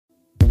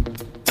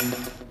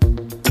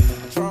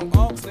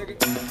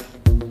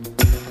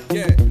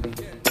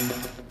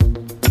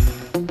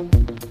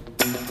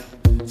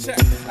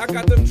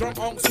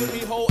drunk unks with me,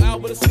 whole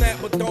album to snap,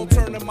 but don't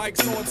turn the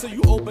mics on till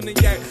you open the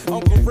yak.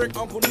 Uncle Rick,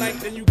 Uncle Knight,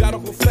 then you got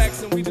Uncle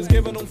Fax, and we just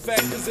giving them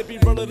facts, cause it be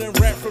realer than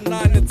rap from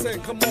 9 to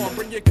 10. Come on,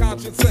 bring your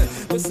conscience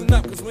in. Listen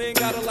up, cause we ain't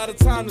got a lot of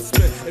time to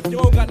spend. If you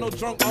don't got no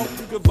drunk uncle,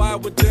 you can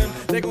vibe with them.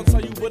 They gon'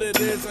 tell you what it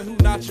is and who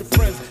not your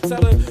friends.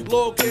 Tell the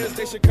little kids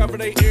they should cover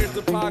their ears.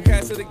 The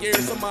podcast of the gear,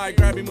 somebody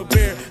grab him a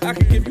beer. I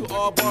can give you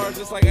all bars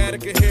just like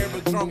Attica here,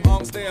 but drunk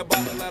unks, they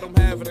about to let them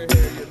have it in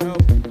here, you know?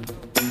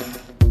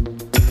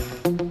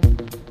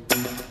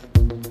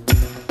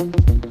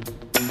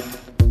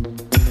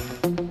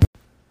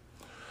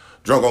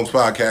 Drunk Unks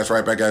Podcast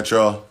right back at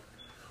y'all.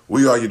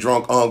 We are your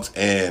drunk unks,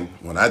 and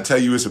when I tell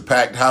you it's a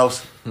packed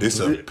house, it's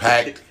a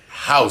packed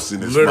house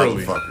in this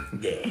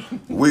motherfucker. Yeah.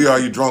 We are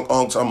your drunk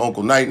unks. I'm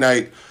Uncle Night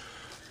Night.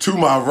 To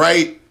my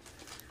right,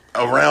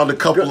 around a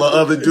couple of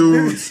other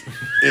dudes,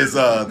 is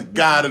the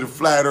god of the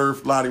flat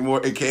earth, Lonnie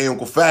Moore, a.k.a.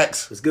 Uncle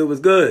Fax. What's good,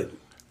 what's good?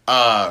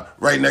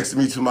 Right next to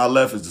me, to my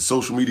left, is the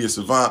social media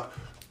savant,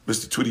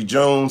 Mr. Twitty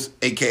Jones,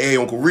 a.k.a.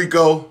 Uncle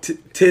Rico.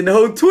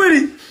 10-ho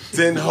Twitty.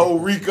 10-ho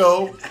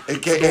Rico,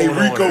 a.k.a.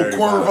 Rico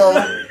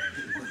Cuervo.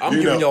 I'm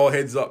giving y'all a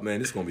heads up, man.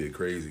 This is going to be a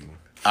crazy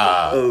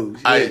one.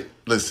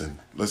 Listen,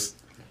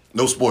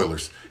 no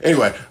spoilers.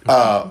 Anyway,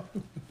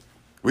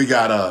 we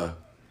got a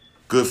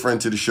good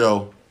friend to the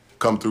show,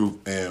 come through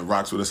and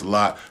rocks with us a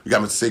lot. We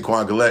got Mr.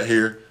 Saquon Gillette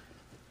here.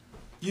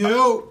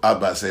 Yo. I was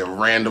about to say a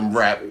random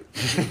rap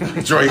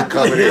joint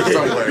coming in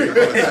somewhere. He's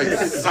gonna tell you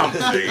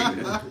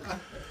something.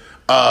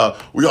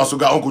 We also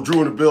got Uncle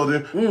Drew in the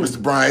building.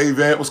 Mr. Brian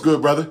Avant. What's good,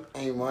 brother?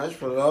 Ain't much,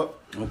 put it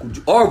up. Uncle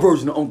Drew, our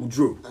version of Uncle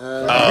Drew.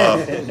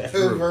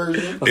 Good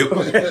version.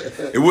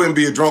 It wouldn't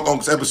be a Drunk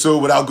Unks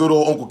episode without good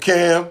old Uncle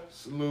Cam.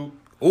 Salute.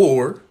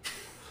 Or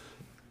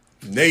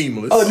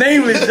Nameless. Oh,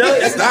 Nameless.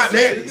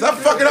 Stop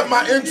fucking up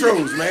my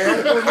intros,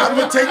 man. I'm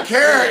going to take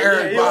care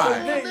of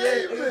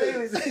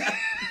everybody.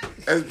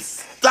 And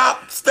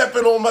stop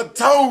stepping on my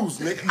toes,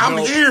 nigga. I'm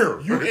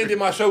here. You ended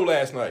my show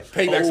last night.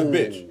 Payback's a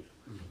bitch.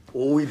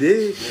 Oh, we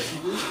did.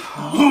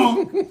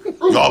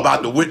 Y'all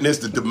about to witness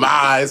the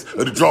demise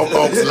of the Drunk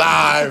Unks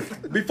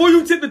live. Before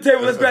you tip the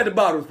table, let's grab the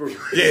bottles first.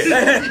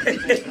 Yeah.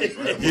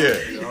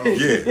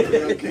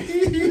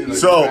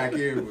 So,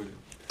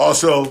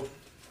 also,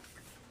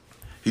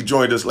 he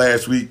joined us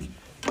last week.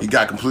 He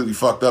got completely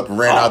fucked up and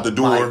ran out the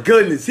door. My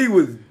goodness, he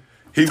was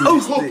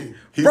toasted,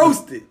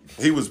 roasted.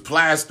 He was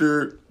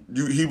plastered.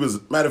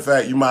 Matter of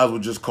fact, you might as well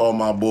just call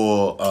my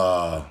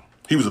boy,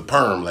 he was a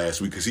perm last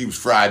week because he was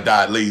fried,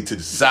 dyed, laid to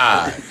the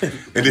side, and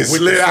then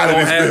slid out of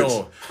this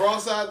bitch.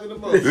 Cross-eyed to the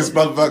mother. This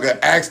motherfucker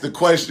asked the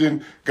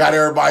question, got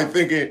everybody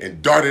thinking,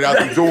 and darted out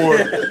the door.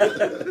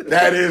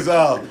 That is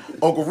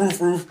Uncle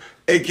Roof,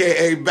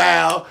 a.k.a.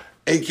 Val,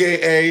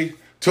 a.k.a.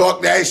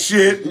 Talk That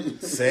Shit.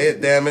 Say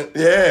it, damn it.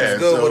 Yeah. Let's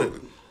go with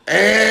it.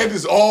 And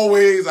as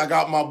always, I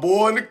got my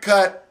boy in the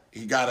cut.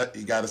 He got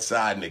a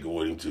side nigga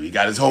with him too. He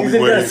got his homie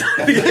with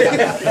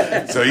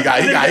him. So he got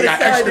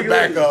extra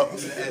backup.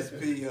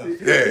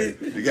 Yeah,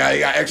 he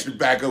got extra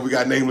backup. We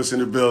got Nameless in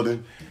the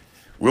building.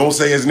 We won't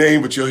say his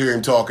name, but you'll hear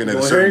him talking at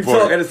a certain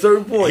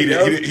point.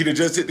 He done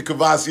just hit the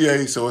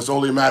Cavassier, so it's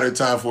only a matter of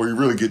time before he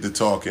really get to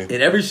talking.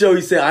 In every show,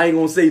 he said, "I ain't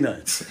gonna say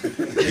nothing."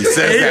 He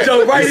says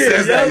that. Right He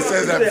says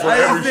that before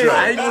every show.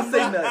 I ain't gonna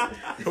say nothing.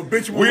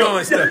 Habitual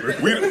non-stepper.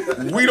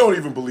 We don't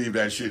even believe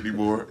that shit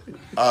anymore.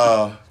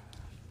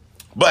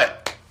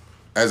 But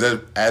as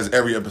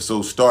every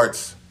episode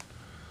starts,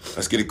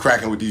 let's get it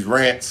cracking with these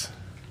rants.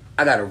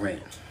 I got a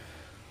rant.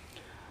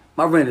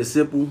 My rant is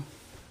simple.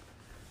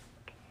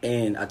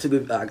 And I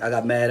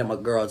got mad at my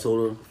girl. I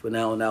told her, from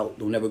now on out,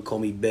 don't ever call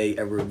me bae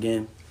ever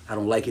again. I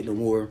don't like it no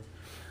more.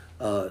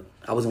 I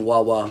was in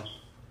Wawa.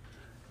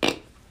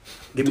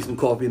 Give me some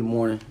coffee in the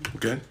morning.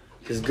 Okay.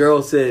 This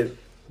girl said,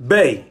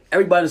 "Bae,"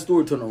 everybody in the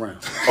store turned around.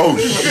 Oh,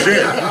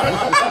 shit.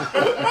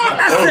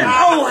 I said,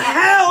 oh,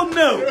 hell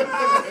no.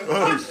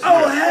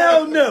 Oh,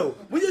 hell no.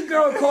 When your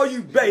girl call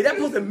you bae, that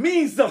supposed to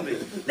mean something.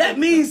 That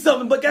means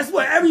something, but guess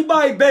what?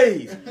 Everybody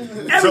baes.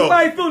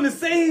 Everybody feeling the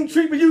same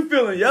treatment you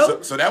feeling,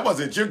 yo. So that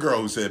wasn't your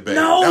girl who said bae.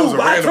 No, that was a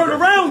but I turned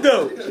girl. around,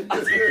 though.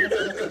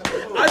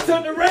 I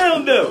turned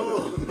around,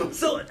 though.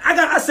 So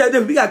I said,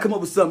 we got to come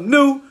up with something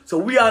new. So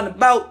we out and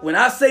about. When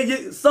I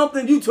say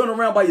something, you turn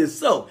around by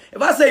yourself.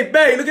 If I say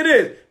bae, look at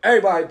this.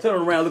 Everybody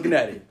turning around looking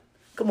at it.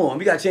 Come on,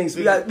 we got to change.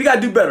 We got to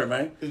do better,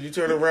 man. Did you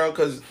turn around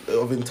because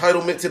of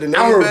entitlement to the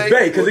name? I heard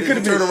bae because it could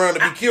have been. Turn around to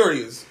be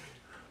curious.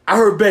 I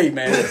heard bae,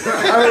 man.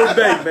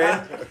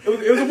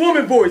 It was a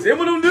woman voice. And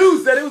when the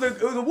news said it was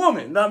a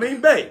woman. You know what I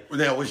mean? Bae.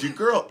 Now, was your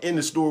girl in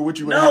the store with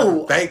you?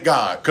 No. Thank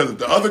God. Because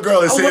the other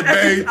girl had said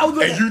bae,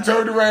 and you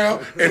turned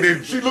around, and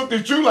then she looked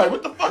at you like,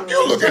 what the fuck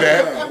you looking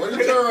at? What did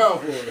you turn around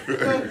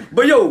for?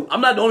 But yo,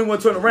 I'm not the only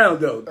one turning around,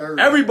 though.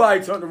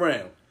 Everybody turned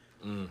around.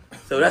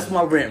 So that's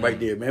my rant right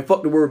there, man.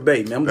 Fuck the word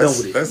bae, man. I'm done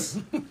with it.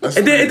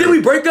 And then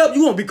we break up,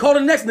 you won't be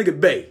calling the next nigga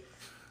bae.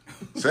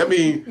 So that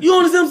mean... You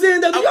understand what I'm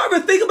saying, though? Do y'all ever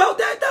think about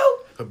that, though?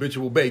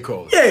 Habitual bae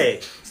calls. Yeah.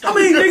 How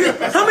many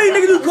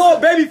niggas you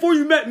called bae before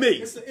you met me?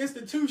 It's an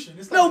institution.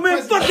 It's No, like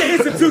man, fuck the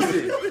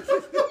institution.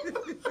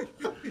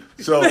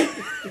 So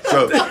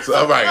So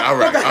all right.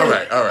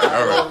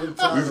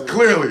 It's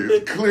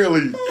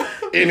clearly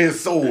in his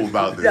soul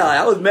about this. Yeah,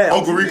 I was mad.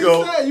 Uncle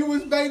Rico. You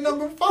was Bay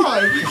number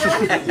 5.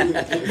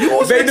 You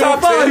was Bay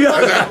number 5.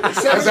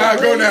 That's how I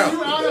go now.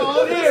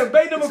 Yeah,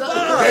 Bay number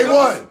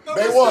 5.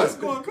 Bay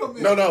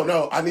 1.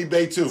 No. I need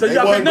Bay 2. So you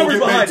got big numbers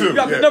behind it. You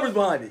got big numbers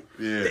behind it.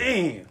 Yeah.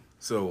 Damn.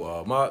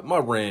 So my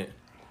rant,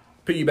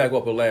 piggyback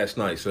up of last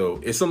night. So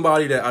it's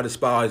somebody that I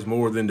despise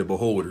more than the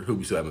beholder, who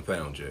we still haven't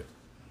found yet.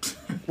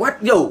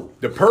 What? Yo.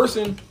 The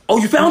person. Oh,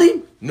 you found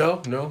him?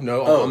 No.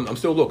 Oh. I'm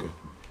still looking.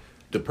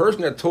 The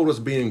person that told us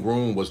being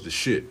grown was the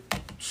shit.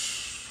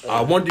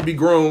 I wanted to be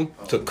grown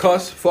to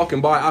cuss,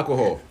 fucking buy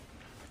alcohol.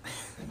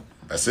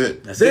 That's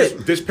it.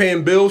 This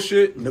paying bills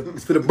shit.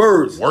 It's for the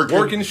birds.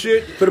 Working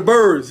shit. For the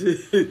birds.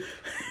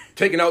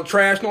 Taking out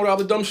trash and all that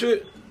other dumb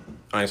shit.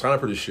 I ain't signed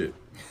up for this shit.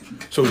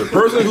 So the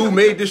person who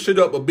made this shit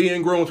up of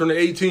being grown turning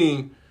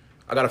 18,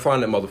 I gotta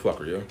find that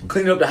motherfucker, yo.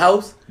 Cleaning up the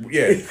house?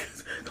 Yeah.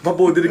 My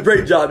boy did a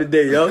great job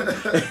today, yo.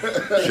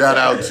 Shout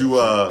out to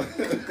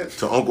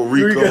Uncle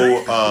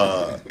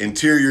Rico,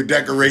 interior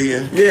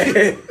decorating.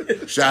 Yeah.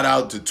 Shout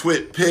out to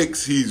Twit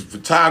Pics. He's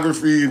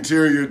photography,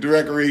 interior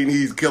decorating.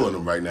 He's killing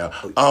them right now.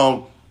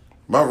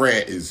 My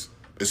rant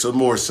it's a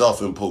more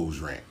self-imposed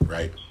rant,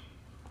 right?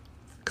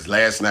 Because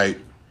last night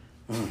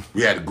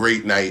we had a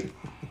great night.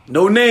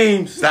 No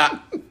names.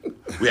 Stop.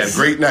 We had a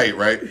great night,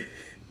 right?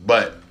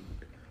 But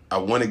I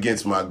went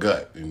against my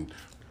gut, and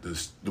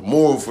the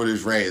moral for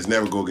this rant is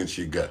never go against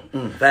your gut.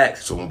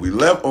 Facts. So when we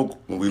left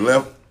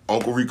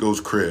Uncle Rico's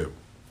crib,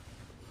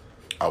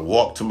 I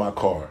walked to my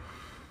car,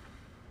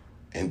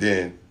 and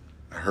then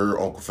I heard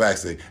Uncle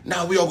Fax say,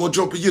 "Nah, we all gonna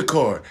jump in your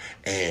car."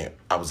 And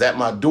I was at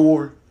my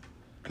door,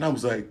 and I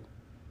was like,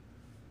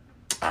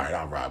 "All right,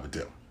 I'll ride with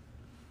them."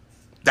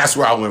 That's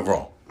where I went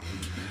wrong.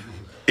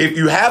 If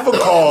you have a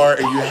car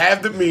and you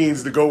have the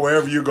means to go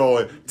wherever you're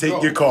going,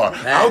 take your car.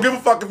 I don't give a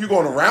fuck if you're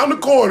going around the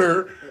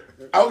corner.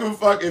 I don't give a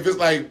fuck if it's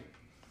like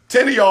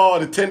 10 of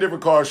y'all and 10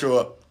 different cars show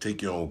up.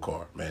 Take your own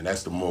car, man.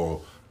 That's the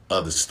moral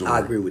of the story. I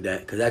agree with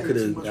that, because that could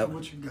have.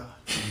 What you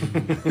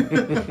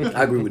got?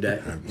 I agree with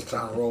that.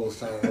 Time rolls.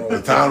 Time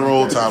to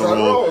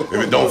roll. If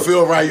it don't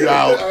feel right, you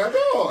out.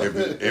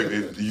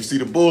 If you see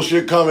the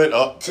bullshit coming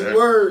up. 2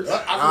 words.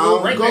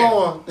 I'm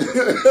gone. 2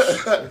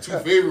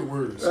 favorite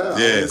words.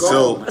 Yeah,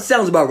 so That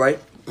sounds about right.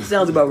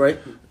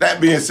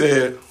 that being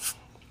said,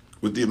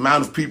 with the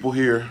amount of people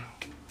here,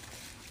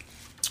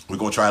 we're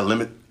going to try to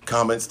limit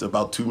comments to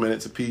about 2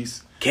 minutes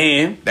apiece.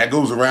 Cam. That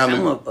goes around.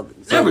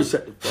 Never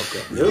shut the fuck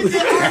up. Your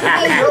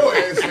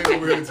ass ain't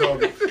over here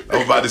talking. I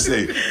was about to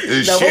say,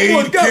 the Now,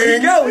 Shade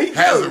King he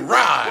has go.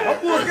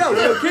 arrived. Boy, go.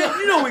 Yo, Cam,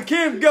 you know when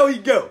Cam go, he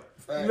go.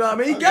 You know what I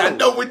mean? He go. I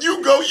know when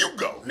you go, you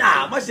go.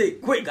 Nah, my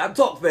shit quick. I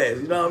talk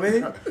fast. You know what I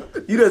mean?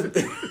 You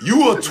just.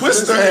 You a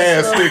twister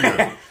ass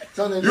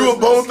nigga. You a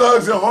Bone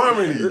Thugs and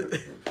Harmony.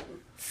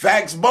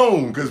 Facts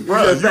bone, because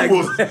bro,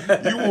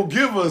 you will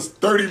give us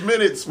 30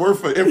 minutes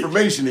worth of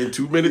information in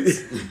 2 minutes.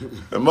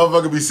 The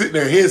motherfucker be sitting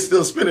there, head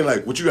still spinning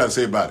like, what you got to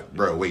say about it?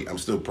 Bro, wait, I'm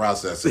still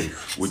processing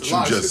what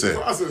you just said.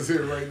 Process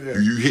here right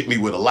there. You hit me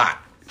with a lot.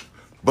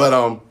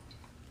 But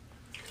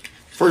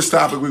first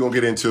topic we're going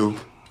to get into,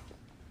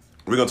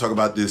 we're going to talk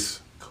about this.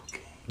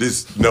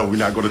 No, we're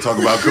not going to talk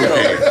about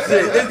cocaine.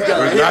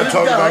 We're not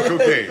talking about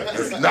cocaine.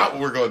 That's not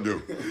what we're going to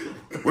do.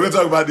 We're going to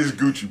talk about this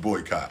Gucci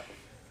boycott.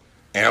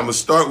 And I'm going to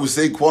start with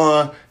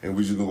Saquon, and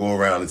we're just going to go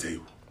around the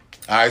table.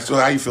 All right, so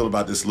how you feel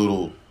about this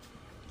little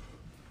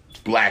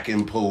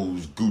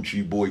black-imposed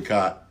Gucci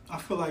boycott? I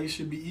feel like it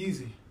should be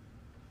easy.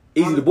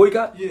 Easy to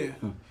boycott? Yeah.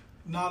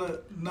 Not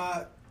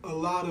a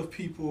lot of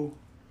people,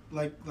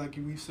 like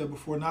we said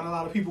before, not a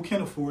lot of people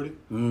can afford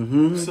it.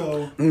 Mm-hmm.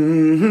 So,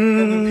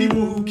 and the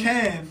people who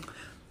can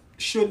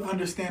should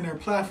understand their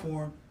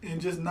platform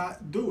and just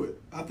not do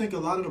it. I think a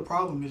lot of the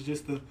problem is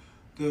just the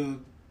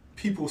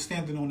people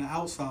standing on the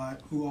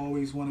outside who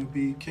always want to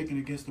be kicking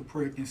against the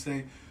prick and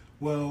say,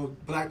 well,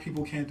 black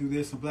people can't do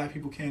this and black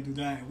people can't do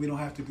that and we don't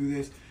have to do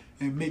this,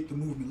 and make the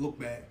movement look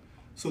bad.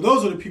 So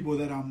those are the people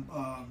that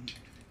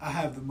I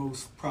have the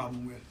most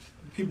problem with.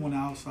 People on the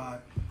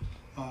outside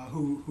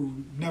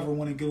who never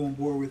want to get on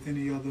board with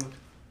any other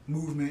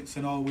movements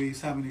and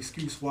always have an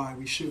excuse why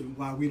we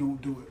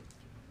don't do it.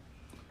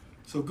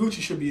 So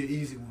Gucci should be an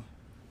easy one.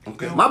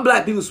 Okay. My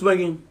black people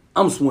swinging,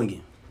 I'm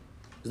swinging.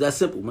 It's that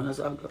simple, man. That's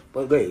how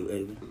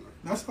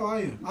That's how I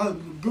am.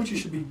 Gucci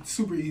should be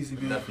super easy,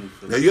 man.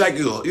 Now, you're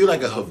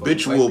like a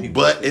habitual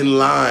butt in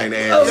line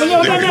ass.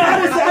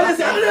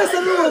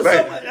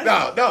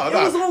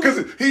 No.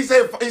 Because he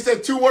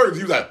said 2 words.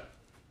 He was like,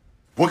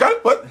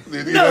 what?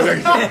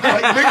 Nigga.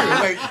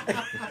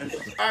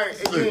 All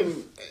right,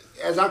 again,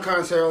 as I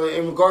kind of said earlier,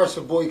 in regards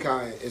to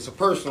boycotting, it's a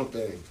personal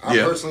thing. I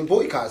personally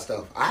boycott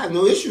stuff. I have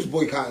no issues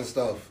boycotting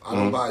stuff. I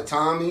don't buy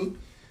Tommy.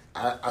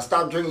 I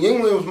stopped drinking.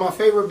 Yingling was my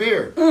favorite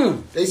beer.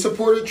 They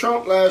supported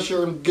Trump last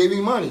year and gave me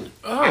money.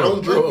 I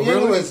don't drink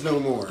Yinglings no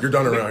more. You're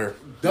done around here.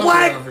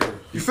 What?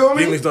 You feel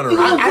me? Yingling's done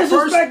around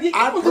here.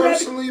 I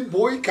personally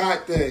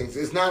boycott things.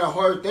 It's not a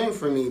hard thing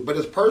for me, but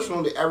it's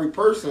personal to every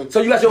person.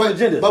 So you got your own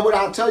agenda. But what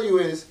I'll tell you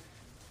is,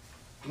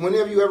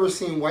 whenever you ever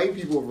seen white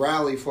people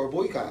rally for a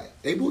boycott,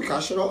 they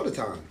boycott shit all the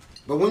time.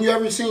 But when you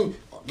ever seen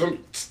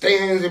them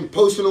stands and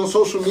posting on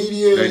social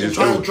media and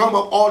trying to drum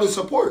up all the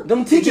support,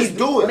 them tikis, just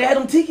do it. They had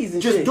them tikis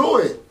and just shit. do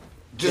it.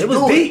 Just It was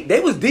do deep. it. They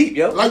was deep,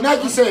 yo. Like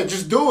Nike said,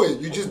 just do it.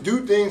 You just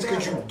do things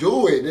because you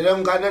do it. It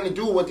don't got nothing to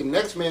do with what the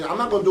next man. I'm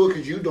not gonna do it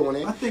because you doing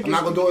it. I'm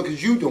not gonna do it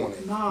because you doing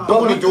it. Nah, I'm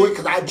gonna do it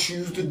because I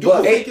choose to do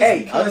But it.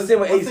 hey, I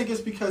understand what I Ace. think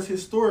it's because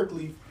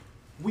historically,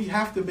 we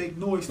have to make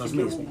noise to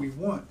get what we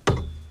want.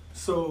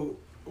 So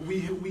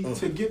we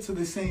to get to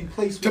the same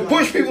place. To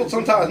push people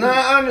sometimes. Nah,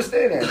 I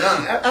understand that.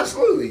 Nah,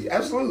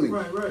 absolutely.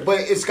 Right.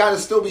 But it's got to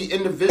still be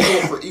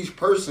individual for each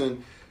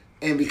person.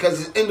 And because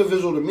it's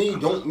individual to me,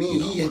 don't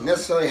mean he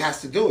necessarily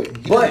has to do it.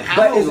 He But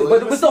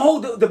what's the whole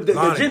the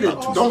agenda?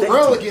 Don't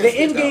rail against the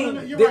end it, game.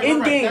 though. You're The right, end you're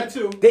right, game. that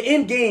too. The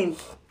end game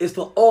is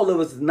for all of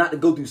us not to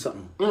go through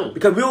something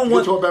because we don't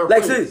Get to a better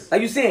want place. sis,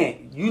 like you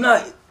saying you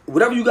not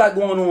whatever you got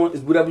going on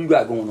is whatever you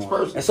got going on,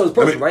 personal. and so it's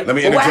personal, right? Let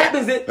me But what interject.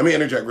 happens is Let me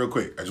interject real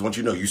quick. I just want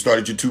you to know you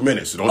started your 2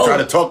 minutes, so don't try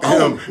to talk to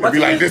him and my be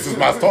like, 2 "This is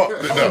my talk."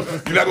 No,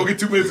 you're not gonna get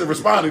 2 minutes of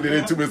responding and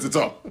then 2 minutes to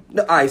talk.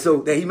 No, all right,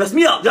 so he messed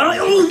me up.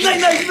 Oh,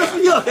 he messed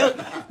me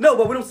up. No,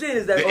 but what I'm saying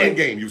is that The end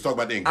game. You was talking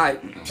about the end game. all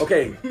right,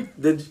 okay.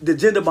 The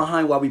agenda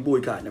behind why we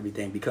boycott and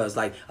everything, because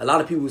like a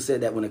lot of people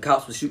said that when the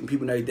cops were shooting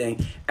people and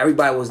everything,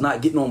 everybody was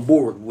not getting on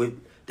board with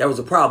there was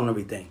a problem and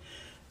everything.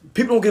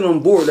 People don't get on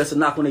board. That's a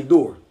knock on their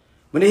door.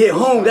 When they hit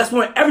home, that's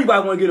when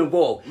everybody want to get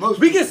involved.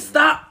 We can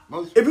stop.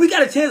 If we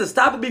got a chance to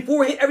stop it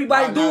before it hit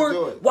everybody's door,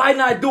 why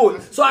not do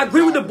it? So I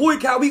agree with the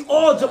boycott. We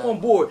all jump on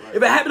board.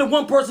 If it happened to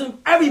one person,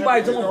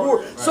 everybody jump on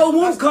board. So it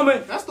won't come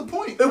and That's the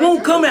point. it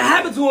won't come and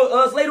happen to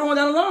us later on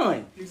down the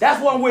line.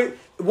 That's why I'm with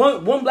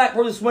one black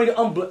person swinging.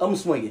 I'm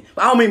swinging.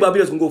 But I don't mean by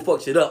just gonna go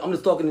fuck shit up. I'm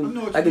just talking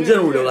like in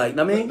general though. Like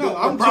I mean, No, The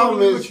I'm problem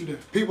totally is with you there.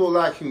 people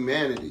lack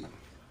humanity.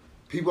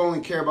 People only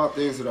care about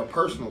things that are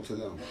personal to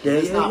them. Yeah,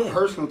 If it's yeah, not yeah.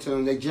 personal to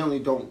them, they generally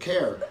don't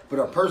care. But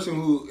a person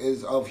who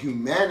is of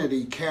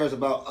humanity cares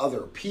about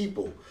other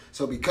people.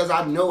 So because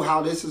I know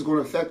how this is going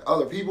to affect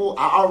other people,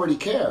 I already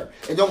care.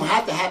 It don't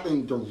have to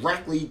happen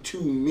directly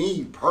to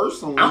me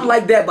personally. I'm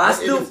like that, but I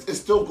still it's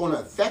still going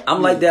to affect me.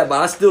 I'm like that,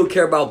 but I still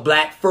care about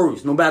black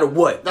first, no matter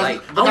what. That's-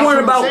 Like but I'm that's worried what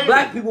I'm about saying.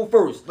 black people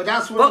first. But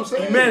that's what Fuck I'm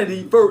saying.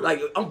 humanity first.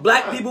 Like I'm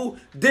black people,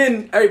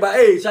 then everybody.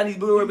 Hey, Chinese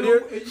people over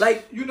there.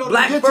 Like black You get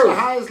to the first.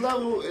 highest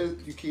level,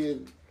 you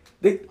can't.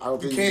 They- I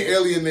don't You think can't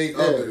alienate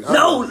others.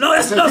 No,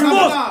 that's It's a false.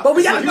 human- But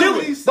we it's a gotta deal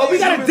human- with. But we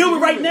gotta deal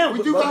with right now.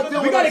 We do gotta deal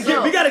We with gotta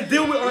ourselves. we gotta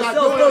deal with We gotta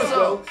ourselves deal with first,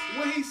 bro. ourselves.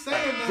 What he's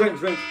saying though.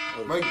 Drink.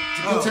 Like,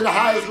 to get to the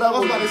highest level, I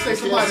was about to say you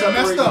somebody can't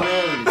messed separate up.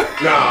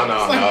 humanity. No.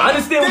 I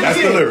understand what That's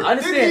you're the saying. lyric. I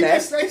understand Did he that.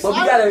 just say But we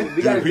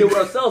something? gotta deal with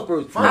ourselves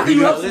first. How can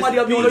you help somebody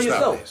up you don't know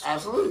yourself?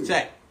 Absolutely.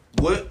 Check.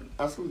 What?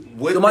 Absolutely.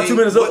 What So my 2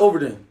 minutes what- are over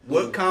then.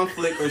 What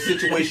conflict or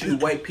situation do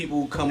white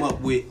people come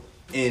up with,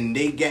 and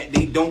they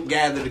don't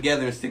gather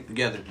together and stick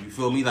together? You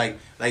feel me? Like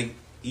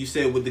you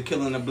said with the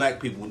killing of black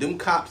people, them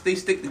cops they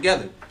stick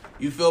together.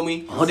 You feel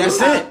me?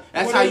 100%.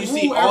 That's how you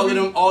see all of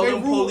them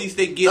police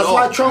they get That's off.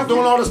 why Trump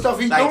doing all the stuff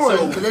he's Like, doing.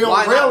 so Because they don't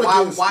why rail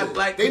not- against why it.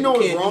 black They people know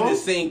it's can't wrong. do the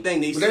same thing?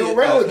 They But see they don't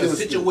rail a against it.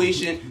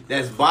 situation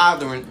that's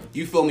bothering,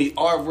 you feel me,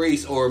 our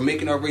race or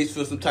making our race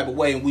feel some type of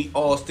way, and we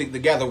all stick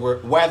together.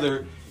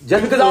 Whether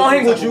Just because I don't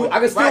hang with you, I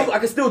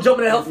can still jump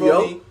in and help you you,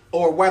 feel yo. me?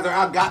 Or whether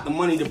I got the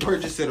money to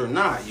purchase it or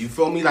not. You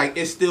feel me? Like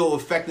it's still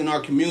affecting our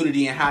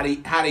community and how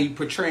they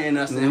portraying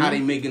us and how they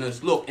making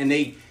us look, and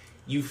they,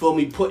 you feel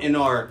me, putting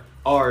our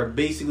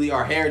basically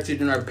our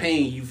heritage and our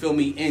pain, you feel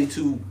me,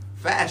 into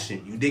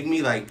fashion. You dig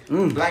me? Like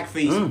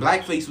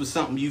blackface was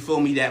something, you feel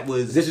me, that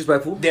was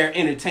Disrespectful. their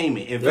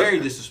entertainment and very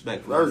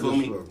disrespectful. Very you feel me?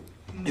 disrespectful.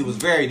 It was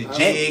very the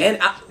jig, and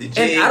the I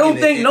jig don't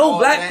think and no all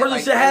black that, person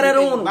like, should have that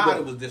everything on. about though.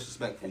 it was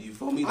disrespectful. You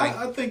feel me? Like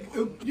I think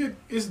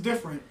it's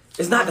different.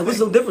 It's not. What's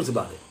the difference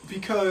about it?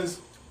 Because,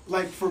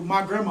 like, for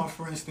my grandma,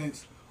 for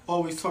instance,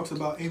 always talks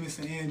about Amos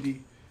and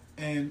Andy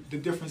and the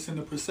difference in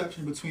the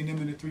perception between them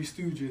and the Three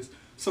Stooges.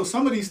 So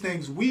some of these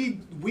things we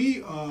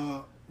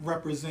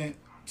represent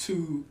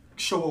to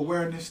show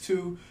awareness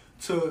to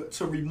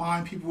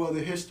remind people of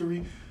the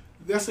history.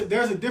 There's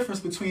a difference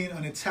between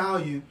an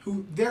Italian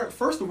who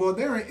first of all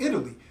they're in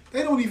Italy.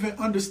 They don't even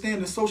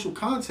understand the social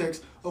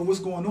context of what's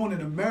going on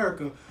in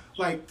America,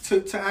 like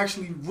to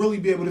actually really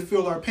be able to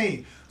feel our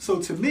pain.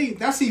 So to me,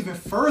 that's even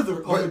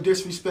further of a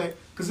disrespect,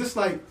 because it's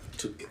like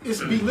it's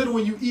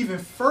belittling you even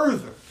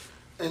further.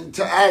 And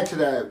to add to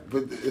that,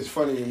 but it's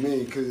funny to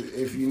me because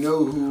if you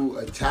know who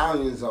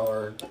Italians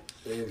are,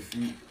 if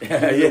you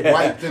the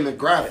white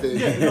demographic,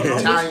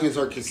 Italians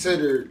are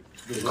considered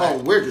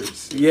called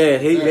wiggers. Yeah,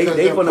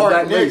 they from the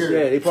black race.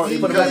 Yeah, they from the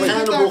black Because race.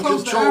 Hannibal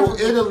controlled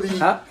Italy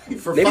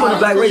for They from the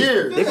black 500 race.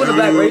 years. They from the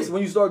black race.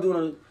 When you start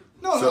doing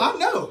I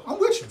know. I'm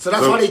with you. So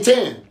that's why they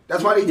tan.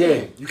 That's why they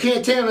tan. Yeah. You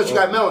can't tan unless you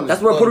got melanin.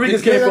 That's where Puerto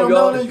Ricans If you came ain't from,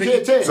 got y'all. melanin, you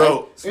can't tan.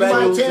 So- Anybody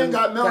Spaniels tan and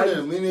got melanin,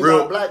 Italians. meaning they Real-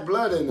 got black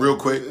blood in them. real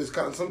quick. It's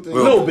got something. a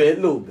little bit.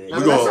 Now, We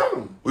that's gonna-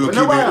 something. we gonna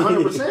But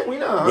nobody keep 100%. We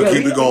not. We'll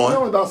keep it going. We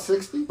only about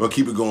 60. We'll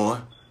keep it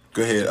going.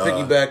 Go ahead.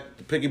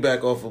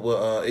 Piggyback off of what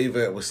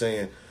Avette was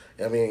saying.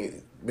 I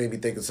mean, maybe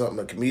thinking something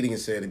a comedian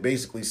said. He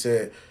basically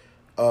said,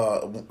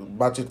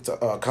 about your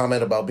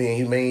comment about being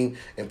humane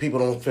and people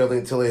don't feel it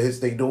until it hits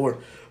their door.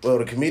 Well,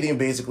 the comedian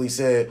basically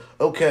said,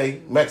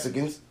 okay,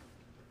 Mexicans,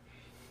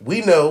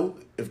 we know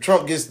if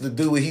Trump gets to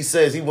do what he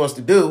says he wants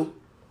to do,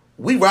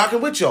 we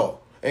rocking with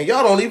y'all. And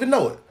y'all don't even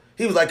know it.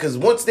 He was like, because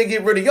once they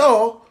get rid of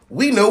y'all,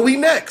 we know we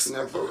next.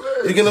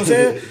 You get what I'm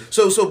saying?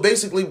 So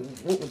basically,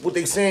 what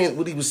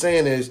he was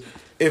saying is,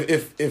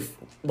 if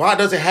why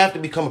does it have to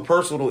become a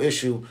personal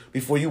issue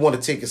before you want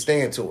to take a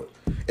stand to it?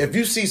 If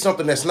you see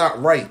something that's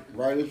not right,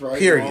 right is right,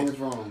 period, wrong is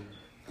wrong.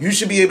 You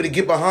should be able to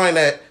get behind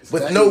that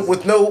with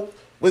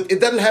it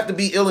doesn't have to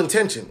be ill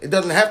intention. It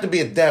doesn't have to be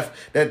a death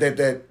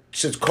that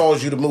should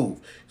cause you to move.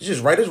 It's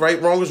just right is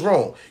right, wrong is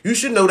wrong. You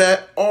should know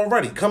that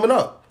already coming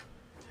up.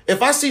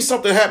 If I see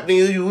something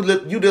happening to you,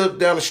 you live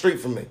down the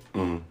street from me.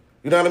 Mm-hmm.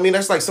 You know what I mean?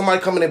 That's like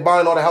somebody coming and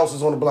buying all the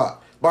houses on the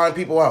block, buying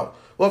people out.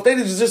 Well, if they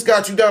just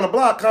got you down the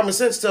block, common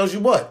sense tells you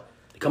what?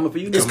 Coming for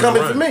you. It's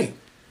coming for me.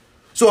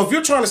 So if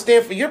you're trying to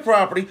stand for your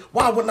property,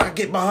 why wouldn't I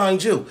get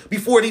behind you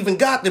before it even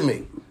got to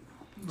me?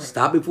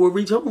 Stop before it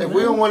reach home. If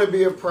we don't want to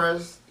be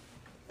oppressed,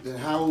 then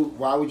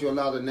why would you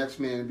allow the next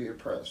man to be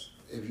oppressed?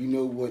 If you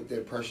know what the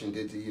oppression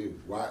did to you,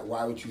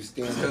 why would you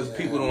stand? Because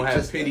people don't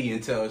have pity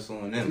until it's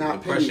on them. Not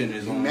oppression pity,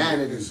 is on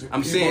humanity.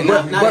 I'm saying,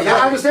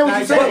 I understand what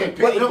you're saying.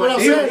 What I'm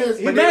saying is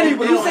humanity.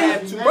 But you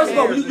saying first of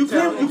all, you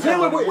play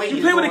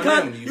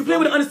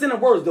with the understanding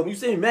words though. When you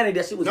say humanity,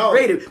 that shit was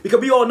created because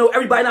we all know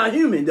everybody not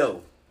human though. You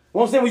know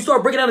what I'm saying? When you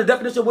start breaking down the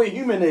definition of what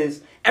human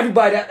is,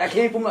 everybody that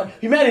came from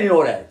humanity and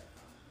all that.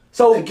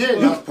 So again,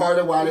 that's part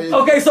of why they.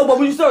 Okay, so but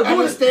when you start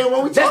doing it,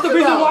 that's the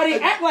reason why they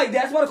act like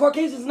that. That's why the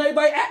Caucasians and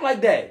everybody act like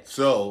that.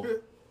 So,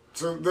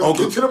 Uncle,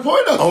 get to the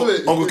point of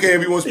it. Uncle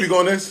Cam, you want to speak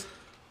on this?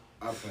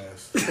 I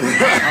pass.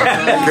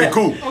 Okay,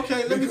 cool.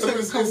 Okay, let me take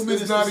a couple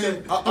minutes.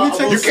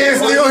 You can't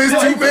stay on his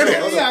 2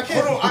 minutes. Yeah, I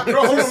can't. Hold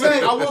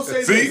on. I will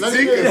say See, this.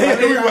 I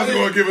knew he wasn't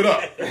going to give it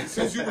up.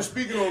 Since you were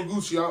speaking on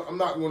Gucci, I'm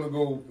not going to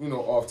go,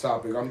 off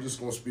topic. I'm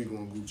just going to speak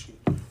on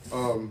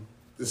Gucci.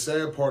 The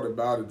sad part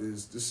about it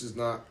is this is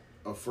not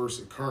a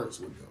first occurrence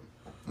with them.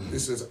 Mm-hmm.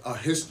 This is a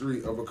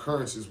history of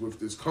occurrences with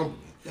this company.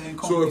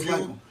 So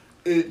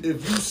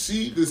if you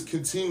see this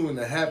continuing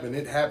to happen,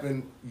 it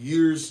happened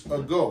years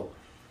ago.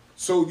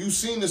 So you've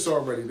seen this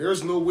already.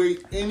 There's no way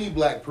any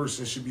black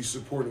person should be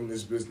supporting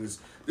this business.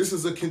 This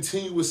is a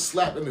continuous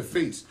slap in the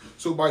face.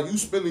 So by you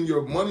spending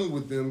your money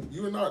with them,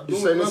 you're not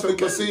doing nothing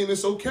but saying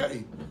it's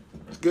okay.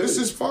 This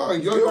is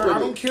fine. I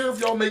don't care if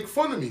y'all make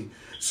fun of me.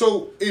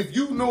 So if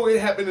you know it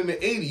happened in the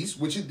 80s,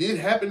 which it did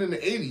happen in the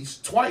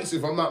 80s twice,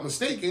 if I'm not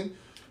mistaken,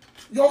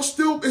 y'all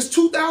still, it's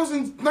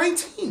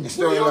 2019. What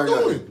are y'all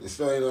doing? It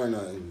still ain't learned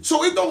nothing.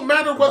 So it don't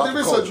matter whether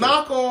it's a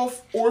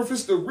knockoff or if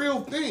it's the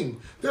real thing.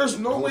 There's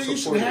no way you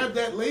should have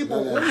that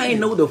label. I ain't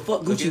know what the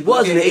fuck Gucci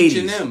was in the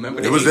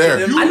 80s. It was there.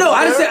 I know.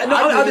 I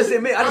just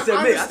admit. I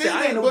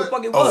didn't know what the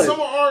fuck it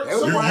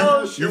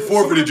was. You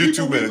forfeited your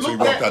 2 minutes.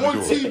 Look at on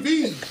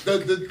TV,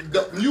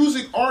 the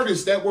music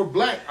artists that were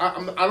black.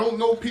 I don't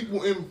know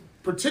people in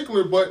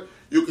particular, but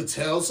you could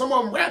tell some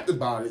of them rapped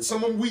about it.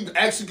 Some of them we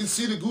actually could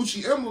see the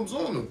Gucci emblems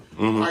on them.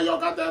 Mm-hmm. Why y'all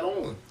got that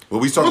on?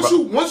 Well, we talk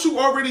once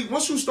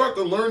you start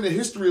to learn the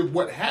history of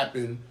what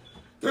happened,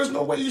 there's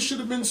no way you should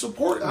have been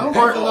supporting. I don't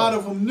think a lot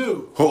of them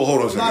knew. Hold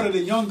on a second. A lot of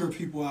the younger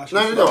people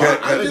actually. No.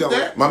 I did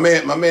that. My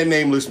man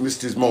Nameless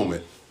missed his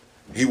moment.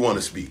 He want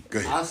to speak. Go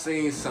ahead. I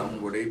seen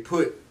something where they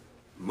put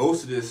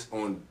most of this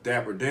on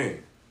Dapper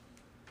Dan.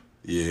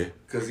 Yeah.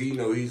 Because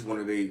he's one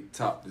of the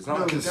top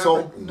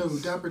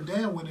designers. Dapper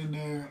Dan went in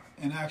there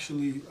and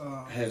actually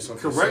had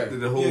something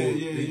corrected the whole.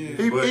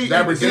 Yeah.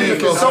 Dapper Dan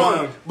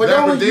consultant. But they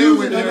only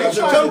using it as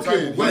a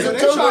token. He's a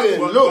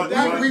token. Look,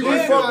 we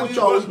fuck with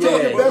y'all.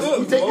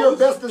 We take your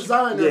best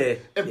designer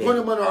and put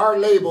him under our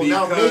label.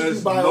 Now make you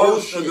buy our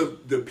shit. Most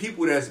of the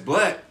people that's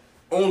black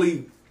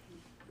only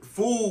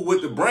fool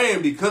with the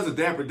brand because of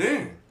Dapper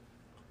Dan.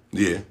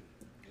 Yeah.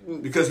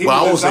 Because he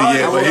I won't say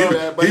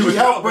but he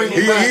helped bring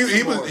him back.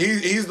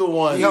 He's the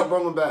one. He helped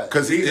bring him back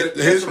because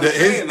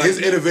his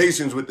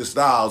innovations with the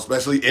style,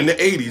 especially in the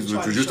 '80s,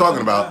 which we're just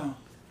talking about.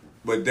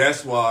 But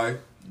that's why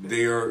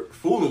they are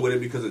fooling with it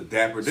because of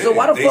Dapper Dan. So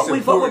why the fuck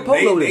we fuck with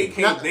Polo then?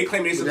 They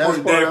claim they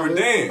support Dapper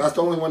Dan. That's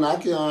the only one I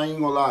ain't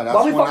gonna lie. That's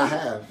one I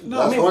have.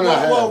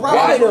 No,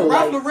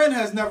 Ralph Lauren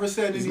has never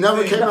said anything. He's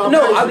never came out.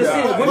 No, I'm just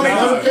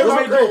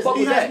saying.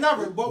 He has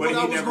never. But what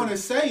I was gonna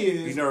say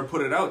is he never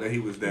put it out that he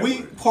was that.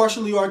 We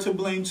partially are to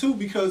blame too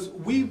because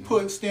we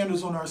put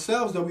standards on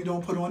ourselves that we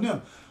don't put on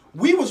them.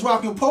 We was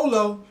rocking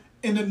Polo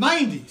in the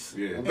 90s.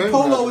 Yeah. And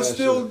Polo is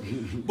still,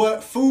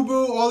 but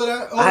FUBU, all of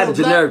that, I had a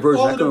generic version.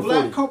 all of the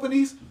black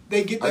companies,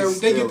 they get their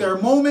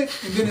moment,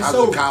 and then it's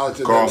over. How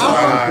come Polo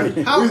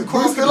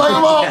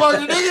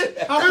can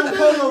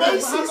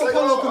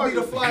be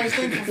the flyest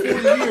thing for 40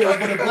 years,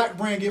 but a black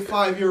brand get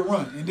 5-year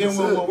run, and then we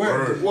won't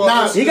wear it?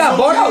 Well, he got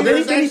bought out.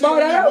 Didn't he buy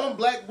that out? One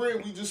black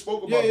brand we just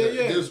spoke about.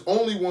 There's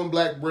only one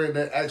black brand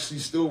that actually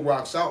still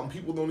rocks out, and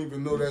people don't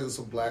even know that it's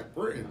a black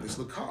brand. It's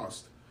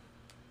Lacoste.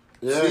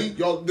 Yeah. See,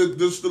 y'all, the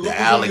look on your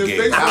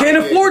alligator. face. I can't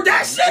afford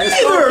that shit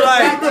either.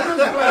 Like,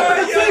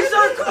 a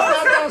t-shirt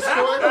costs.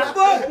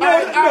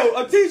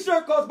 A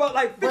t-shirt costs about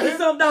like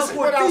 $50-something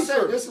for a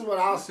t-shirt. This is what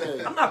I'll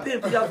say. I'm not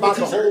paying for y'all for about a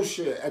the t-shirt. whole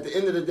shit. At the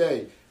end of the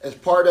day, as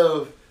part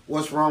of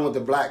what's wrong with the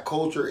black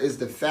culture is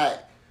the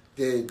fact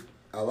that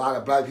a lot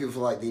of black people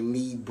feel like they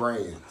need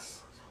brands.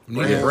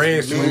 We need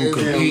brands to brands,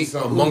 compete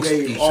and amongst who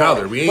they each are.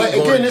 other. We ain't But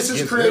going again, this is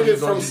against created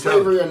them, from each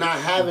slavery other. and not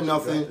having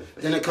nothing.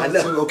 Then it comes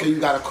to, okay, you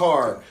got a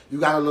car, you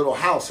got a little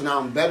house, and now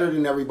I'm better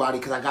than everybody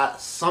because I got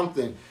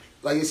something.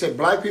 Like you said,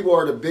 black people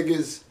are the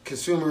biggest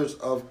consumers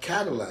of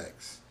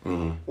Cadillacs.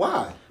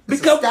 Why?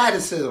 Because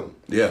statusism.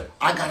 Yeah.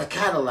 I got a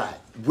Cadillac.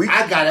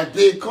 I got a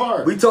big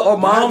car. We talk. Our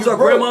moms, our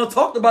grandmas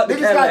talked about the Niggas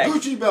Cadillac. got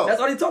Gucci belts.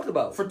 That's all they talked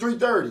about. For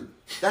 $330.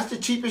 That's the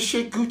cheapest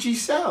shit Gucci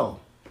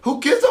sell. Who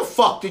gives a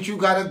fuck that you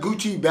got a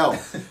Gucci belt?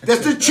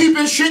 That's the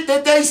cheapest shit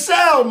that they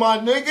sell, my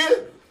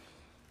nigga.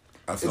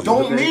 It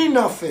don't mean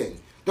nothing.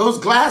 Those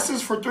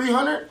glasses for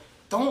 $300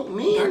 don't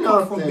mean That come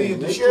nothing. from being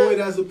nigga. destroyed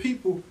as a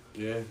people.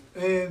 Yeah.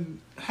 And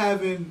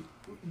having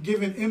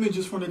given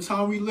images from the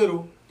time we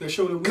little that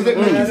show that we Because it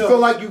don't make add you up. feel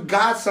like you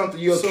got something.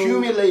 You So-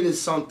 accumulated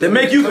something. They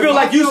make you feel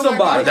like you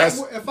somebody.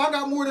 If I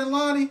got more than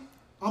Lonnie,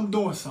 I'm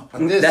doing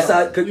something. That's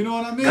how. You know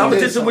what I mean?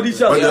 Competition with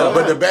each other.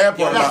 But the bad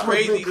Yo, part it's about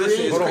crazy.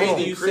 Listen, it's Hold on, crazy hold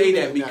on. you say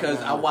that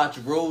because I watched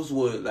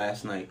Rosewood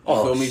last night. You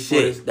Oh, feel me?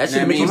 shit. For That this-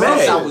 shit I make you mean, mad.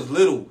 since I was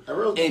little,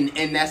 real-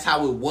 and that's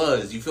how it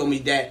was. You feel me?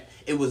 That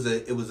it was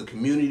a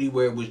community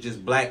where it was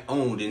just black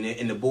owned,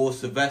 and the boy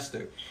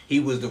Sylvester, he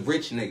was the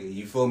rich nigga.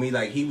 You feel me?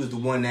 Like he was the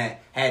one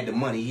that had the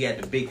money. He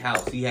had the big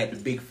house. He had the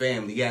big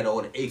family. He had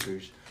all the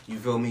acres. You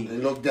feel me? They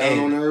looked down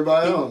on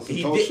everybody else.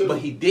 He Told did, shit. but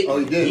he didn't. Oh,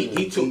 he did.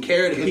 He took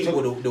care of the He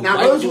people. took- The Now,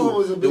 white Rosewood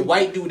was a dude, the big-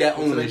 white dude that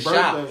owned It's the his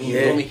shop. birthday. You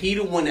Yeah. feel me? He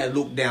the one that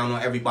looked down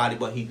on everybody,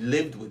 but he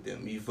lived with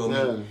them. You feel me?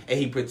 Yeah. And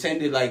he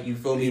pretended like you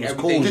feel me. was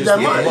Everything cool, was Get just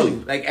that just getting money.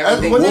 money. like That's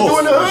everything. what they was- do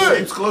in the hood.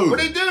 Shapes clue. What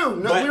they do? No,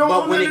 we But, don't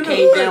but own when it it in the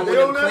came hood. down They with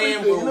them own clan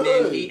everything in the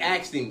road, hood. he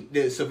asked him.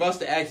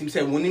 Sylvester asked him. He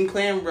said, "When them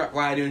clan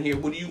ride in here,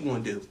 what do you gonna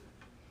do?"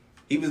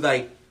 He was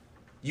like,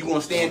 "You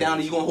gonna stand down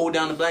and you gonna hold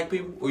down the black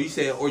people, or you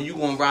said, or you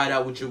gonna ride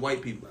out with your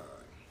white people?"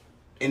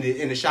 And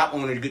the shop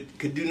owner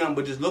could do nothing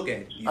but just look at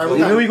it. You feel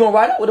You me? knew he gonna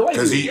ride out with the white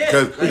Because people.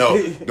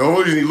 the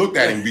only reason he looked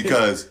at him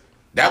because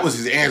that was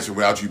his answer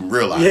without you even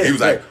realizing. Yeah. He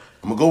was like,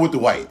 I'm gonna go with the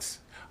whites.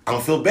 I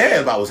don't feel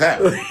bad about what's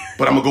happening,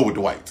 but I'm gonna go with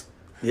the whites.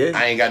 Yeah.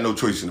 I ain't got no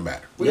choice in the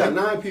matter. We got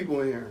 9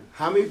 people in here.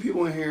 How many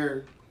people in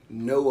here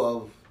know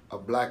of a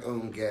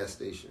black-owned gas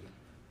station?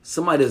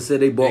 Somebody that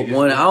said they bought just-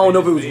 one. I don't know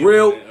if it was they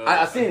real. just-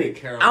 I seen it.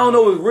 Carolina. I don't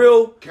know if it was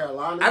real.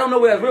 Carolina? I don't know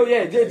whether it's real. Yeah,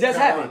 it just Carolina.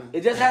 happened.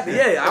 It just happened.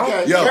 Yeah, I don't.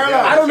 Okay, Yo,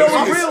 Carolina. I don't know if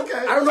It's- it's real.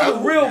 Okay. I don't know if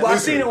it's real, but I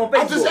seen it on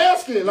I'm just Facebook.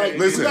 asking. Like,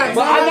 Listen. we got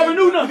But I never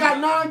knew nothing. We got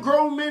 9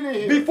 grown men in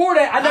here. Before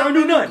that, I never How knew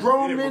many nothing.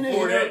 grown men in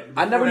before here that-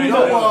 I never before knew that-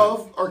 nothing. know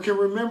of or can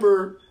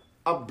remember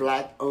a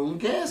black-owned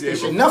gas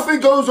station. but- Nothing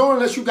goes on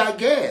unless you got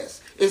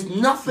gas. It's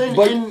nothing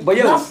in But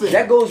yo, nothing.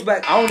 that goes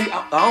back. I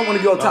don't want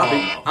to get off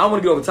topic. I don't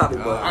want to get off topic,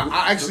 but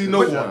I actually know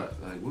one.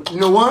 you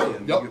know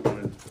what? Yup.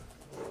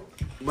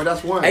 But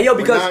that's one. Hey, yo, But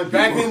because- 9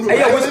 Back people. in, Hey,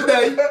 yo, back what's in the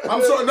day,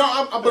 I'm sorry,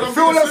 no, but I'm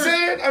Feel what being I'm serious.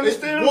 saying?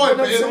 Understand One,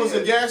 what I'm it was a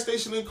saying? gas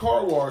station and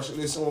car wash,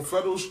 and it's on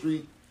Federal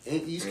Street in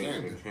East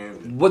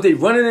Camden. was they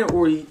running it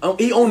or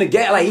he owned the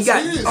gas? Like he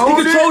got, It was he his.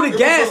 controlled It the was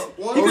gas.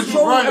 a- one- He was he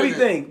controlled running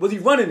everything. Was he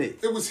running it?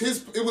 It was his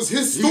store. He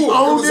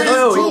owned it was it? his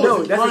No, store.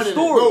 no, that's running a it.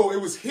 store. No,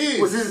 it was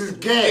his. Was his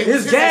gas? It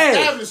was His gas.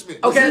 establishment.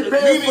 Okay. Was he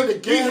paying Meaning for the he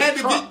gas had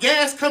to truck? get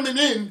gas coming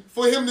in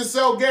for him to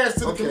sell gas to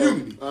the Okay.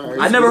 community. All right.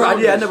 I never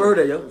heard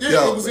that, yo. Yeah,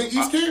 Yo, it was in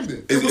East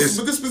Camden. it's-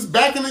 But this was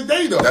back in the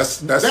day, though.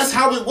 That's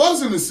how it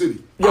was in the city.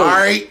 All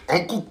right,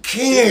 Uncle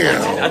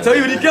Cam. I tell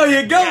you when you go,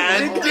 you go.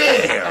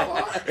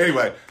 Damn.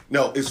 Anyway,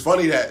 no, it's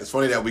funny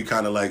that we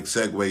kind of like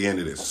segue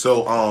into this.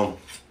 So,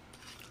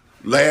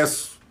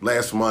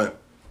 last month,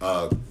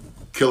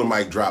 Killer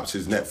Mike drops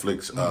his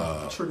Netflix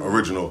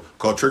original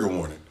called Trigger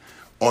Warning.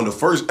 On the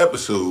first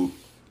episode,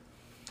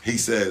 he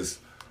says,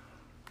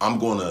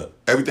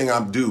 everything I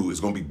do is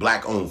gonna be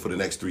black owned for the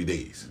next 3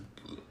 days.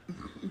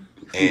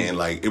 And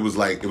it was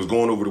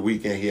going over the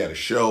weekend. He had a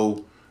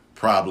show,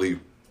 probably,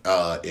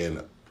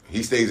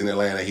 he stays in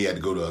Atlanta. He had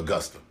to go to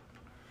Augusta.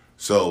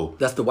 So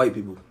That's the white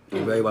people.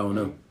 Everybody don't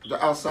know.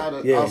 The outside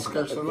of Yeah.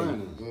 outskirts of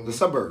Atlanta, the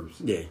suburbs.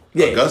 Yeah.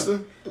 Augusta?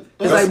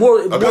 It's like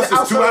more. Augusta's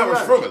outside 2 of hours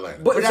Atlanta. from Atlanta.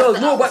 But But so that's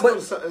it's more, the but outside-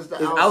 it's the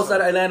it's outside.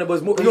 outside of Atlanta, but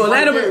it's more. But You know, it's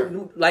right Atlanta, there.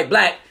 like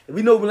black. If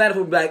we know Atlanta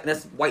for black,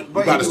 that's white.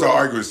 You about to start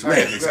arguing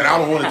semantics, and I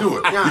don't want to do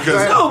it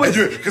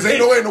because ain't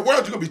no way in the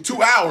world you're gonna be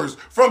 2 hours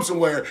from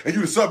somewhere and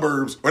you the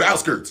suburbs or the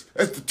outskirts.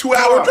 That's the 2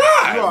 hour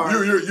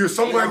drive. You're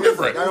somewhere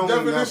different. That don't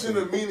mean Definition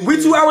nothing. of meaning.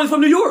 We 2 hours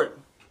from New York,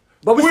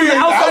 but we We still ain't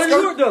the outside of New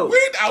outskirts. York though. We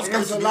ain't the outskirts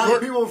There's a of New lot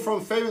York. of people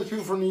famous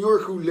people from New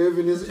York who live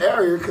in this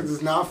area because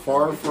it's not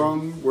far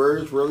from where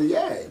it's really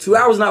at. 2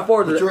 hours not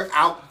far to But the. you're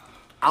out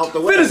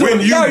the way. Finish When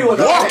it. you Carry on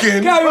that.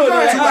 walking, Carry on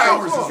that. 2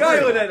 hours is Carry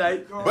on real. that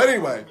night. But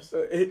anyway,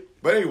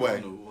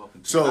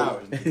 so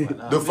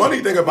the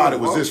funny thing about it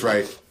was this,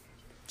 right?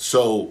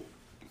 So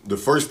the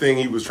first thing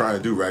he was trying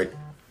to do, right?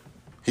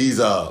 He's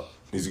a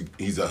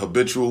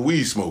habitual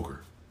weed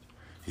smoker.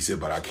 He said,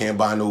 but I can't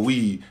buy no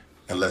weed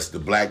unless the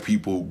black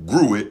people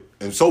grew it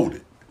and sold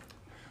it.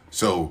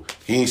 So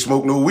he ain't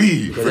smoked no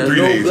weed for 3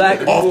 days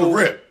off the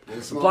rip.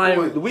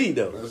 Supplying the weed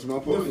though. That's my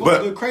point.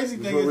 But the crazy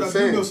thing is, I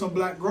do know some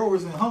black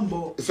growers in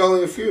Humboldt. It's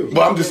only a few.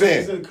 But I'm just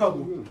saying. It's a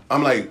couple.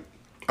 I'm like,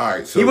 all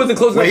right. So He wasn't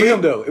close enough for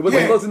him though. It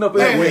wasn't close enough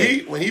for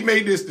him. When he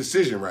made this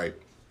decision, right?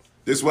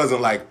 This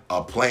wasn't like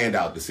a planned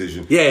out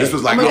decision. Yeah. This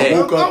was like, I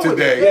woke up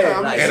today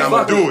and I'm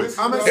gonna do it.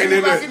 I'm gonna And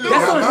then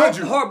That's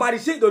some hard body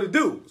shit though to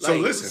do. So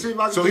listen.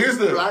 So here's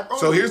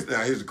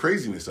the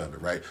craziness of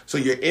it, right? So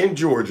you're in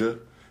Georgia.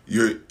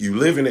 You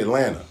live in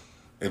Atlanta.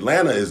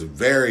 Atlanta is a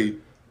very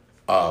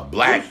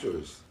black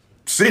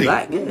city.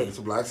 Black, yeah. It's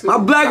a black city. My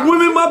black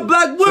women.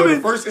 So the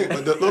first thing,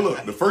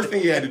 the first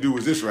thing he had to do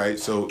was this, right?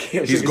 So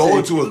he's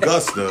going to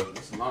Augusta.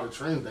 There's a lot of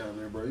trains down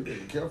there, bro. You gotta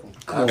be careful.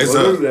 Don't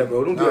do that,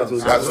 bro. Don't do that to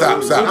us.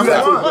 Stop.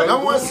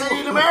 Number one city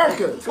in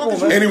America.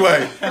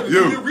 Anyway,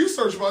 Do your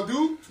research, my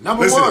dude.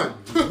 Number one.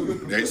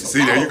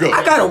 See, there you go.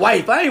 I got a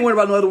wife. I ain't worried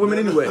about no other women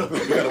anyway.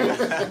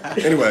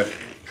 Anyway,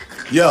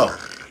 yo,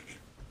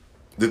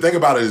 the thing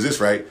about it is this,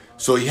 right?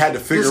 So he had to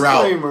figure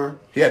out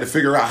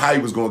how he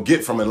was going to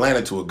get from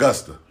Atlanta to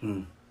Augusta.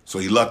 So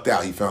he lucked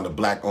out. He found a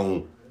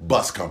black-owned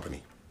bus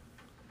company,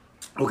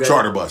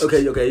 charter buses.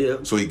 Okay, yeah.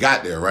 So he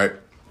got there, right?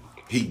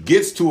 He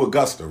gets to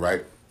Augusta,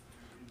 right?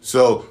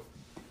 So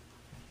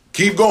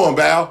keep going,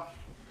 Val.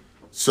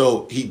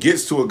 So he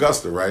gets to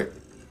Augusta, right?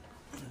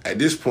 At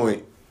this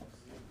point,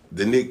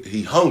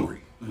 he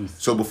hungry.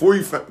 So before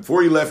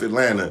he left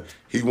Atlanta,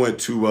 he went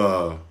to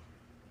a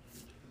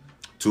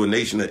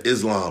Nation of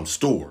Islam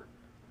store.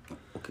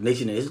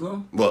 Nation of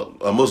Islam? Well,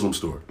 a Muslim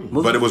store.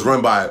 But it was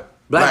run by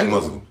black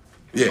Muslims.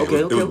 Yeah,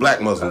 it was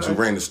black Muslims who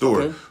ran the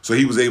store. Okay. So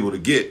he was able to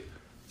get,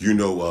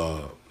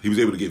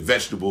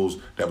 vegetables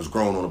that was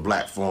grown on a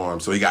black farm.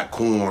 So he got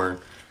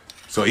corn.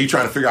 So he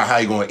trying to figure out how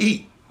he going to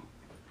eat.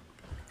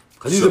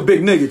 Because he's a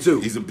big nigga, too.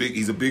 He's a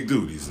big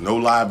dude. He's no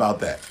lie about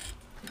that.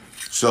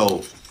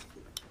 So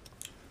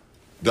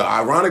the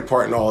ironic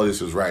part in all of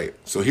this is, right,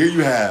 so here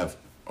you have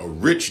a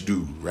rich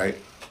dude, right?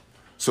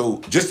 So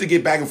just to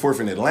get back and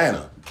forth in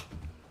Atlanta,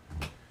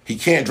 he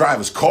can't drive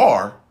his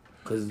car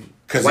because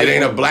it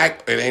ain't a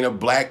black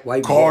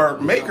car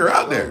maker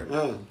out there.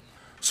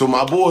 So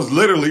my boy's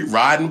literally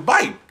riding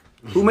bike.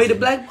 Who made the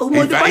bike?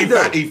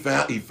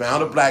 He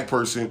found a black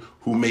person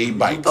who made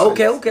bikes.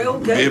 Okay.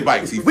 Made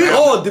bikes. We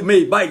all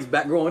made bikes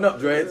back growing up,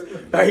 Dreads.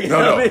 Right?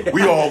 No.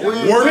 We all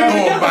worked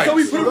on bikes. So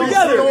we put them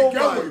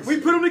together. We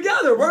put them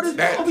together.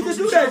 We just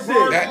do that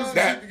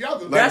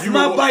shit. That's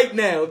my bike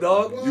now,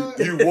 dog.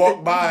 You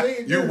walk by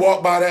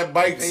that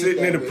bike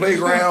sitting in the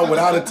playground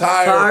without a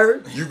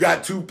tire. You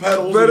got 2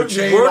 pedals and a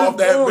chain off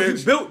that bitch.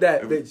 You built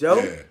that bitch, yo.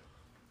 Yeah.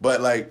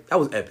 But like that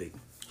was epic.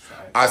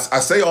 I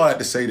say all that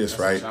to say this,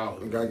 right?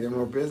 You gotta get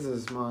more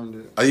business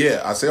minded.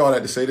 I say all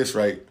that to say this,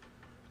 right?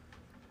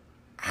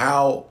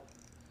 How,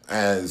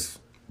 as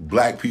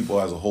black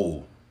people as a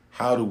whole,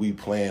 how do we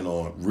plan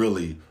on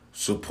really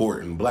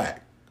supporting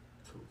black?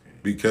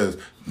 Because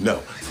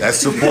that's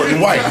supporting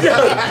white.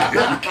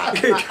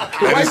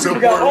 That is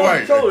supporting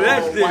white.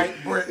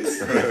 White bricks.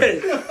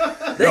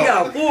 They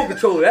got full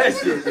control of that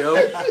shit, yo.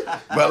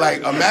 But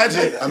like,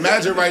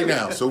 imagine right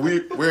now. So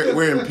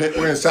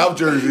we're in South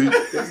Jersey.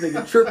 This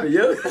nigga tripping,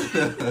 yo.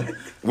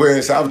 We're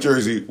in South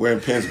Jersey. We're in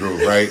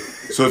Pennsgrove, right?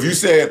 So if you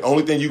said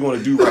only thing you're going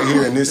to do right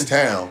here in this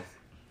town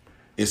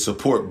is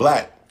support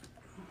black,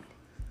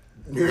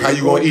 how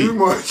you gonna eat?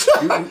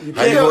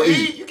 How you gonna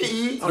eat? You can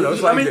eat. Oh, no,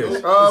 it's like this.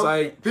 It's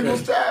like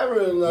people's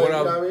tavern, like you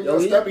know what I mean.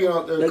 You got Steppy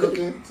out there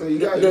cooking, so you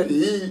got to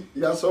eat.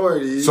 You got somewhere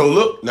to eat. So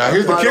look, now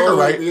here's the kicker,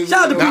 right?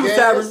 Shout out to People's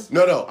Tavern.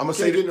 No, I'm gonna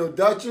say this. No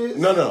Dutchess.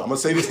 No, I'm gonna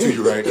say this to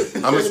you, right?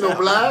 I'm gonna no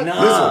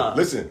black.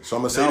 Listen. So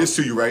I'm gonna say this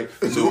to you, right?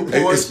 So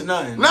it's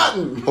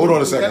nothing. Hold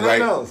on a second,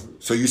 right?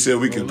 So you said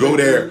we could go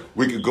there.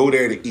 We could go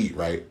there to eat,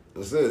 right?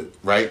 That's it.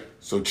 Right.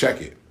 So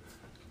check it.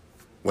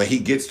 When he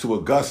gets to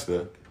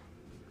Augusta,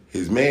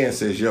 his man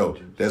says, yo,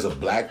 there's a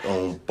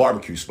black-owned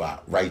barbecue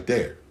spot right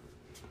there.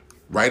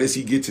 Right as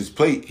he gets his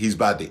plate, he's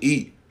about to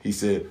eat. He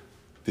said,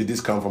 did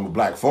this come from a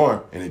black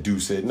farm? And the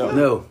dude said no.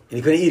 No, and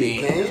he couldn't eat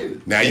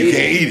it. Now you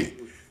can't eat it.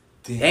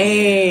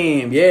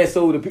 Damn, yeah,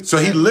 so the people. So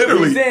he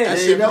literally.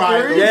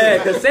 Yeah,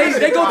 because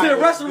they go to the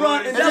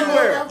restaurant in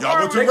Delaware.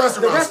 Y'all go to the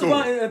restaurant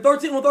store. In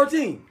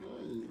 13.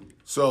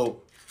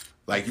 So,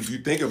 like, if you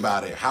think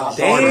about it, how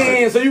hard is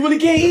it? So you really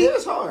can't eat?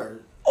 It's hard.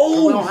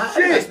 Oh,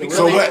 shit.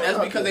 So what? That's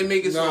because they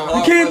make it so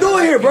hard. We can't do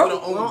it here, bro.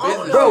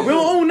 Bro, we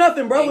don't own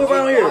nothing, bro. We're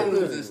around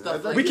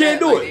here. We can't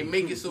do it. They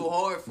make it so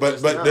hard for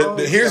us. But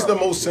here's the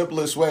most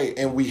simplest way,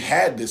 and we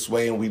had this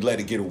way, and we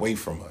let it get away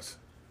from us.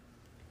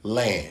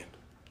 Land.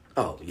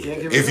 Oh, yeah.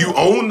 If you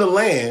own the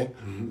land,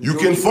 you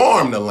can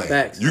farm the land.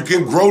 Facts. You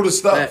can grow the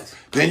stuff. Facts.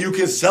 Then you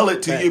can sell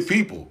it to your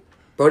people.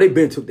 Bro, they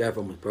been took that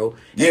from us, bro.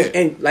 Yeah.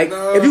 And like,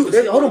 if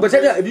you hold on, but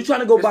check it out. If you're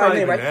trying to go buy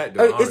land, right?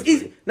 It's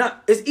easy.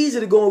 It's easy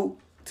to go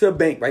to a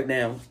bank right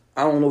now.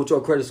 I don't know what your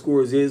credit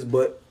scores is,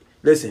 but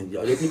Listen,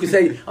 yo, you can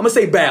say, I'm gonna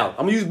say Bow. I'm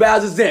gonna use Bow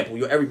as an example.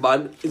 Yo,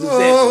 everybody, is an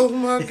Oh example.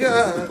 my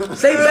God.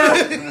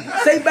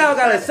 Say Bow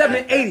got a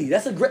 780.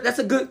 That's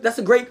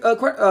a great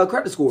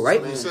credit score,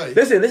 right?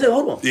 Listen,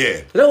 hold on.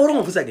 Yeah. Hold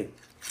on for a second.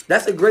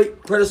 That's a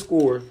great credit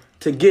score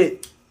to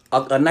get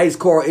a nice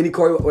car, any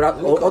car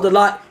without on the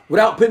lot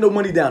without putting no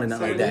money down and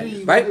nothing like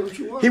that,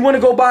 right? He want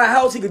to go buy a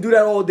house, he could do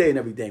that all day and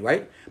everything,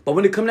 right? But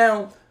when it come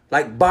down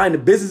like buying the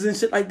business and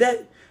shit like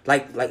that.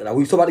 Like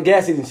we talk about the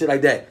gas station and shit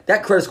like that.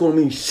 That credit score don't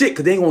mean shit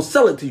because they ain't gonna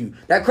sell it to you.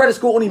 That credit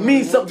score only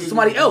means something to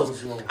somebody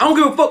else. I don't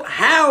give a fuck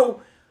how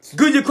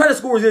good your credit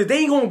scores is. They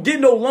ain't gonna get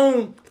no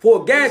loan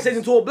for a gas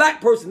station to a black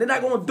person. They're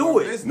not gonna do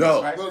it.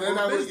 No. No, they're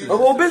not gonna get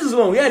A business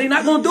loan. Yeah, they're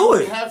not gonna do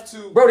it.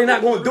 Bro, they're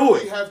not gonna do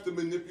it. Have to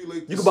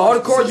manipulate. You can buy all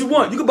the cars you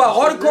want. You can buy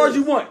all the cars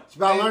you want. It's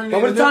about learning.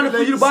 But when it's time for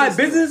you to buy a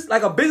business,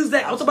 like a business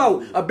that I'm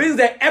talking about, a business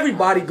that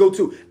everybody go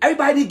to.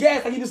 Everybody need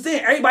gas. Like you been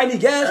saying, everybody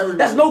need gas.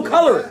 That's no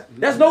color.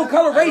 That's no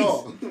color race.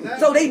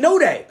 So they know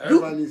that.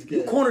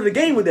 You corner the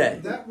game with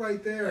that. That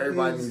right there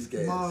Everybody is needs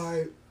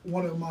gas.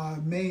 one of my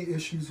main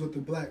issues with the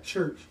black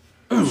church.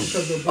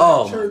 Because the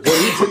black church, boy,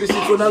 you took this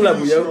shit to another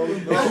level, yo.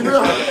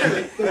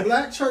 the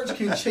black church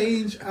can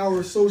change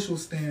our social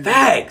standards.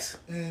 Facts.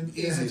 And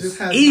it just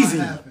has Easy.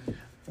 not happened.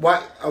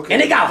 Why? Okay.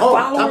 And they got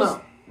followers. Time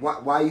out.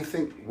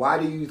 Why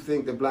do you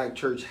think the black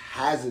church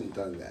hasn't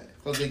done that?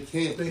 Because they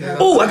can't.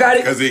 Oh, I got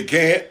it. Because they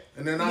can't.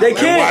 And they're not. They Why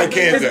can't.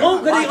 can't It's they?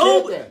 owned, Why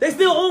can't they? they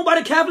still owned by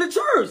the Catholic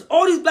Church.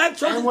 All these black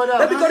churches. And what else?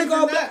 That's because they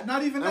call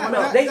Not even that.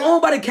 No, they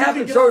owned by the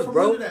Catholic Church,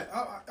 bro.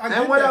 I And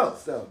get what that.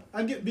 else, though?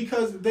 I get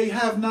because they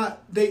have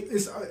not.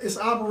 It's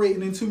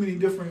operating in too many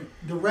different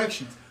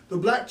directions. The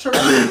black church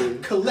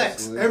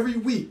collects every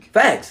week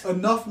Facts.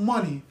 enough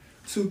money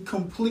to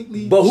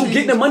completely. But who change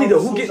getting the money our though?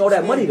 Who getting all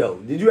that money social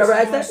though? Did you ever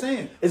ask That's that? what I'm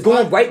saying. It's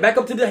going right back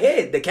up to the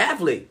head, the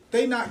Catholic.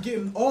 They not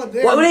getting all.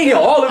 Well, they ain't getting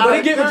all of it, but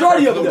they get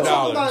majority of it though.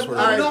 Dollars.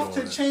 Enough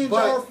to change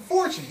our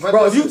fortunes.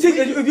 Bro, if you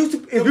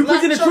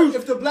preaching the truth,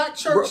 If the black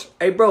church,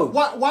 bro.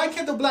 why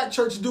can't the black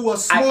church do a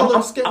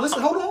smaller scale?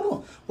 Listen, hold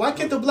on. Why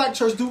can't the black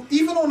church do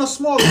even on a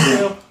smaller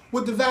scale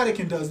what the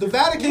Vatican does? The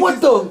Vatican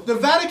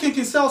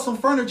can sell some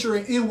furniture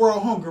and end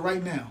world hunger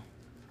right now.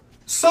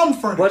 Some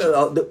furniture.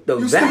 But the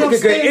You see what I'm Vatican could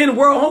saying? end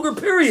world hunger,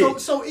 period.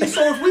 So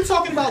if we're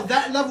talking about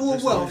that level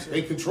of wealth,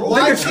 They control.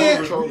 why They can't?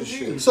 control the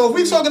shit. So if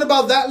we're talking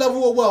about that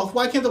level of wealth,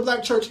 why can't the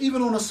black church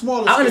even on a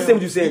smaller scale? I understand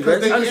what you're saying, Because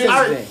Greg. I understand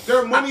what you're saying.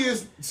 their money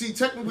is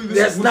technically this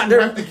That's is not what you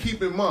their- have to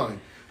keep in mind.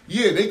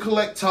 Yeah, they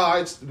collect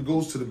tithes. It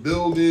goes to the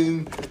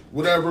building,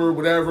 whatever.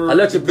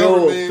 Electric the bill,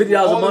 government, $50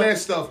 a all month. of that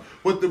stuff.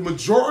 But the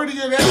majority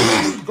of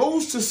that money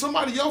goes to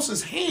somebody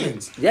else's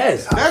hands.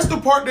 Yes. That's the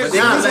part that.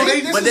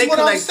 But they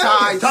collect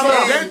tithes.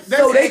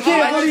 So they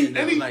can't really.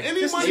 Any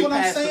This money. is what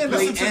I'm saying.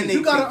 Listen to me.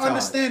 You got to TikTok.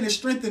 understand the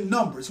strength in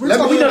numbers. We're Let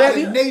me- talking we know about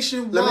that. a Let me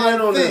nationwide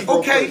in on this thing. real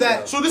Okay,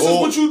 That so this is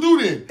what you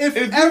do then. If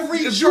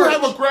you church-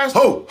 have a grasp,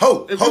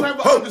 Ho. if you have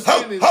an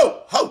understanding,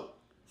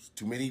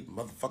 Too many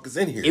motherfuckers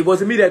in here. It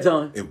wasn't me that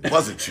time. It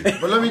wasn't you.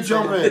 But let me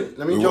jump in.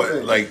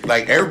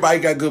 Like everybody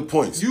got good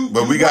points,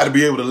 but we got to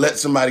be able to let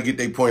somebody get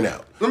their point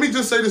out. let me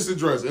just say this to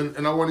Dress,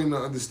 and I want him to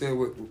understand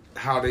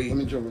how they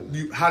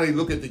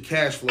look at the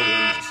cash flow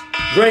on this.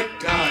 Drink.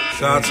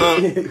 Shots up.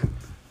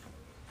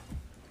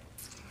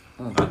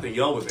 I think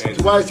y'all was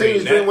answering. Why I say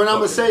this, that what I'm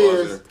gonna say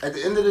fucking is, at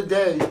the end of the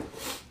day,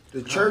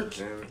 the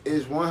church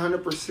is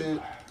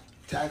 100%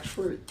 tax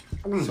free.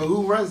 So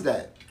who runs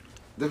that?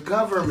 The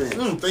government.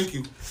 Thank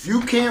you.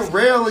 You can't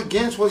rail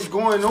against what's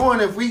going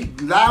on if we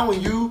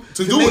allowing you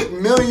to do make it.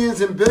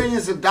 millions and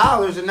billions of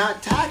dollars and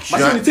not tax you.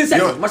 My shit only 10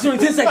 seconds. My shit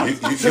only 10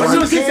 seconds. My shit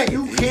only 10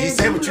 seconds. He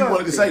said what you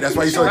wanted to say. That's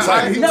why he's so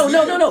excited.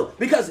 No.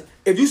 Because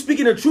if you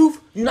speaking the truth,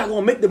 you're not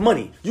gonna make the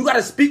money. You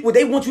gotta speak what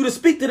they want you to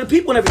speak to the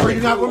people and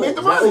everything. You're not gonna make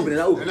the It's not money. open, it's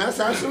not open. And that's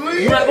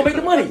absolutely You're not gonna make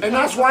the money. And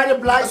that's why the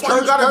black That's why you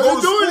church gotta go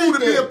doesn't to do school to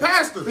be anything. a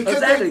pastor. Because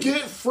Exactly. they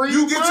get free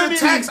You get money. your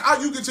tax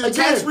out. You get your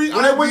tax free.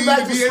 When they went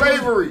back to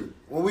slavery,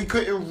 when we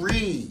couldn't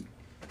read,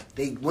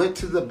 they went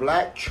to the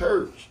black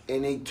church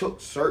and they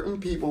took certain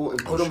people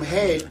and put them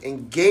head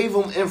and gave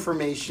them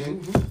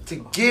information to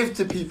give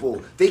to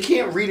people. They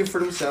can't read it for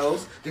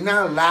themselves. They're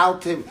not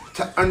allowed to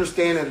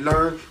understand and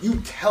learn.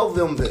 You tell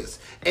them this.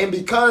 And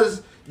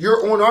because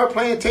you're on our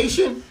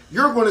plantation,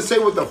 you're going to say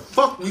what the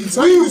fuck we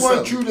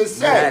want you to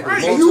say.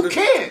 Exactly. And you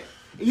can't.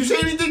 You say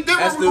anything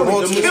different, we're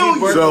going to kill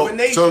you.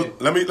 So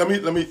let me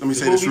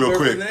say this real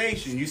quick.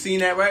 You seen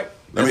that, right?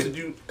 Let That's me- what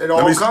you. It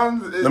all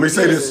comes. Let me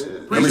say this.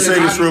 Let me say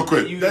this real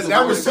quick.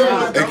 That was simple.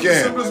 It That's the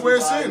can. simplest way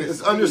of saying it.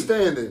 It's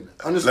understanding.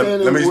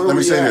 Understanding let me where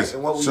we say at this.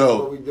 and what we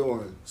So-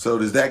 doing. So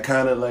does that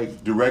kind of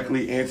like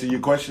directly answer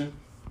your question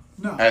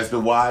No. as to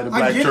why the I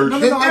black get it. church? No,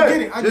 I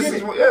get it. I This get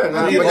is it. what- yeah,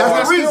 nah, I get but it. that's I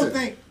the still reason.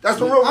 think That's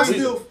the real I reason.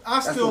 still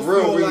That's the feel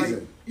real like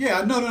reason.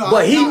 no.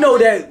 But he know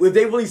that if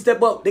they really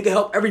step up, they can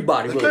help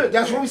everybody. They Really. could.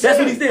 That's what we That's said.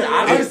 what he's saying.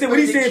 I understand what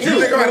he's saying You too.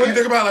 think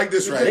about it like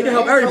this, They right? can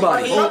help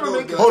everybody.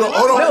 Hold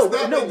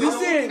on. No, we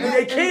saying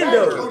they can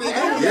though.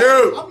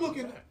 You, I'm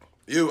looking.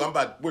 I'm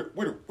about where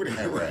the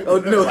hammer at? Oh,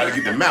 no. I'm about to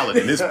get the mallet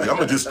in this. I'm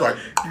gonna just start.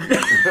 Yo,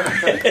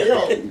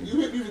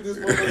 you hit me with this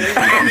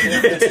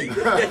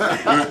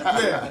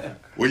motherfucker.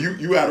 What Well,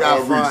 you had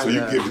all reach, so you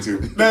give it to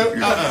me.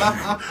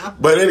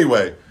 But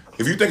anyway,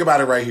 if you think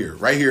about it right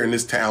here in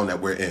this town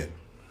that we're in,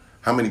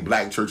 how many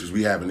black churches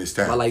we have in this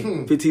town? About like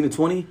 15 to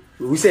 20.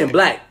 We saying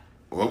black.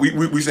 Well,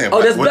 we saying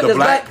Oh, black. that's With black. the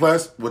black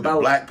plus, with the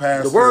black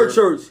pastor. The Word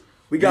Church.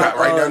 We got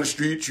right down the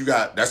street. You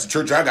got that's the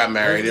church I got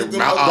married at.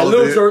 Mount the little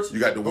Olivet. church. You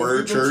got the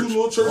Word Church. Two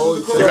little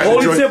churches The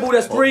Holy Temple.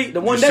 That's 3.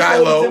 The one next to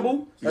the Holy Temple.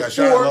 You got That's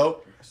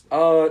Shiloh.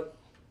 4.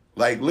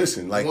 Like,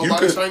 listen, like One you by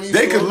the could, Chinese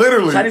they could store.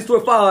 literally. Chinese store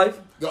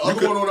 5. The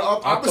other one on the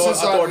opposite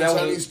side of the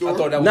Chinese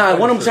store. Nah,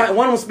 one of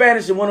them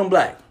Spanish and one of them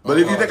black. But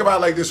if you think about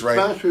it like this, right?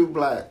 Spanish people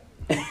black.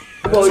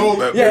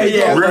 Well,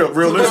 yeah.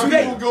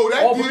 Realistically.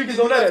 All Puerto Ricans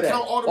don't know that.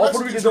 All Puerto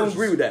Ricans don't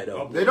agree with that,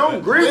 though. They don't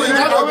agree with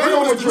that. I know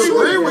what you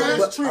agree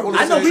with.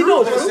 I know we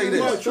know.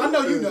 I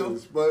know you know.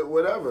 But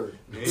whatever.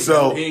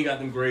 So he ain't got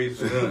them grades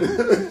for nothing.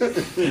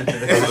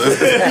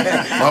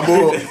 my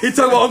boy. He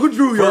talking about Uncle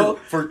Drew, y'all.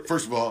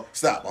 First of all,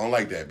 stop. I don't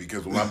like that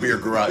because when my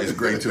beard grew out, it's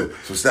great too.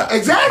 So stop.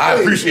 Exactly. I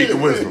appreciate the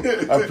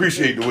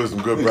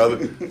wisdom. Good brother.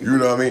 You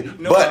know what I mean?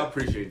 No, I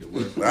appreciate the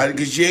wisdom.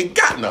 Because you ain't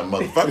got nothing,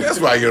 motherfucker. That's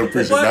why you don't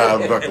appreciate it. Nah,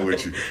 I'm fucking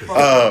with you.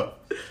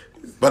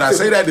 But I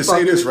say that to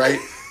say this, right?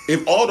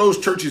 If all those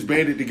churches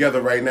banded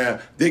together right now,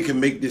 they can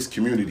make this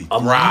community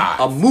thrive.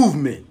 A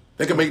movement.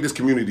 They can make this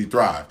community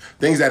thrive.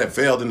 Things that have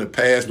failed in the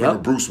past. Remember,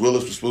 Bruce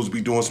Willis was supposed to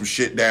be doing some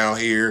shit down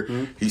here.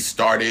 Mm-hmm. He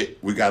started.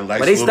 We got a nice.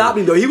 But they stopped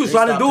him though. He was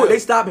trying to do it. They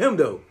stopped him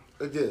though.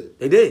 They did.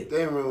 They did. They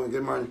didn't really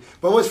get money.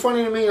 But what's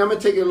funny to me, I'm gonna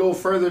take it a little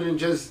further than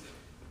just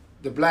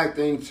the black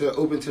thing to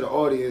open to the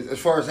audience. As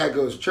far as that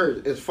goes,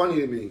 church. It's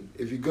funny to me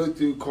if you go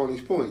through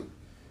Corny's Point.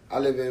 I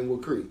live in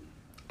Wood Creek.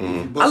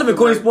 Mm-hmm. I live in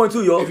Corny's Point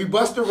too, y'all. If you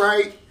bust a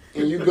right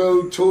and you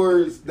go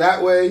towards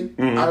that way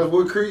out of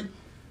Wood Creek,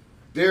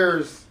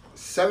 there's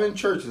 7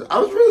 churches. I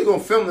was really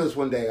gonna film this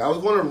one day. I was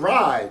gonna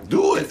ride.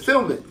 Do it. And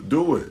film it.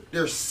 Do it.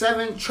 There's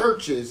 7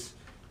 churches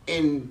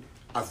in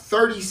a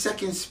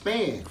 30-second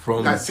span. From-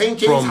 You got St.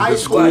 James from High the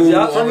School. school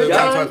Yeah, from the yeah,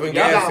 town. yeah, You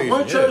gas got station,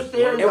 one church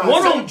there. you And got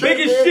one of a them church big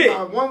as there, shit. You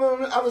got one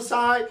on the other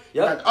side. Yep.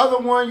 You got the other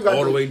one. You got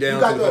All the way down you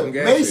got to the fucking the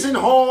gas Mason station.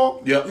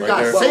 Hall. Yep, you right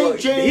got there. St.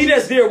 James. He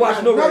just there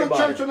watching you got over another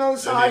everybody. church on the other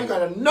side. You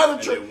got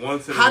another church. then one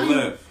to the How do you,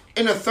 left.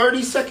 in a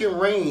 30-second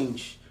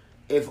range,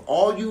 if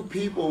all you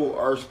people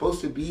are supposed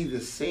to be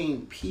the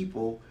same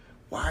people,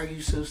 why are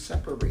you so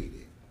separated?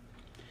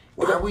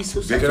 Why are we so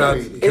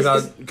separated? Can I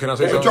say But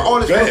you're something?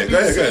 all supposed to be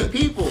Go the ahead. same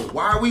people.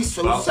 Why are we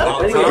so About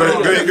separated?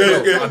 time. Go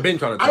ahead. I've been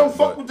trying to. I don't talk,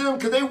 fuck but- with them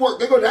because they work.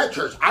 They go to that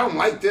church. I don't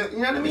like them. You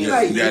know what I mean? You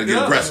Like, gotta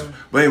get aggressive.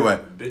 But anyway,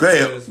 go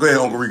ahead,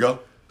 Uncle Rico.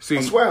 See,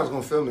 I swear I was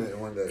gonna film it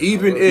one day.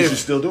 even should if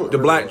still do it. the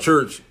black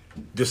church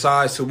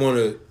decides to want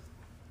to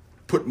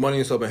put money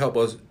and stuff and help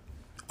us,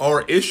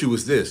 our issue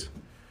is this: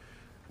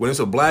 when it's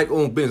a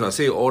black-owned business, I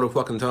say it all the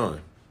fucking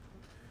time.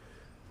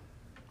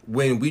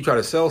 When we try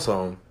to sell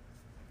something,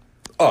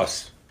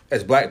 us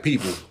as black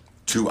people,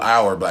 To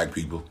our black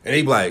people. and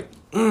they be like,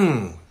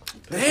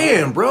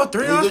 damn, bro,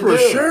 $3 for a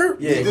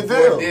shirt, Yeah, the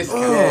deal.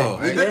 oh,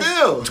 The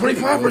deal.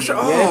 25 for a shirt,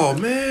 oh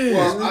man.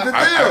 The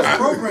deal.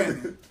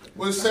 Program.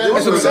 What's That's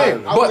what I'm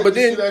saying. But then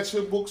They you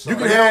can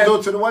don't have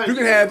go to the white. you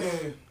can have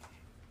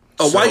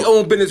a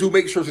white-owned business who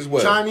makes shirts as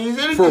well, Chinese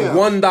for anything.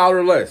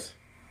 $1 less,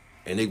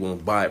 and they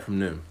won't buy it from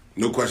them.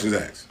 No questions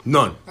asked.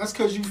 None. That's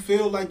because you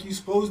feel like you're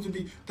supposed to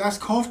be. That's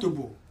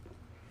comfortable.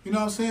 You know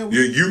what I'm saying?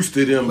 You're used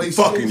to them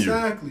fucking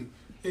you.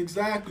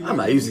 Exactly. I'm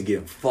not used to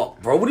getting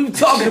fucked, bro. What are you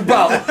talking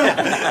about?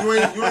 You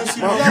ain't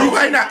seen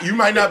You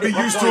might not be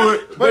used to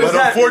it, but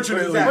exactly.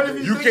 unfortunately, But if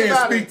you you think can't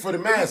about speak it- for the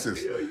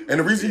masses. And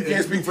the reason you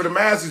can't speak for the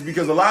masses is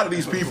because a lot of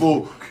these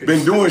people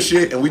been doing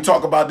shit, and we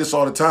talk about this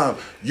all the time.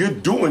 You're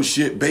doing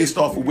shit based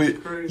off of what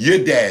your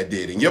dad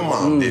did and your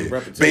mom did,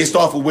 based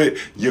off of what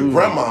your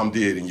grandmom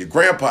did and your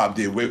grandpa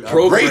did, with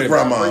great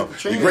grandma, your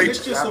It's great.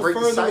 just a Gotta break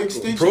the further cycle.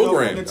 extension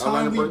Program. of from the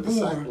time we break the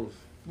born. cycles.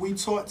 We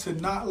taught to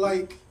not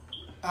like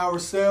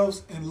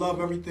ourselves and love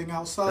everything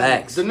outside.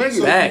 Facts. The nigga.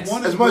 So Facts. we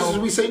wanna As much go as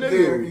we say nigga.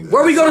 there and-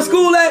 Where we go to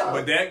school at?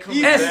 But that comes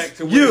Yes, back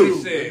to what you.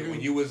 you said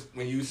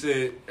when you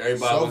said everybody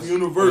was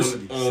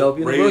Self-university. on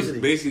Self-university.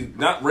 raised, basically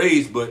not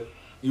raised, but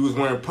you was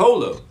wearing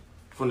polo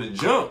from the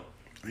jump.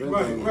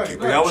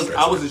 Right. Like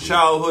I was a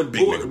childhood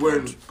Big boy nigga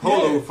wearing punch.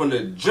 polo Yeah. from the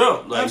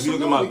jump. Like you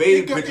look at my Absolutely. baby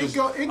It go- pictures, it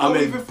go I'm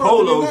in even further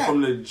polo than that.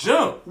 from the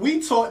jump.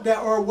 We taught that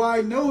our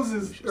wide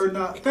noses are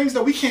not things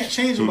that we can't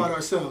change about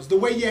ourselves. The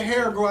way your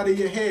hair grow out of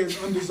your head is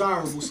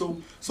undesirable.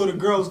 So the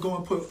girls go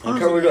and put perms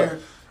in cover it their up. hair.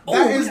 Oh,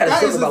 That we is gotta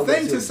talk a about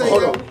thing that to too. say.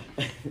 Hold that-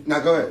 on. Now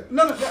go ahead.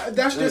 No,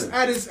 that's just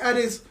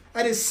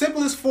at its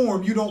simplest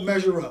form. You don't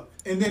measure up,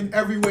 and then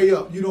every way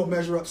up, you don't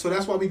measure up. So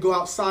that's why we go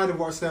outside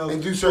of ourselves,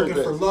 And do certain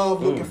looking for things.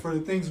 love, looking for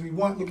the things we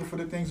want, looking for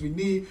the things we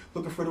need,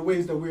 looking for the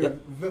ways that we're.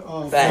 Facts.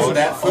 Oh,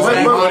 that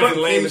but-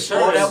 lame as Oh,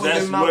 that was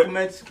that's in what Malcolm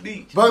X's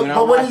speech. But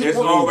what it's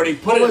already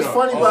put it what's up.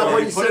 funny about what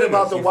Already he put said it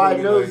about up. the You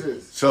wide feel me? Like-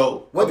 noses?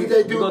 So What did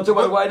they do? You gonna talk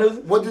about the white noses?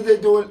 What did they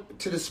do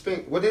to the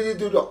spink? What did they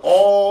do to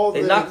all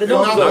They the? knocked the they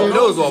nose knocked off. their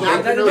Nose off.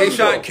 knocked their They nose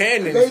shot off.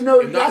 cannons They know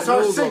and knocked that's the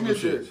our nose off and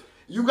signature. shit.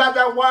 You got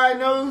that wide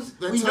nose.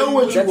 We tell know you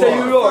what what you you are. are. That's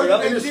how you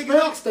are, In the yeah.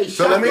 spinks, they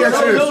So shot let me their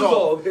ask you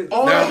nose this. off.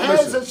 All Now, the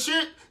heads listen. and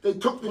shit. They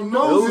took the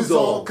noses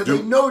off because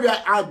they know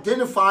that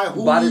identify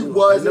who we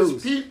was as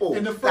people.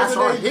 That's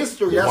our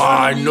history. That's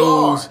wide who we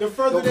nose. are. The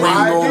further The they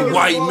wide go, nose.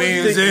 white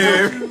man's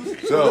hair.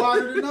 the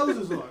wider the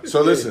noses are.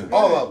 So listen.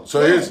 All of them.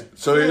 So here's the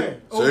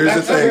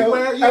thing.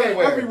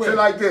 Everywhere. Shit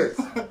like this.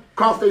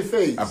 Cross their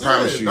face. I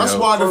promise you. That's yo.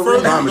 why the I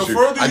further promise you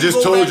you. I go just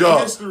back told in y'all.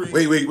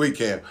 history, Wait,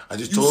 Cam. I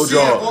just told see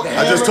y'all. it.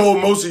 I just told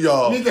most of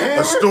y'all Need the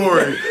hammer? a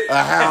story of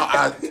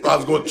how I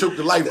was going to choke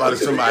the life out of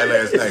somebody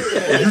last night.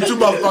 And you two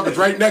motherfuckers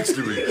right next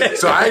to me.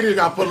 So I ain't even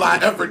got to put a lot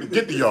of effort to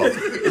get to y'all.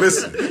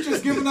 Listen. You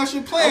just giving us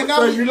your plan.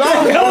 Now You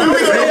lying.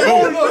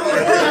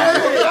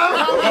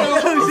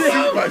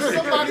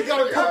 Somebody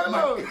got a cook.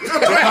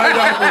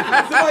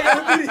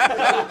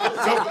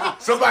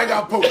 Somebody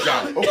got poked,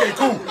 John. Okay,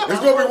 cool. It's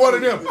going to be one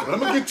of them. But I'm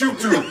going to get you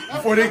two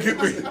before they get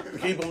me.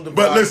 Keep them divided.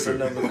 But listen.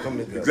 Never come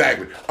together.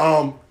 Exactly.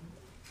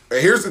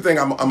 Here's the thing.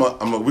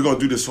 We're gonna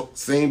do this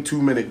same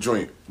 2-minute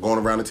joint going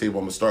around the table.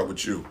 I'm gonna start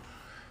with you.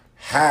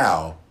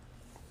 How?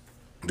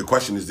 The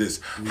question is this: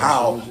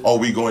 how are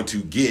we going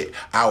to get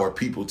our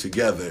people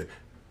together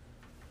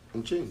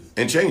and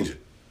change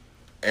it?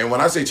 And when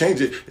I say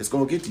change it, it's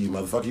gonna get to you,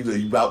 motherfucker.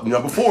 You about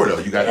number 4 though.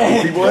 You got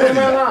people ahead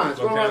of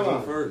you.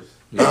 Go first.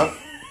 Huh?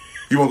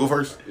 You wanna go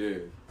first? Yeah.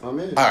 I'm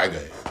in. All right, go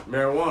ahead.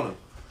 Marijuana.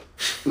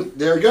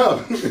 There you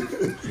go.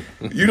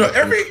 You know,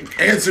 every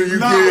answer you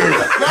give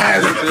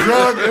has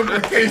drug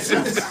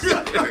implications.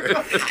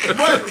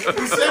 but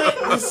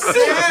the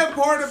sad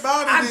part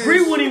about it I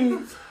agree with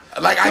him.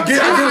 Like, I get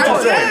what you're I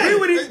saying. agree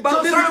with him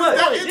about this much.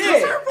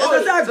 Yeah.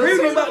 Because I agree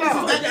with him about this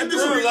much. that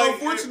industry,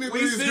 unfortunately,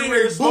 We is sit getting here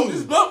ready and to smoke boom.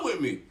 this blunt with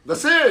me.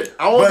 That's it.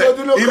 I won't But go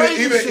do no even-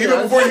 crazy even- shit.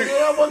 even before you- I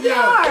won't do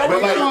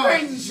like- no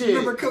crazy shit.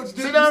 Remember Coach Sit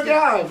Dick down, used to-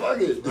 guy. Fuck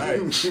it.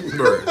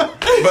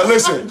 But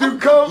listen, Do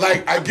coke.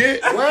 like, I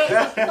get.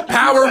 What?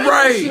 Power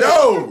right.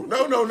 No,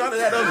 none of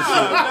that other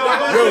shit.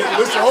 Yo,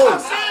 listen,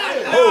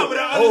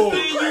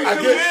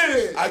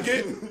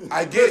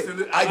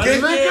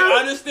 I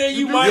understand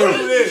you might Yo,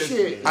 do this.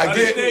 Shit. I get-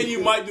 understand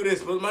you might do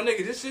this, but my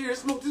nigga, just sit here and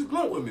smoke this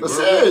blunt with me, That's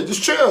bro. it.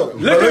 Just chill.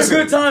 Look at listen.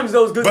 good times,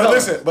 those good But times.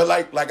 listen, but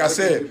like I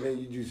said,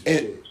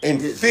 in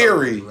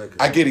theory,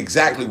 I get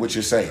exactly what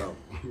you're saying.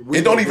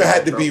 It don't even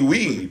have to be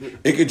weed.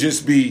 It could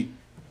just be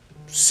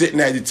sitting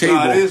at the table.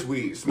 Nah, it is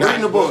weed.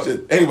 Reading the book.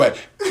 Anyway,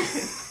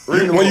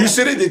 when you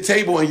sit at the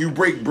table and you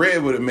break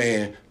bread with a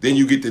man, then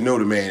you get to know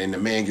the man, and the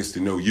man gets to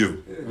know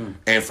you.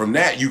 And from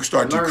that, you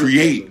start to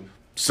create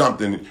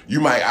something.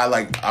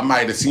 I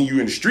might have seen you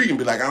in the street and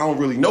be like, I don't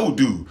really know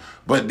dude.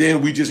 But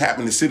then we just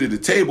happen to sit at the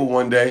table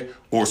one day,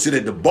 or sit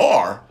at the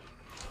bar,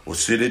 or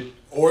sit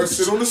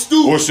on the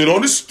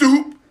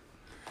stoop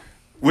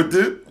with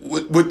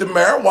the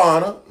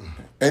marijuana.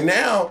 And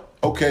now,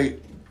 okay,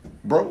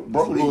 bro,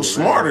 a little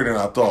smarter than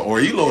I thought, or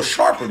he a little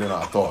sharper than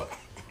I thought.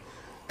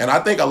 And I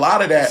think a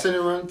lot of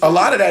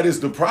that is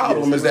the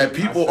problem, is that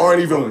people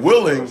aren't even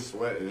willing.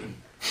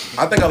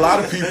 I think a lot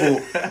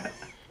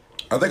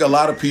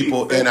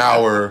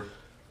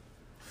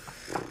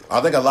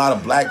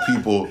of black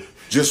people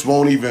just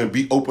won't even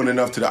be open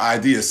enough to the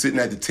idea of sitting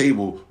at the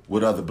table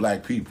with other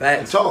black people.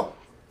 Facts. Talk.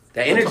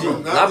 That energy. A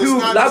lot of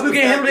people can't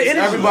handle the energy.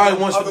 Everybody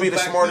wants to be the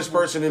smartest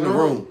person in the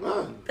room.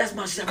 That's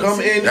my shit.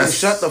 Come in and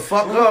shut the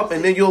fuck up,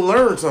 and then you'll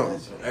learn something.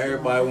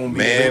 Everybody won't be.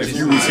 Man, if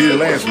you was here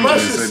last week, you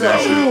said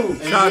that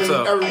shit.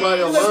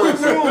 Everybody will learn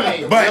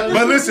something. But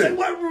listen,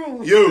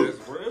 you.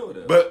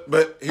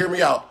 But hear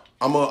me out.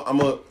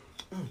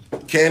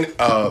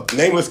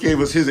 Nameless gave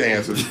us his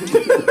answer.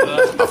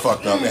 I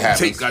fucked up. It happens.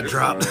 Tape got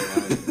dropped.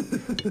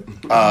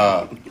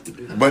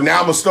 But now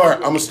I'm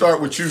gonna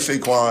start with you,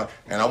 Saquon,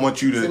 and I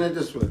want you Send it to.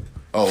 this way.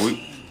 Oh,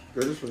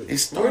 Go this way. it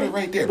started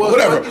right there. But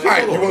whatever. All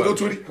right, you wanna go,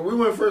 Tweety? Can we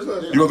went first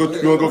last year? You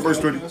wanna go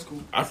first, Tweety?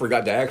 I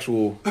forgot the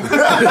actual. All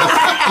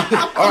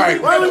right.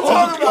 What are we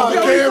talking about?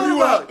 Cam,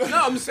 you up?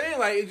 No, I'm saying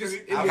like it just.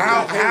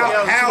 How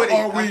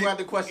are we? I got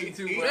the question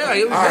too. Yeah,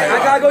 it was All right. I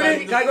gotta go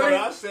in. Can I go in?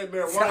 I said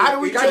marijuana. How do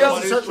we Can I change go-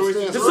 the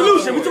circumstance? The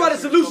solution. We talk about the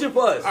solution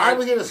for us. How do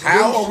we get a solution?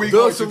 How are we The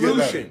going to get better?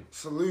 solution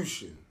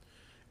Solution.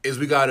 is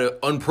we gotta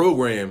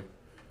unprogram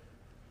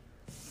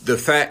the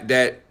fact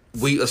that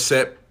we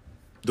accept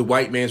the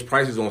white man's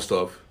prices on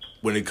stuff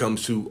when it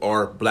comes to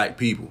our black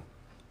people.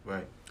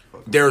 Right.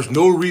 There's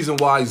no reason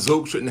why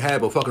Zoke shouldn't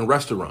have a fucking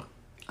restaurant.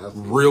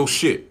 Real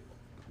shit.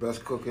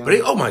 Best cooking.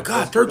 But oh my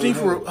God, 13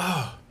 for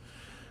I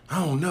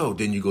don't know.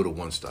 Then you go to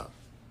One Stop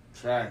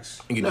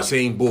Facts. and get the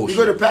same You bullshit.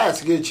 go to Pat's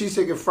to get a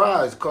cheesesteak and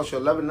fries. It costs you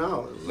 $11.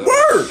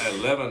 Word.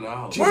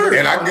 $11.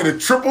 And I can get a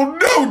triple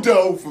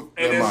dodo for.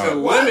 And Never it's a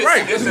mind. limit.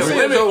 Right. It's a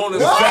limit on the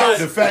size.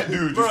 The fat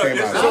dude just came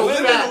It's out. a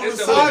limit on the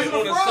size of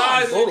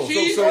Hold the on.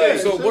 cheese.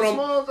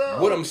 So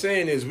what I'm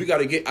saying is we got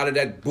to get out of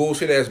that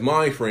bullshit ass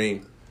mind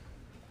frame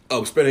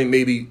of spending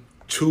maybe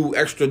 $2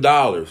 extra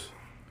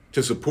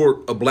to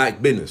support a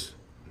black business.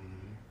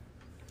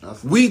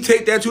 We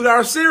take that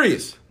 $2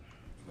 serious,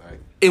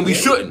 and we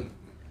shouldn't.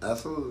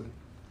 Absolutely.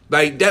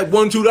 Like that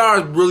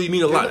 $1-2 really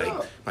mean a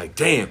lot. Like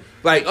damn,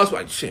 like us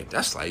like shit.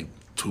 That's like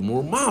 2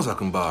 more miles I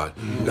can buy.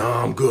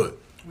 Nah, I'm good.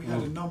 We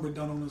had a number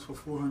done on us for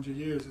 400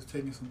 years. It's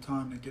taking some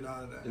time to get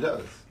out of that. It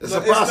does. It's No, a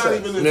it's not process.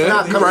 even It's the-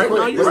 not you're coming right. quick.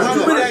 No, you're It's right. not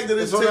It's the not fact that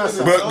it's on taking that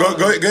some But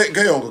time.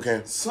 go Uncle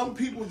Cam. Some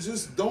people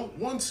just don't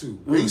want to.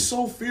 They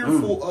so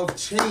fearful of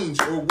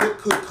change or what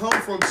could come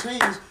from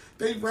change.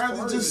 They'd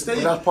rather just stay.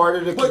 But that's part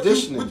of the But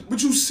conditioning.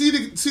 But you see,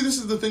 this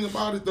is the thing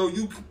about it though.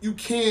 You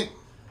can't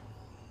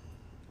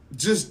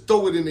just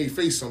throw it in their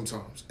face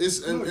sometimes.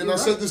 And I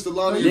said this to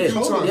Lonnie a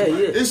few times. Yeah.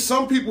 It's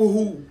some people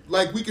who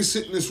like we can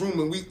sit in this room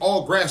and we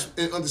all grasp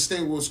and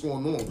understand what's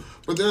going on.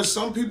 But there's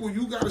some people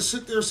you got to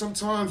sit there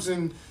sometimes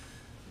and.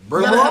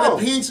 Bring You them gotta have home.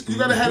 the patience. You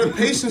gotta have the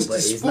patience to But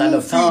it's not spoon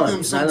enough feed time. them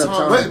It's not enough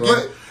sometimes. time, But bro.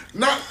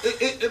 not.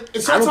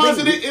 Sometimes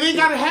think- it ain't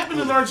gotta happen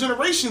in our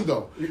generation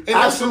though. And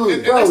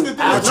Absolutely, that's the, and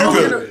that's the thing. Bro,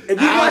 But you could-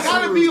 if you It watch-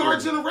 gotta be our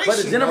generation. But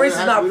the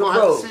generation's not We don't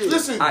have bro. to see it.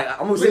 Listen, I'm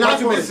gonna We're say my not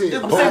 2 gonna minutes. see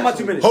it. I'm saying my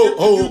 2 minutes. Hold, if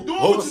you're doing what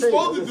hold. you're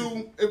supposed to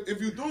do,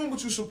 if you're doing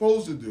what you're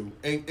supposed to do,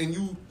 and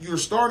you're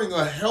starting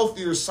a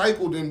healthier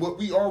cycle than what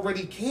we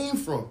already came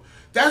from.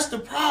 That's the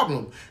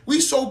problem. We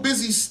so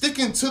busy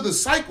sticking to the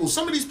cycle.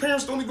 Some of these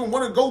parents don't even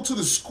want to go to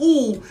the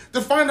school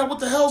to find out what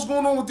the hell's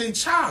going on with their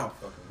child.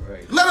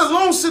 Let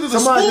alone sit at the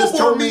Somebody school just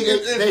board told me meeting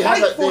and they fight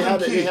had for them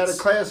they had a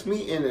kids. class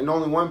meeting and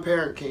only one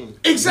parent came.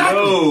 Exactly.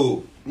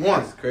 No.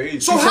 One. That's crazy.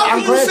 So He said, how "I'm can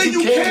you glad say you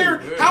you came."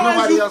 care? Yeah.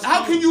 Nobody else How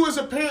came. can you as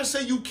a parent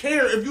say you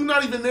care if you're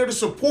not even there to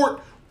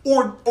support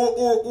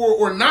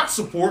or not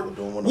support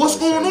what's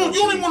going on? You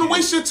don't even want to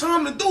waste your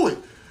time to do it.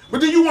 But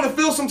then you want to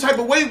feel some type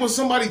of way when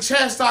somebody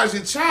chastise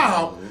your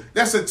child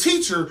that's a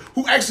teacher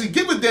who actually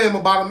give a damn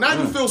about them.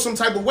 Now you feel some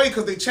type of way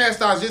because they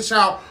chastise your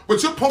child,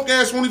 but your punk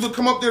ass won't even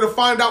come up there to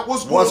find out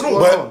what's going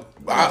on.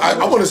 But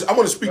I want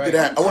to speak to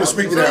that. I want to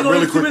speak to that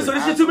really quickly. So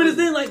this is 2 minutes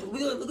in. Like,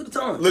 look at the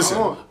time. Listen,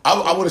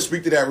 I want to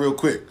speak to that real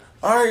quick.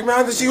 All right,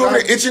 man. I see you over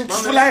there itching.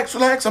 Just relax.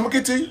 I'm gonna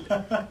get to you.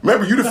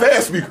 Remember, you the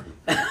fast speaker.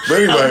 But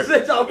anyway, It's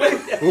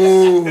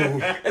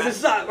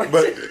a shot. Right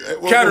but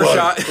there. Counter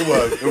shot. It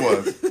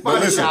was. But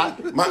listen,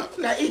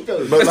 Gotta eat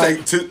those. but like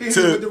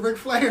With the Ric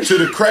Flair. to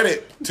the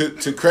credit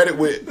to credit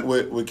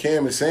what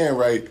Cam is saying,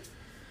 right?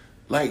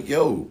 Like,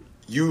 yo,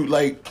 you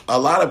like a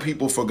lot of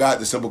people forgot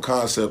the simple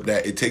concept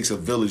that it takes a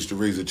village to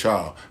raise a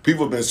child.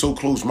 People have been so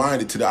close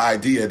minded to the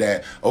idea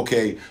that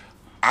okay,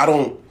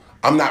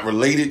 I'm not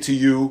related to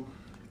you,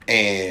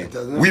 and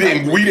we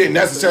didn't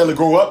necessarily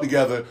grow up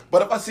together.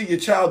 But if I see your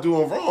child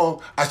doing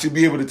wrong, I should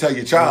be able to tell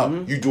your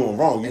child you're doing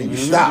wrong. You need to Be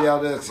stop.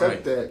 able to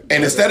accept that.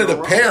 And instead of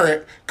the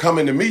parent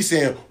coming to me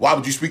saying, "Why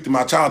would you speak to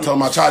my child, tell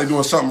my child he's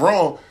doing something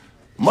wrong?"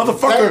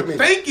 Motherfucker,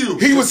 Thank you.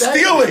 he was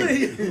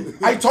stealing.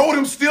 I told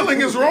him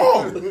stealing is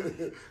wrong.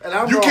 And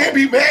I'm You wrong. can't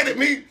be mad at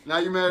me. Now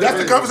you mad at That's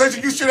me. the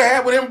conversation you should have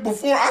had with him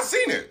before I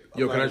seen it.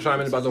 Yo, can I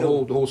chime in about the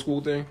whole school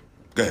thing?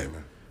 Go ahead,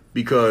 man.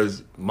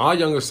 Because my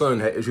younger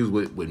son had issues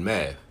with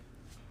math.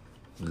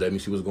 Let me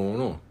see what's going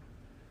on.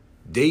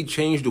 They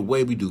changed the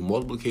way we do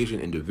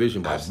multiplication and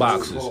division by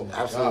boxes. Absolutely.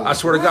 I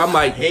swear to God, I'm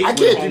like, I can't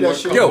do that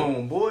shit.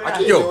 Yo, I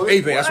can't yo, do it.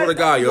 Avon, I swear to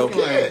God, yo,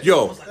 can't.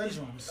 yo.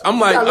 I'm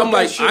gotta look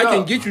like, that shit I can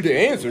up. get you the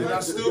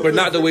answer, but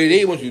not the way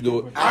they want you to do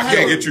it. I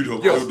can't get you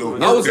to Yo,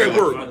 I was at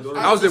work.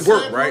 I was at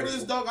work, Sad right? part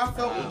is, dog, I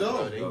felt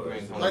dumb.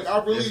 Like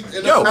I really.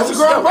 And Yo, As a That's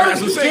grown what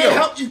person, I'm you saying, can't yo.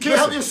 help. You can't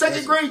help your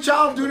second grade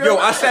child do that. Yo,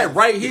 I sat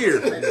right here.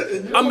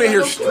 I'm in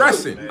here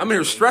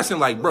stressing.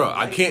 like, bro,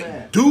 I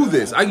can't do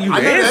this. I give you the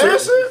I got the answer.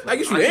 answer? I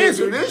get you I the can't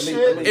answer. do this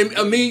shit.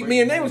 And me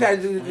and Names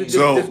had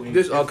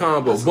this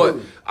combo. But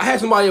I had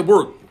somebody at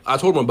work. I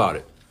told them about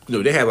it. You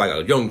know, they have like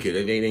a young kid.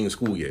 They ain't in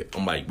school yet.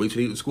 I'm like, wait till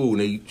they get to school and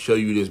they show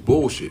you this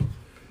bullshit.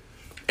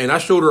 And I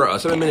showed her a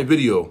 7-minute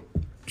video.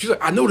 She's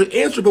like, I know the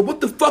answer, but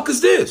what the fuck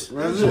is this?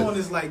 This one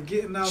is like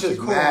getting out Shit's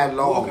the mad car,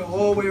 long. walking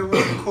all the way around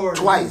the car,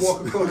 Twice. and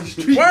walking across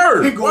the street.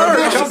 Word. Then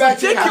That's come back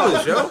to your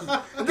ridiculous, house.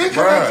 yo. Then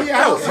come back to your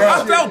house.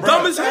 I felt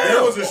dumb as There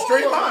hell. was a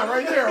straight line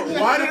right there.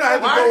 Why did I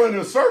have to go in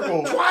a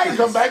circle to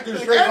come back to the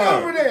straight And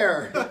over line?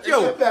 there.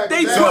 Yo, Get back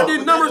they there. put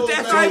the numbers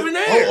that's not even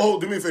there.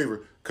 Do me a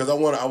favor, because I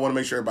want to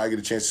make sure everybody get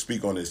a chance to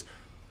speak on this.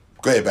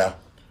 Go ahead, Val.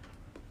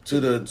 To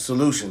the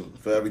solution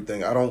for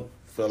everything, I don't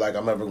feel like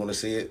I'm ever going to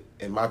see it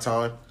in my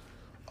time.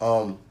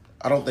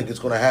 I don't think it's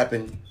going to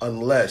happen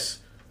unless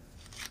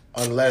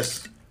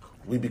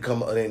we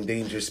become an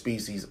endangered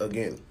species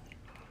again.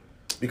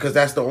 Because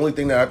that's the only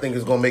thing that I think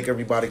is going to make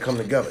everybody come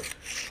together.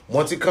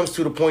 Once it comes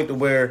to the point to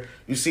where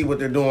you see what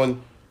they're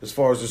doing as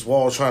far as this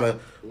wall trying to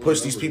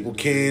push these people,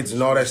 kids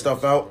and all that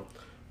stuff out,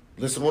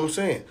 listen to what I'm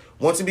saying.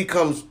 Once it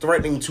becomes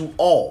threatening to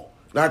all,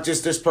 not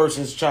just this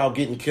person's child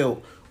getting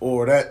killed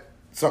or that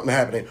something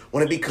happening,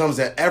 when it becomes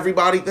that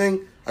everybody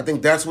thing, I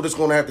think that's what it's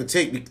going to have to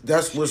take.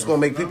 That's what's going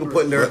to make people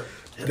put in their...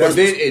 But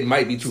then it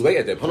might be too late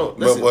at that point. Hold on,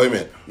 listen. Wait a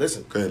minute.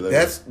 Listen, Go ahead, let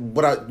that's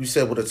what you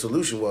said what the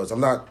solution was. I'm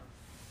not,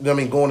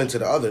 going into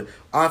the other.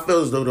 I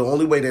feel as though the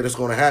only way that it's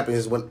going to happen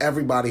is when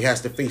everybody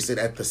has to face it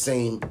at the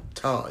same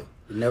time.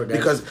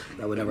 because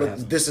that would never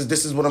happen. This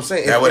is what I'm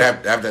saying. That would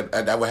have to be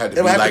like on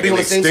an the same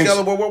extinction. scale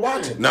of what we're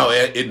watching. No,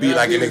 it'd be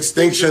like an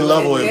extinction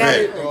level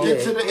event.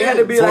 It had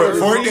to be For like it a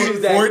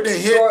disease to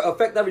hit. that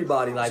affect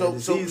everybody. Like a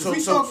disease.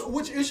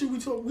 Which issue we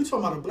talking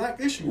about? A black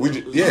issue. I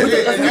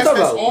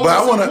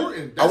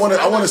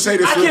want to say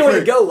this. I real can't quick.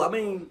 really go. I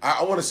mean,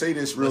 I want to say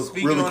this really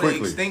on quickly.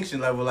 the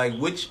extinction level, like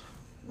which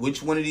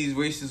one of these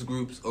racist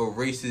groups or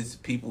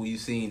racist people you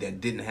seen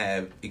that didn't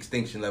have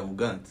extinction level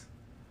guns?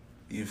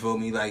 You feel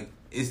me? Like,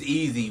 it's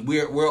easy.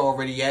 We're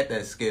already at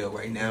that scale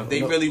right now. If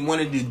they really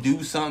wanted to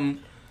do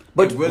something,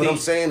 but really, what I'm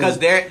saying because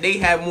they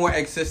have more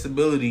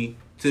accessibility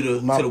to the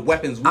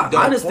weapons. We don't.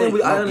 I understand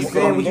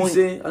what you're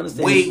saying. I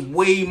understand.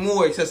 Way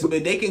more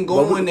accessibility. They can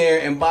go in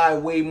there and buy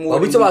way more.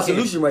 We talking about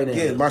solution right now.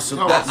 Yeah, I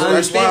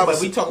understand, but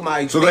we talking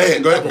about. So go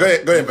ahead,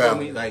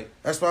 Val. Like,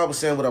 that's why I was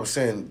saying what I was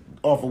saying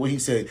off of what he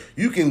said.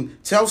 You can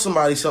tell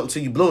somebody something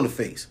till you blue in the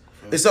face.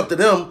 It's up to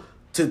them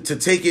to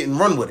take it and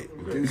run with it.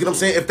 You get what I'm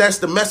saying? If that's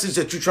the message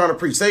that you're trying to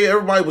preach. Say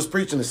everybody was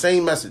preaching the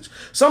same message.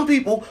 Some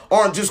people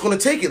aren't just going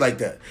to take it like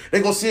that.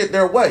 They're going to see it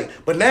their way.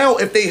 But now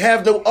if they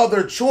have no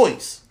other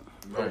choice.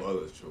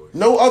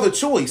 No other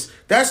choice.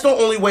 That's the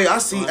only way I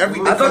see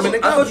everything coming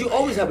together. I thought you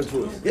always have a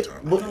choice. Yeah,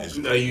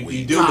 No,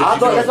 you do.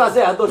 That's what I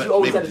said. I thought you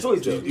always had a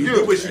choice. Though. You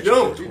do, but you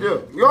don't. You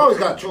do. You always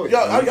got a choice.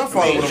 Y'all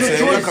follow what I'm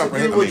saying. Y'all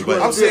comprehend me.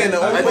 But I'm saying the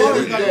only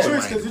way.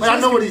 But I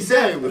know what he's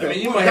saying. I mean, you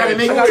You might gotta have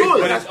make a a choice, choice.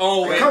 but it's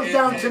always It comes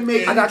down to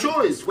making a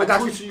choice. What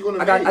choice are you gonna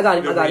make? I got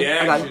him. the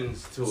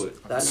reactions to it.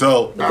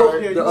 So,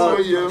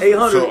 The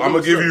 800. so I'm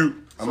gonna give you.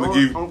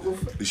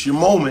 It's your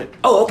moment.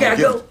 Oh, okay. I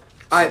go.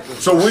 All right.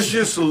 So what's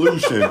your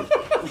solution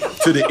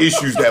to the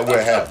issues that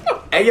we're having?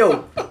 Hey,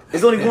 yo,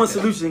 there's only one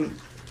solution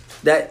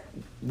that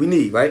we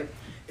need, right?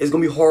 It's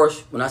gonna be harsh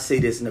when I say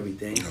this and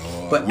everything,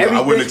 but everything,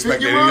 I wouldn't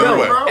expect it any other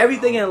way.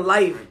 Everything in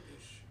life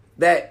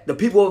that the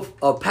people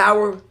of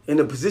power in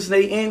the position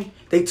they in,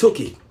 they took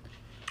it.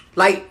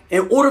 Like,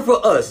 in order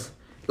for us,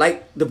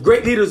 like the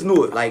great leaders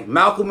knew it, like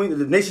Malcolm,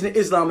 the Nation of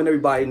Islam, and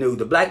everybody knew,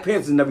 the Black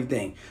Panthers and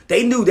everything.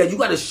 They knew that you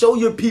got to show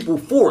your people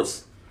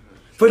force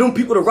for them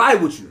people to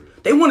ride with you.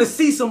 They want to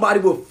see somebody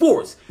with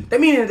force. They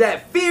mean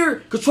that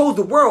fear controls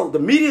the world. The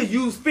media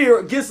use fear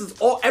against us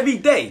all every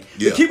day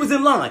to keep us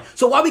in line.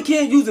 So why we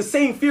can't use the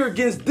same fear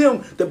against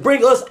them to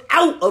bring us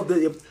out of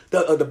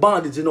the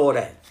bondage and all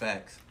that?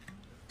 Facts.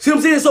 See what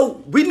I'm saying?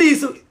 So we need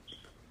some.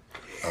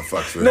 I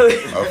fuck with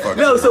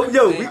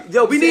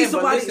we need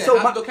somebody. Listen,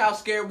 look how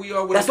scared we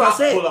are when that's the what I cops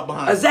said. pull up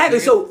behind us. Exactly.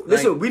 Us, so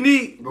listen, like, we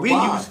need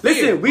because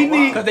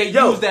they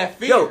use that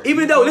fear.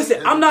 Even though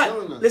I'm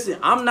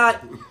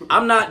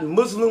not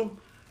Muslim,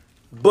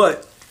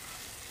 but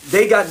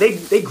they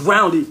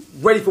grounded,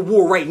 ready for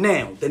war right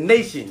now. The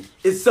nation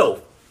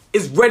itself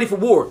is ready for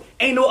war.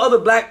 Ain't no other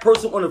black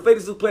person on the face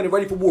of this planet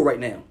ready for war right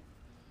now.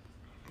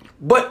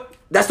 But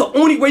that's the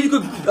only way you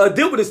could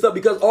deal with this stuff,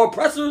 because our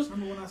oppressors,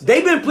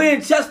 they've been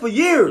playing chess for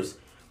years.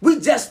 We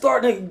just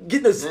starting to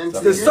get the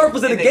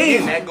surface of the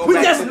game.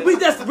 We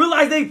just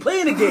realized they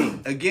playing the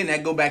game. Again,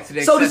 that go back to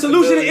the so the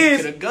solution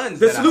is to the guns.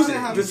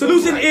 The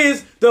solution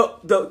is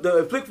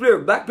the flick flare.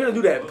 Black Panther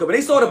do that because when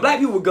they saw the black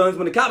people with guns,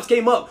 when the cops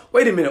came up,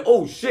 wait a minute,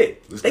 oh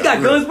shit, they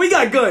got guns, we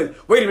got guns.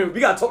 Wait a minute,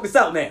 we gotta talk this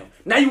out now.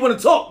 Now you want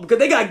to talk because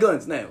they got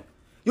guns now.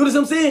 You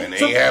understand what I'm saying? And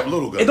they have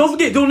little guns.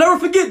 And don't never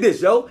forget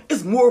this, yo.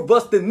 It's more of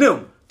us than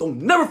them.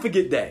 Don't never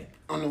forget that.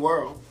 On the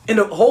world. In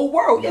the whole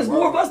world, there's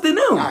more of us than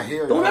them.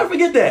 Don't ever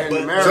forget that.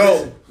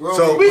 So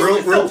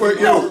real quick,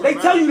 they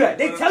tell you that.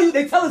 They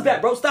tell us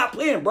that, bro. Stop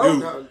playing, bro.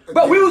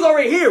 Bro, we was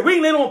already here. We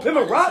ain't landing on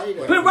Plymouth Rock.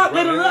 Plymouth Rock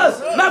landed on us.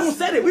 Malcolm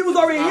said it. We was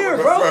already here,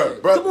 bro.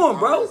 Come on,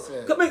 bro.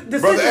 Come in. The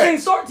Sixers ain't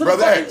start to the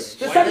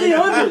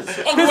 1700s.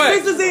 The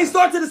Sixers ain't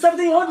start to the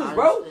 1700s,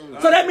 bro.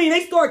 So that means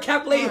they start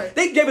calculating.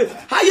 They give it.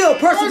 How your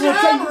person gonna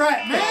tell you?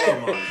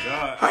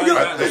 How your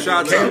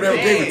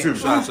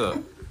shots up.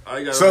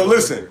 So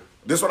listen.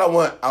 This is what I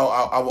want.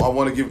 I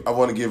want to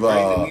give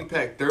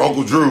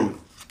Uncle Drew an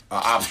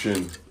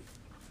option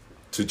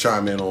to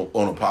chime in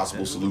on a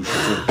possible solution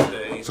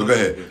too. So go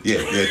ahead.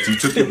 Yeah. You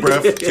took your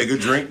breath. Take a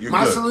drink. You're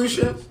My good.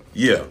 solution?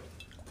 Yeah.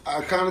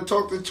 I kind of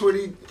talked to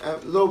Twitty a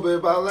little bit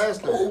about it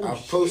last night. I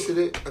posted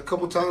it a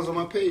couple times on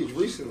my page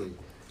recently.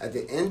 At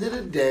the end of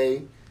the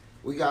day,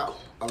 we got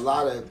a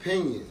lot of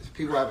opinions.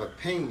 People have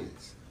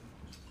opinions.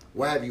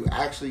 What have you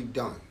actually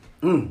done?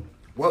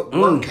 What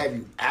work have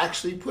you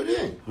actually put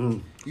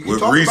in?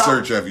 What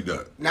research have you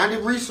done? Not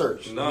in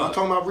research. I'm not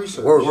talking about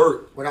research.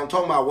 Work. But I'm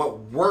talking about what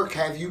work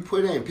have you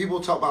put in.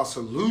 People talk about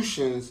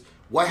solutions.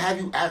 What have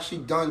you actually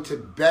done to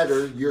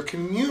better your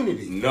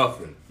community?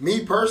 Nothing.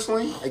 Me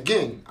personally,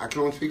 again, I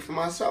can only speak for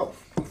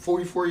myself. I'm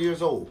 44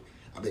 years old.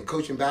 I've been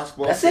coaching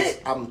basketball since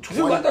I'm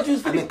 20.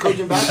 I've been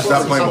coaching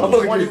basketball since I'm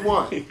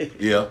 21.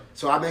 Yeah.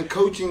 So I've been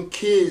coaching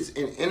kids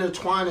and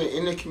intertwining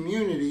in the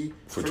community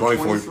for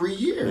 23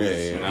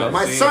 years. Yeah.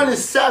 My son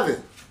is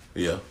 7.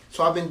 Yeah.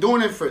 So I've been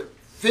doing it for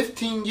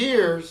 15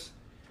 years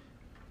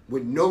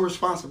with no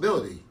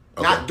responsibility.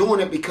 Okay. Not doing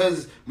it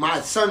because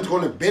my son's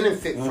going to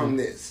benefit from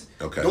this.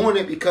 Okay. Doing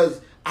it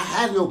because I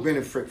have no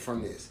benefit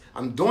from this.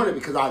 I'm doing it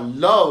because I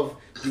love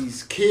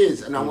these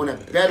kids and I want to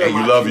better And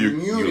my you love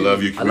community. you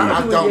love your community.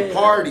 I've done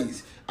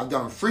parties. I've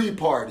done free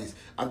parties.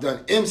 I've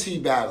done MC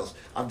battles.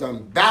 I've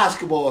done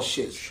basketball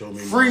shits.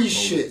 Free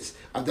shits.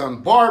 I've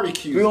done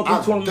barbecues.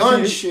 I've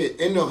done shit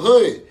in the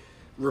hood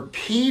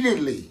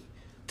repeatedly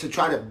to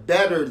try to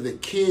better the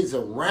kids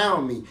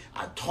around me.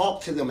 I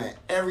talk to them at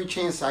every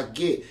chance I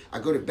get. I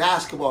go to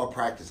basketball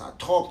practice. I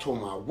talk to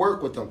them. I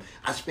work with them.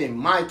 I spend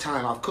my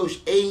time. I've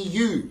coached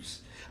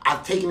AUs.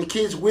 I've taken the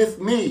kids with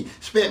me.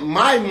 Spent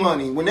my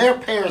money when their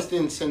parents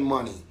didn't send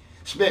money.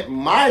 Spent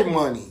my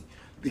money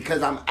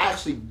because I'm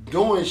actually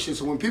doing shit.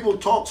 So when people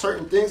talk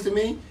certain things to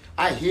me,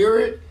 I hear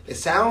it. It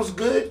sounds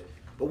good.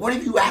 But what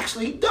have you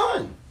actually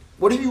done?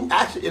 What have you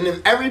actually... And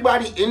if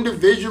everybody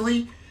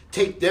individually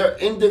take their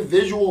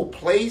individual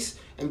place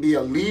and be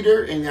a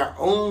leader in their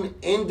own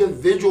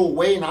individual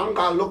way, and I don't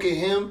gotta look at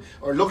him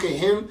or look at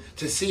him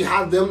to see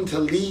how them to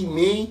lead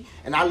me,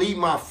 and I lead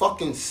my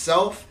fucking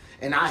self,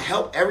 and I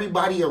help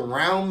everybody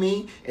around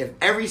me. If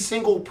every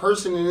single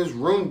person in this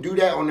room do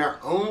that on their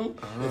own,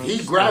 if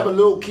he grab a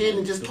little kid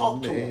and just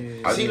talk to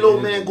him, see little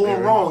man going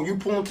wrong, you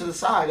pull him to the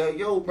side, like,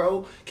 yo,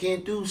 bro,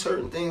 can't do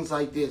certain things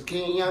like this,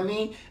 you know what I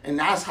mean? And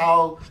that's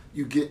how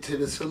you get to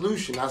the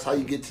solution. That's how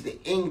you get to the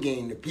end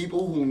game. The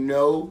people who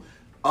know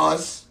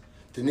us,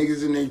 the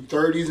niggas in their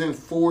 30s and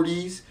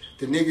 40s,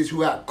 the niggas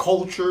who have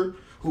culture,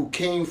 who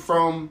came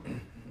from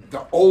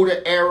the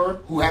older era,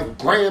 who have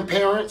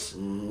grandparents.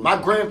 My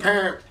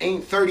grandparent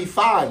ain't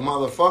 35,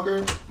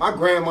 motherfucker. My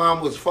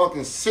grandmom was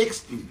fucking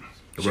 60.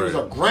 She was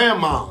a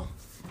grandma.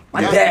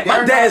 My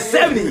dad's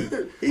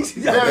 70. He's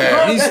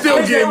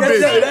still getting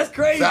busy. That's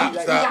crazy.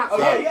 Stop.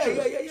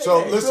 Yeah.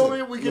 So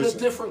listen, we get a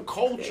different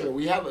culture.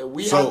 We have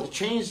to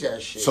change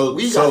that shit.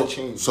 We gotta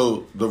change it.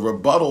 So the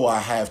rebuttal I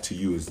have to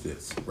you is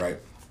this, right?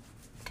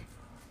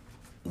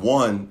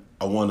 One,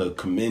 I want to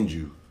commend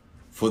you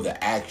for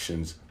the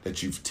actions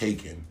that you've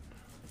taken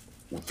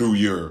through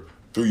your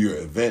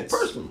events,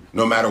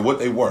 no matter what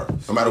they were.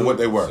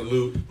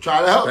 Salute. Try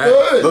to help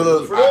good.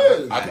 Look,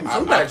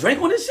 You got a drink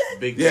on this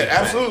shit? Yeah,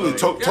 absolutely.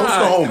 Toast the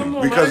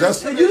homie, because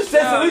that's... You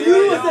said salute.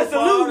 You said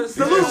salute. He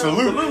said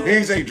salute. He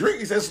didn't say drink,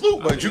 he said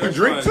salute, but you can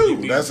drink too.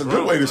 That's a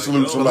good way to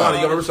salute somebody.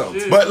 You remember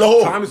something? But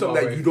time is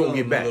something that you don't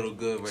get back.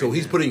 So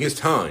he's putting his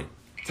time.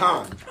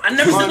 I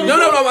never said No.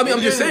 I mean, I'm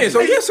just saying.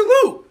 So yeah,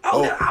 salute. So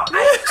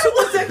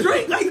what's that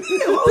drink? Like,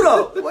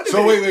 hold up.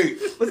 So wait.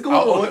 What's going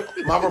on?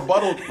 My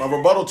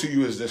rebuttal to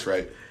you is this,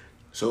 right?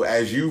 So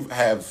as you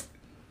have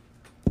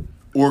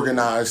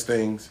organized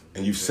things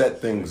and you've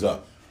set things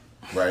up,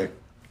 right?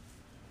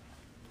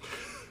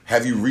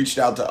 Have you reached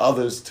out to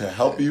others to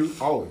help you?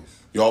 Always.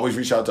 You always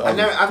reach out to others?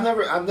 I've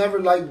never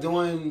like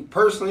doing,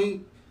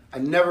 personally, I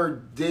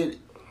never did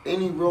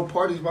any real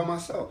parties by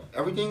myself.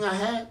 Everything I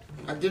had,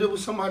 I did it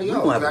with somebody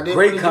else. Have I a didn't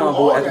great really do combo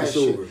all after that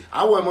sober. shit.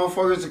 I want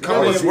motherfuckers to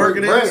come in and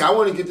working bring. is? I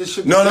want to get this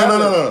shit No.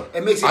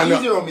 It makes it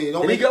easier on me. It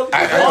don't make it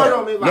hard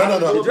on me.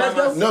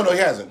 No, he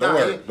hasn't.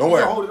 Don't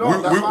worry.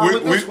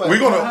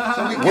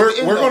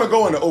 We're gonna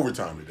go into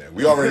overtime today.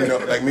 We already know.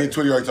 Like me and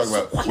Twitty already talked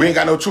about. We ain't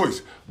got no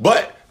choice.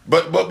 But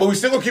we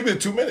still gonna keep it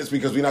at 2 minutes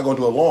because we're not gonna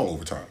do a long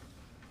overtime.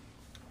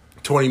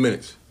 20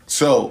 minutes.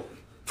 So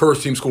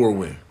first team score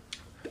win.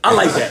 I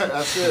like that.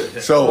 That's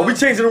it. So we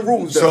changing the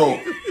rules. So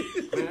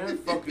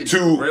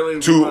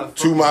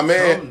to my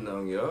man.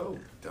 Yo,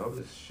 dumb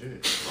as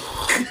shit.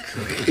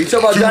 He talking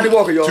about Johnny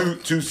Walker, y'all.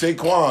 To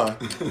Saquon,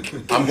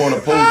 I'm going to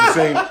pose the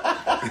same.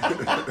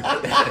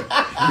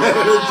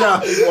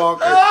 Johnny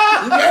Walker.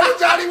 You mad at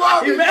Johnny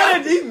Walker? He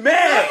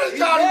mad.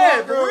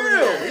 For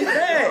real. He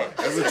mad.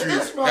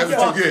 That's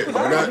what you get.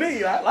 That's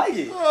me. I like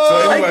it.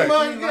 So anyway,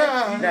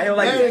 Now he don't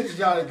like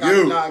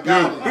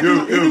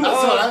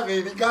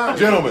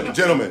it.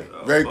 Gentlemen,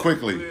 very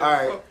quickly. All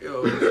right.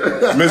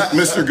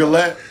 Mr.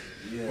 Gillette,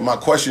 my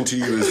question to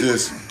you is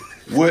this.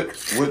 What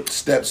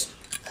steps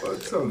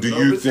do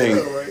you think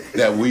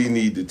that we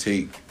need to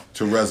take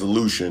to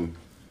resolution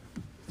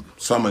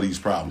some of these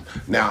problems?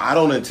 Now, I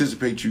don't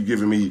anticipate you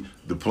giving me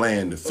the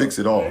plan to fix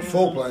it all.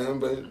 Full plan,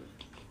 but...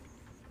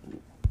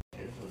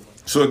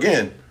 So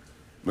again,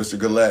 Mr.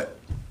 Gillette,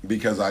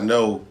 because I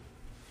know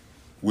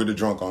we're the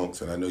drunk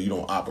unks, and I know you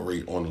don't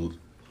operate on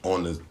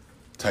the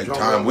type of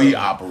time we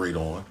operate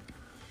on,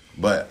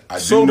 but I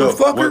do know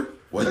what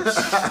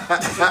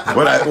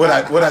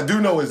I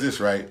do know is this,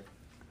 right?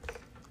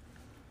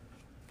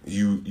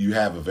 You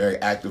have a very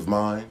active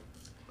mind,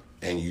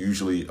 and you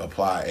usually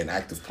apply an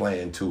active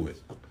plan to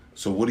it.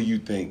 So what do you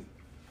think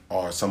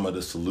are some of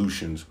the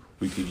solutions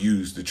we could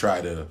use to try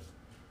to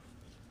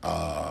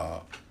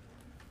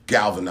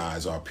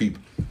galvanize our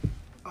people?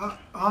 I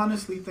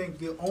honestly think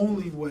the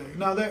only way,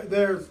 now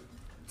there's,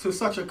 to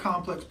such a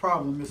complex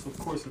problem, it's of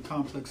course a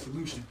complex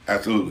solution.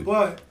 Absolutely.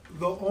 But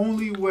the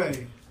only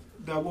way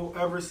that we'll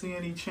ever see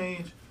any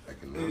change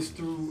is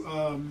through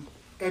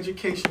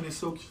education and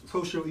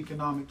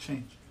socioeconomic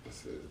change.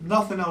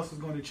 Nothing else is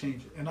going to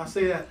change it. And I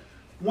say that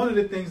one of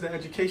the things that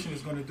education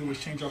is going to do is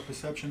change our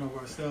perception of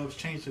ourselves,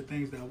 change the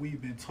things that we've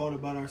been taught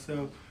about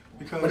ourselves.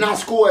 Because but not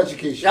school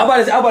education. I'm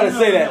about to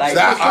say that. Like,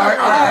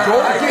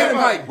 Don't get him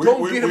hype.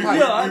 Don't get him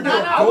hype.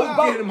 Don't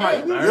get him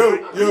hype. I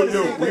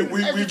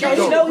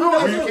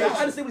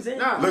understand what he's saying.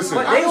 Listen,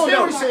 But they don't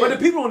know. But the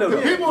people don't know.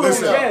 The people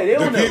don't know. Yeah, they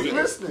don't know.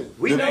 Listening.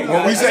 We know.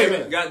 When we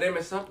say Goddamn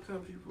it, some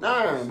people.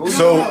 Nah,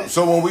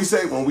 so when we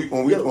say when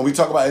we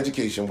talk about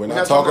education, we're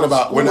not talking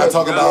about school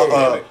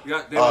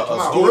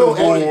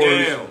boards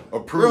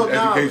approved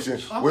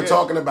education. We're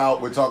talking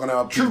about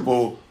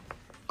people.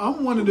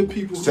 I'm one of the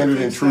people who Centered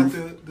in thinks truth.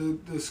 that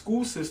the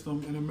school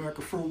system in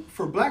America,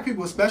 for black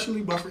people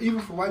especially, but even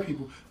for white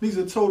people, needs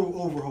a total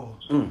overhaul.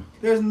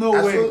 There's no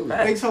Absolutely.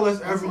 way. They tell us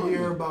every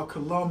year about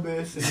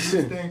Columbus and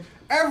these things.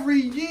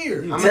 Every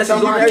year. I'm gonna tell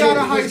you get out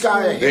of high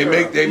school. They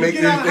make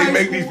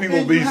these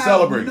people be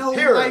celebrated. No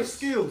Heroes. life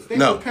skills. They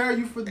prepare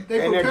you for. They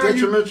And they're prepare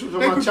you. detrimental to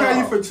They my prepare you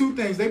child. for two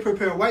things. They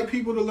prepare white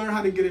people to learn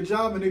how to get a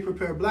job, and they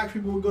prepare black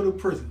people to go to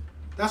prison.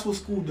 That's what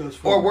school does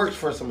for Or you. works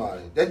for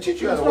somebody. They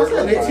teach you how to That's work. what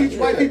I'm saying. They teach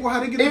white people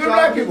how to get a Even job.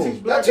 black They people.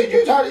 teach black They teach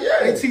you how to,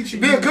 They teach you.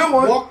 Be a good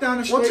one. Walk down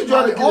the Once street. you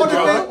try to get a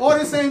job. All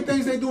the same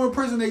things they do in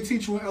prison, they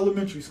teach you in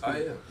elementary school. Oh,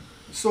 yeah.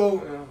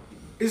 So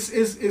it's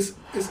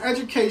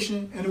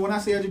education, and when I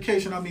say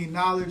education, I mean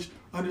knowledge,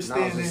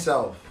 understanding, Knowledge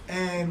itself.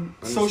 and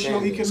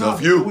Understanding. socioeconomic.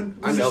 Self-view.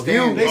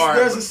 Understanding.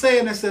 There's a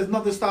saying that says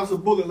nothing stops a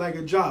bullet like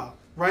a job,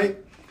 right?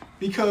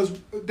 Because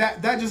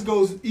that just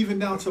goes even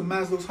down to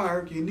Maslow's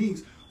hierarchy of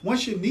needs.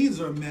 Once your needs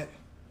are met,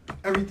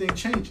 everything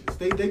changes.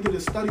 They did a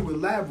study with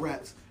lab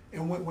rats,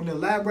 and when the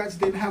lab rats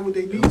didn't have what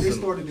they needed, they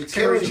started to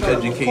tear each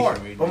other apart.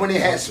 But when they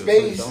had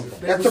space,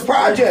 that's the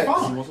project.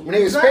 When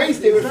they had space,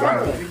 they were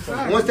fine.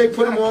 Exactly. Once they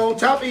put them all on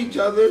top of each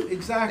other,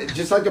 Exactly.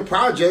 just like the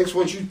projects,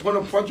 once you put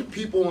a bunch of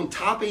people on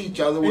top of each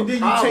other with And then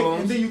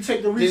problems, you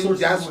take the then resources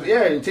that's away.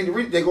 yeah, you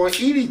take they're going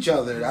to eat each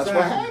other. That's what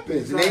Exactly.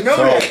 happens, and Exactly. they know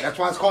So- that. That's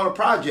why it's called a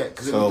project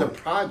because it was So- a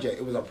project.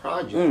 It was a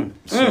project.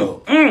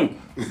 So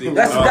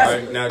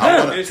That's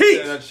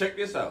Now check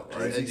this out.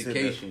 Right?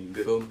 Education.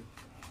 You feel me?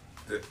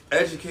 The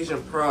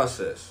education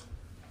process,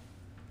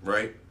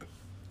 right?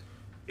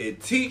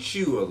 It teach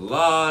you a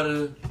lot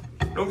of.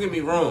 Don't get me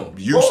wrong.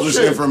 useless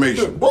Bullshit.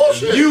 information.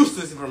 Bullshit.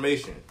 Useless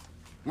information.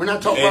 We're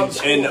not talking about the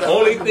school. And the That's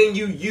only not- thing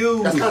you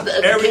use That's not the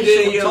every education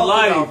day in we're your talking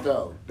life. about,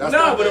 though. That's No,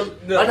 not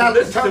but the- I'm- I'm not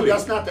listen telling to you me.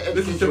 that's not the Listen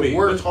to education me.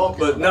 we're talking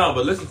But about.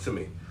 but listen to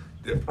me.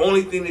 The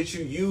only thing that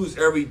you use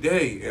every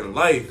day in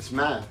life It's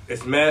math.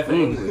 is math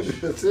and English.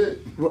 That's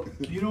it.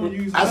 You don't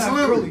use Absolutely.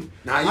 math, really.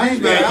 Now you I ain't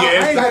use did- math. I ain't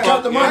You gotta did-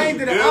 count the I money. ain't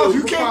did an Dude, algebra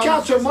You can't problem.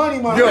 count your money,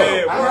 my Yo,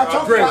 man. I'm not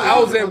talking Friend, about I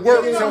was at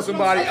work You know, telling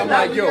somebody, I'm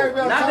like, yo, Not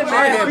the I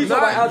math. have We talk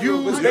about not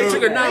algebra. used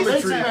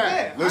trigonometry I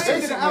ain't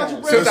did an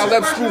algebra since I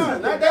left right school. now.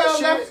 Not that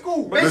shit. Left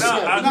school. Listen, Nah,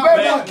 you I- better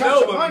math, not count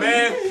your but money.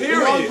 math, You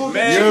period. know,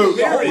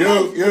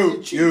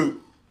 Math, You.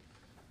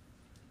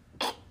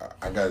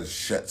 I gotta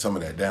shut some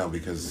of that down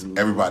because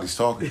everybody's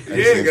talking. at the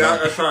Yeah, same I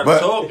time. tried But-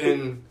 to talk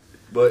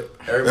but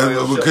everybody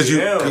else because shut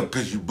me down.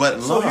 because you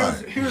butting So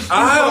line. here's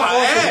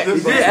I asked. He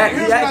did act,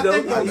 Here's what I though.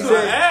 think He about I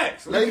said,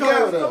 asked. Let it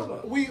go,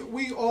 though.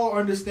 we all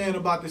understand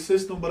about the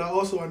system, but I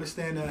also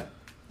understand that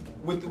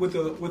with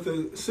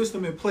the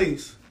system in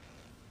place,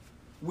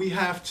 we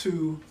have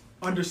to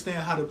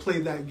understand how to play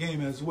that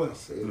game as well.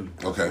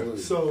 Okay.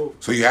 So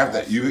So you have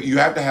to you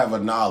have to have a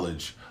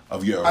knowledge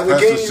of your Of the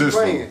oppressive game you're system.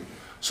 playing.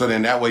 So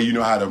then that way you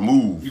know how to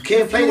move. You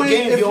can't play the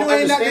game if if you you don't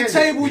ain't at the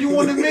understand table, you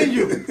on the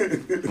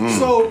menu.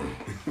 So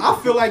I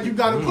feel like you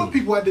got to put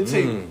people at the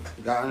table.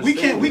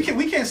 it.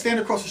 We can't stand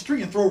across the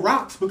street and throw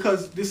rocks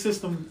because this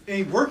system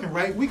ain't working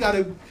right. We got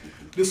to.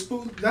 The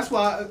spook. That's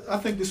why I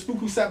think the spook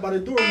who sat by the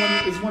door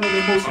is one of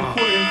the most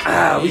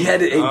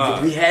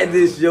important. we had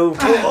this, yo.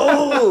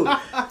 Oh,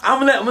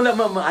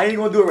 I ain't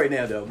gonna do it right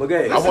now though. But go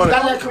ahead. I want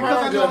Let to. that come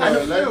out. Because I know how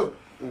you Let- feel.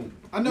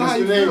 I know how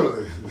you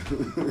feel.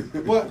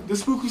 But the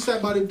spook who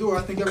sat by the door,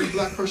 I think every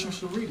black person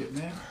should read it,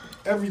 man.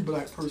 Every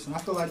black person. I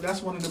feel like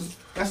that's one of them.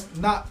 That's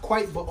not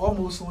quite, but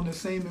almost on the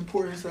same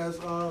importance as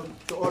the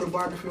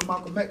autobiography of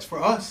Malcolm X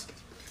for us.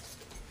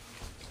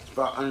 It's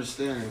about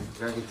understanding. You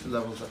gotta get to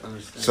levels of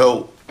understanding.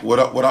 So what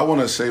I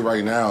want to say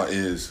right now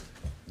is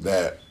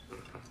that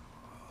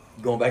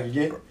Going back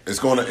again. it's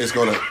gonna. Fuck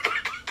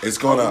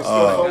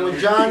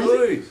with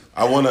Johnny.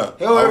 I wanna.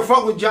 He'll ever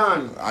fuck with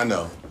Johnny. I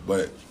know,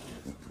 but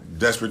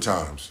desperate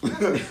times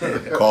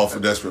call for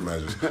desperate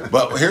measures.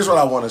 But here's what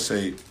I want to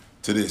say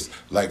to this.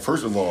 Like,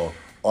 first of all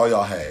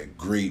y'all had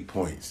great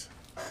points,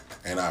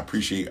 and I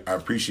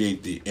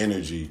appreciate the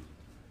energy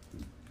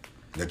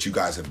that you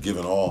guys have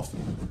given off,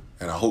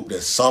 and I hope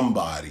that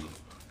somebody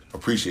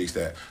appreciates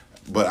that.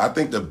 But I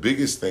think the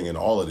biggest thing in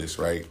all of this,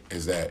 right,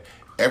 is that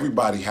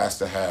everybody has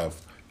to have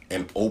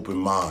an open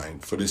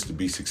mind for this to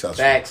be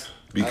successful. Facts.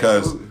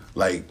 Because Absolutely.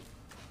 like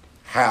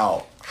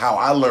how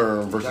I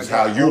learn versus Gotta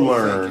how get you old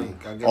learn, thinking.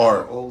 Gotta get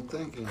or old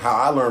thinking. how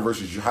I learn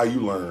versus how you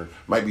learn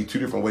might be two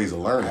different ways of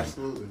learning.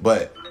 Absolutely.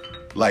 But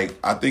like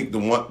I think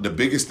the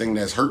biggest thing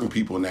that's hurting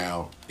people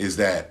now is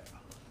that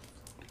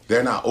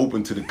they're not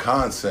open to the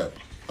concept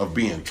of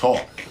being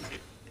taught.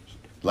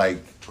 Like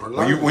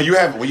when you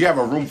have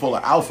a room full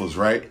of alphas,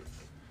 right?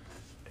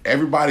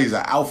 everybody's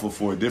an alpha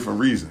for a different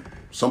reason.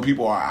 Some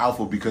people are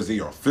alpha because they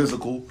are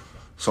physical.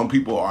 Some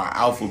people are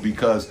alpha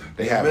because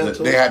they have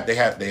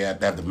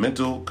the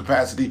mental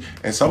capacity,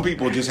 and some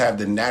people just have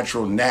the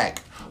natural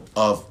knack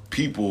of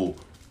people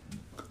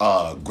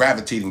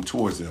gravitating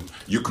towards them.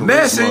 Your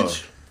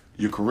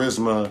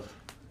charisma,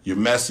 your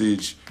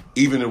message,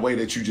 even the way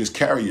that you just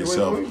carry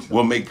yourself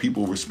will make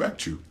people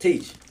respect you.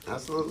 Teach.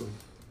 Absolutely.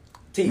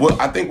 Teach. Well,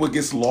 I think what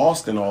gets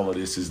lost in all of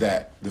this is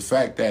that the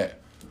fact that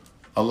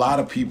a lot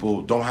of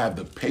people don't have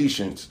the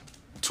patience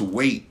to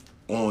wait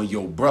on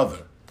your brother.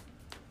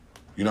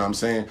 You know what I'm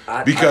saying?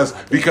 Because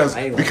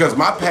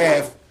my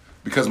path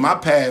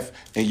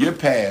and your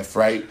path,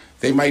 right?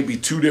 They might be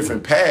two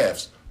different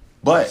paths,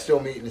 but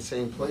still meet in the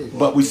same place.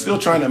 But we're still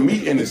trying to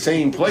meet in the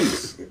same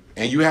place,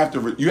 and you have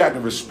to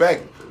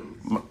respect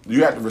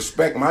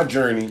my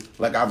journey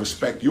like I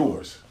respect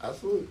yours.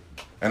 Absolutely.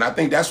 And I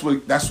think that's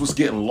what's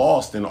getting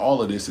lost in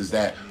all of this is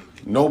that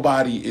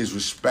nobody's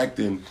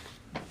respecting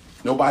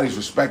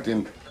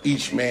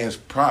each man's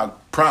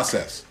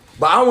process.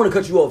 But I don't want to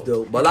cut you off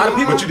though. But a lot of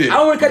people, But you did. I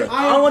don't want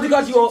to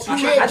cut you off.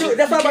 That's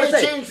what I'm about to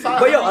say.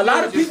 But yo, a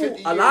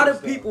lot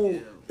of people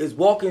is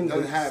walking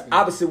the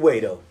opposite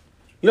way though.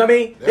 You know what I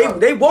mean?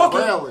 They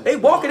walking, they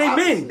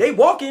men, they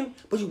walking,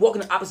 but you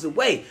walking the opposite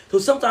way. So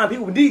sometimes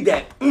people need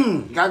that,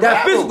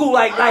 that physical,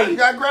 like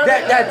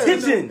that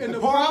tension. The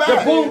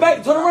pull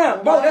back, turn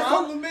around, bro.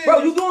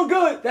 Bro, you doing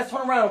good? That's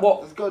turn around and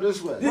walk. Let's go this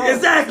way.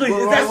 Exactly.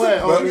 What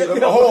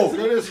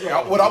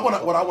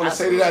I want to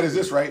say to that is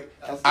this, right?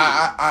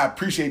 I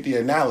appreciate the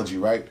analogy,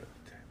 right?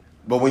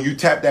 But when you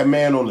tap that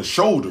man on the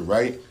shoulder,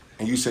 right,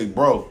 and you say,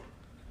 bro,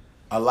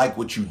 I like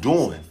what you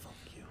doing.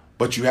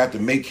 But you have to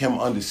make him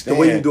understand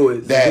the way you do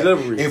it, that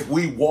if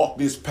we walk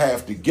this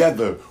path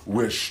together,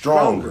 we're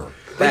stronger.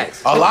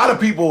 Facts. A lot of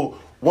people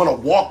want to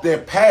walk their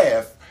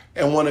path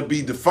and want to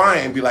be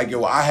defiant and be like,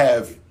 yo, I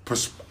have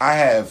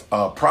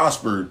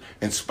prospered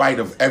in spite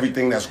of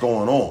everything that's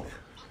going on.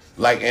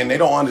 Like, and they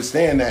don't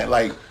understand that,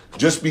 like,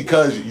 just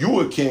because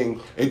you a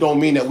king, it don't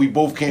mean that we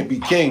both can't be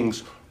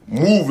kings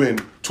moving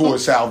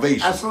towards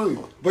salvation.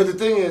 Absolutely. But the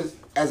thing is,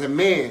 as a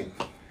man,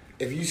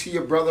 if you see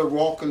your brother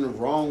walking the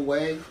wrong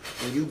way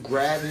and you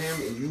grab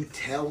him and you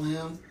tell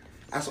him,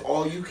 that's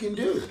all you can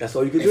do. That's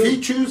all you can do. If he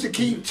chooses to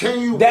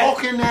continue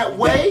walking that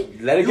way,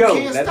 let it you go.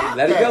 Can't stop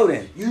let it go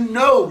then. You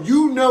know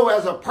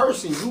as a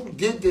person, you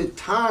did the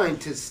time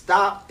to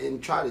stop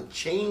and try to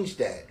change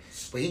that.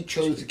 But he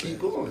chose to keep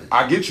going.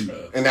 I get you.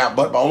 And that,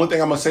 but the only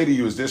thing I'm gonna say to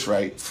you is this,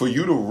 right? For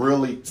you to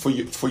really, for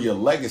your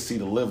legacy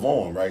to live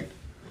on, right?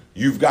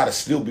 You've got to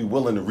still be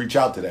willing to reach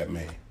out to that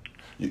man.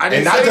 I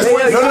didn't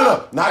say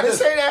that. I didn't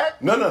say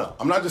that. No.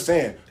 I'm not just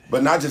saying,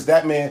 but not just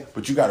that man,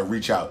 but you got to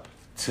reach out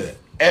to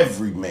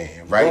every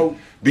man, right? Well,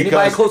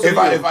 because if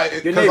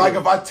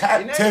I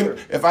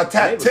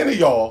tap 10 of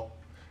y'all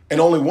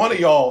and only one of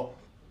y'all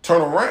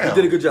turn around, you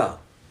did a good job.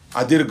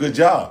 I did a good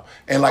job.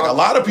 And like a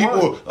lot of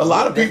people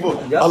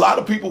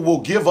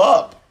will give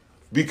up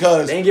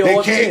because they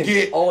can't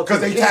get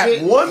because they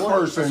tapped one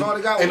person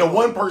and the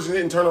one person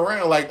didn't turn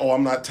around like, oh,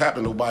 I'm not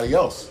tapping nobody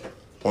else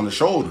on the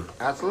shoulder.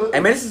 Absolutely. I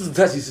mean, this is a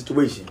touchy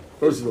situation.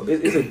 First of all,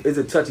 it's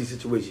a touchy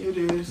situation. It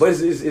is. But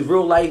it's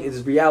real life. It's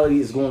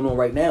reality. It's going on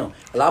right now.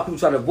 A lot of people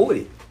try to avoid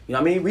it. You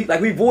know what I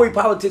mean? We avoid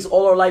politics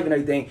all our life and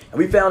everything, and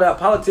we found out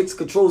politics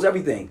controls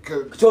everything.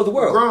 Controls the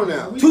world. Grown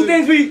now. Two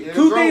things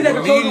that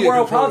control the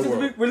world: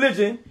 politics,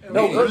 religion.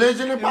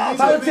 Religion and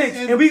politics,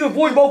 and we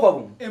avoid both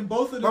of them. And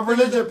both of the but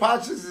religion and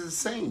politics is the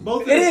same.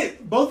 Both of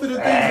the things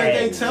that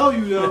they tell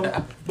you though,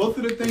 both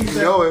of the things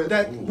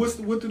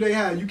what do they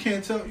have? You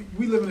can't tell.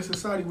 We live in a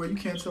society where you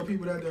can't tell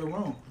people that they're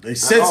wrong. They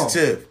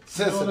sensitive.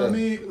 You know what I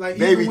mean? Like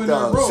baby even when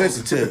they're wrong.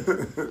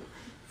 Sensitive.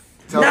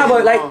 Nah,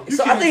 but like,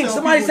 so I think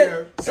somebody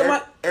said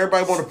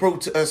everybody want to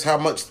protest how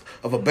much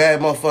of a bad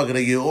motherfucker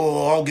they get.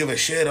 Oh, I don't give a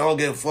shit. I don't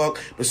give a fuck.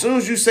 But as soon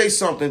as you say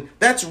something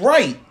that's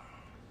right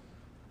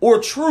or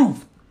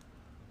truth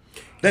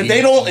that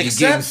they don't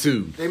accept,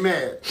 sued. They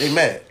mad.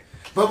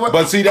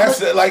 But see,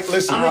 that's like,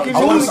 listen. I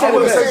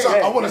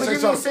want to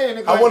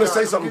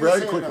say something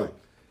very quickly.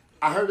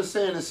 I heard a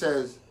saying that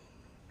says,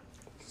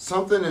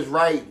 "Something is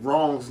right,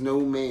 wrongs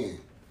no man."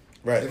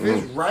 Right. If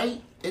it's right,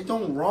 it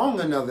don't wrong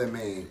another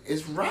man.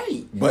 It's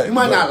right. But you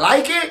might not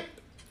like it.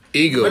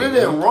 Ego. But it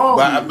ain't wrong.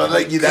 But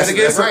like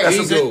that's right.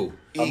 Ego.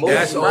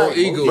 That's all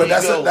ego. But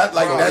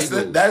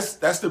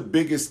that's the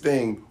biggest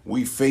thing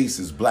we face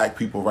as black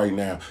people right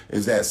now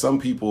is that some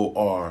people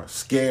are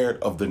scared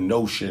of the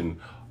notion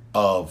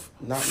of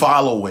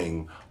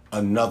following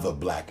another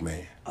black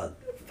man.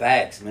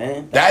 facts,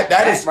 man.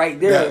 That is right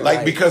there.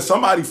 Like because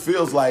somebody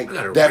feels like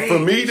that for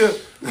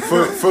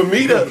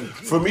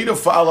me to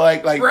follow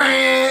like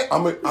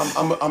I'm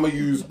gonna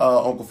use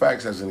Uncle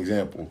Facts as an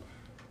example.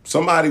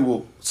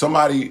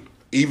 Somebody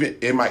even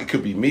it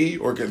could be me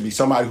or it could be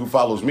somebody who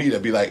follows me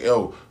that be like,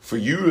 yo, for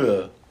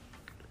you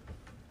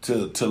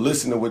to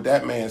listen to what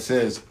that man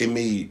says, it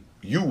made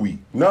you weak.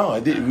 No,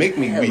 it didn't make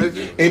me weak.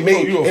 It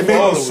made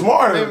me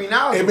smarter.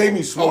 It made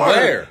me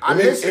smarter.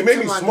 It made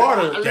me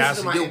smarter.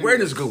 Your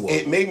awareness go up.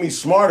 It made me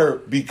smarter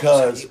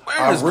because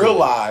I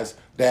realized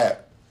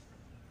that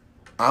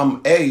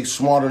I'm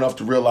smart enough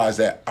to realize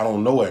that I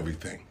don't know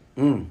everything.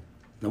 No,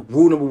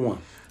 rule number one.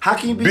 How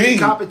can you be in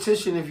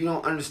competition if you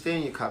don't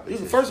understand your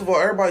competition? First of all,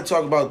 everybody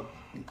talk about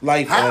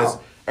life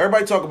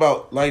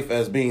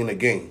as being a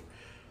game.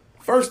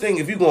 First thing,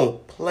 if you're gonna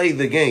play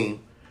the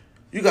game,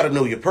 you got to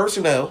know your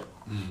personnel.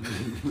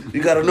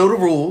 You got to know the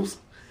rules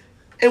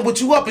and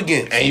what you up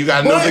against. And you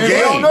got to know the game.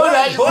 You don't know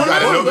that. You got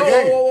to know the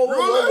game.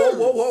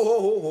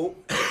 Whoa.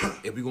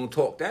 If we're going to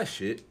talk that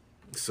shit,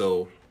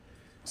 so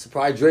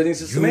surprise dredging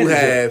system. You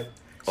have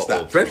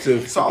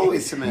offensive. It's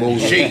always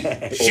semantics.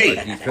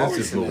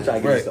 Defensive move.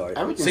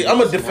 Right. See,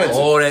 I'm a defensive.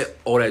 All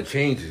that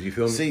changes. You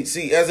feel me?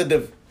 See, as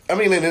a I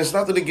mean, and it's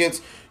nothing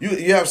against you.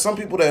 You have some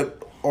people that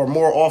are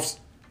more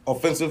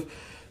offensive,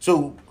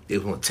 so they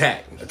want to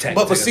attack.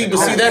 But see,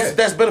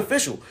 that's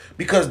beneficial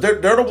because they're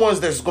the ones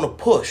that's going to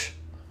push.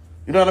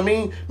 You know what I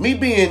mean? Me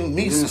being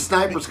me, the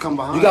snipers come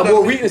behind. You got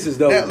more weaknesses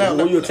though.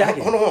 When you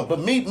attacking. Hold on. But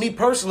me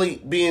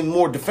personally, being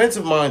more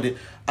defensive minded,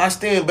 I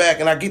stand back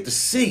and I get to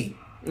see.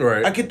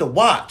 Right. I get to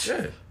watch.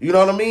 Yeah. You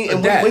know what I mean?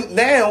 And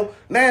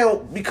now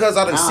because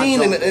I done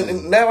seen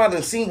and now I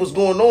done seen what's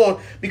going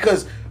on.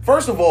 Because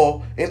first of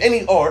all, in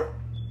any art,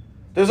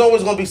 there's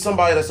always going to be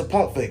somebody that's a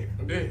pump figure.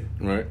 Yeah.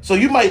 Right. So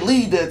you might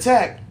lead the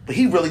attack, but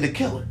he really the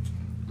killer.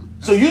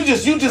 So you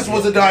just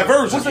was a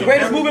diversion. What's the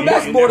greatest move in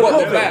basketball?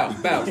 Bow.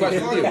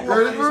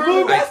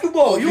 Move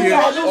basketball. You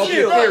got no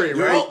shield. Off your theory,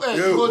 right?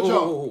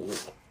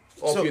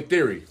 Off your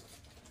theory.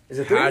 Is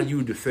it theory? How do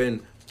you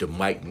defend the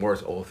Mike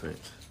Morris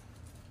offense?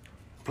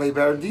 Play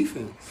better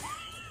defense.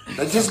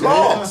 They just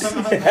lost.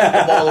 They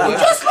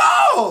just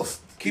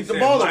lost. Keep the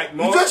ball.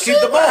 You just keep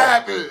the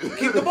ball.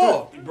 Keep the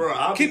ball.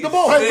 Bro, keep the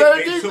ball.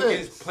 They took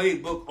his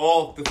playbook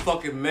off the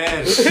fucking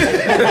man.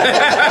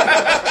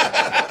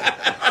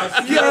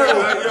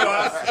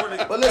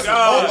 But listen,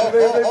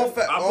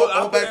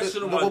 all back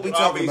to what we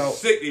talking about.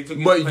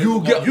 But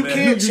you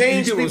can't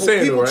change people.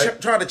 People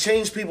try to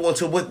change people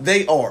into what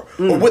they are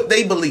or what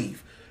they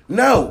believe.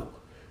 No.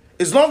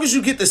 As long as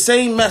you get the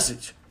same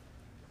message,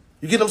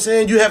 you get what I'm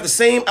saying? You have the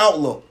same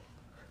outlook.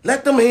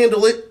 Let them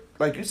handle it,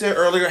 like you said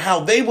earlier, how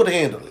they would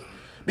handle it.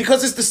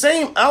 Because it's the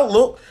same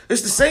outlook,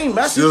 it's the same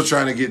message. Still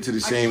trying to get to the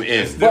same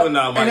end. Still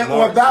not Mike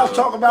Morris. What Val's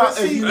talking about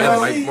is, you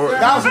know,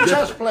 Val's a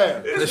chess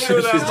player. That's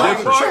what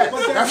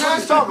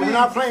he's talking. We're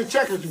not playing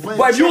checkers.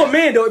 But if you're a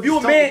man, though,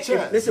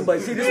 listen, but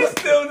see, this is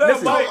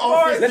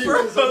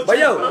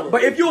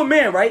but if you're a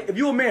man, right?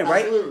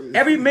 Absolutely.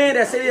 Every man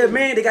that say they're a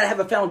man, they gotta have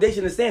a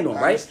foundation to stand on,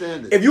 right?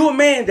 If you're a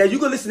man that you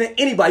can listen to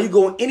anybody, you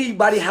go in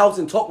anybody's house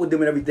and talk with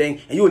them and everything,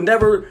 and you will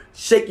never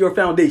shake your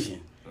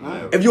foundation.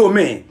 If you're a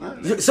man.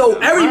 So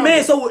every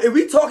man, so if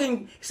we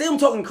talking, say I'm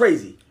talking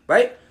crazy,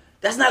 right?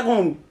 That's not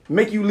going to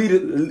make you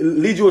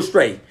lead you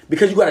astray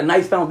because you got a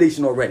nice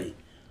foundation already.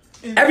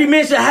 Every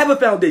man should have a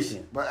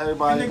foundation. But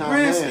everybody in the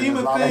grand scheme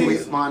of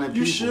things,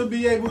 you should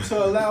be able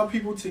to allow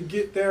people to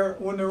get there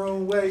on their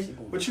own way.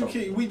 But you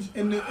can't.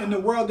 In the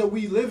world that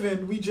we live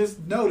in, we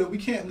just know that we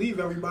can't leave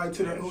everybody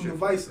to their own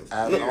devices.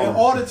 And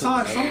all the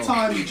time,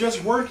 sometimes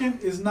just working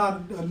is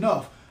not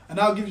enough. And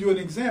I'll give you an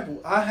example.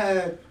 I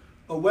had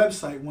a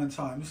website one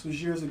time. This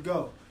was years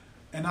ago,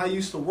 and I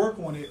used to work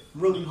on it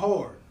really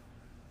hard.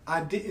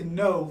 I didn't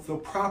know the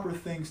proper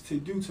things to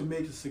do to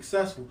make it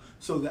successful.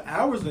 So the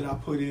hours that I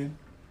put in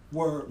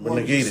were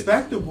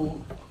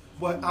respectable,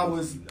 but I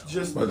was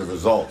just. But the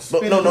results.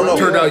 But no.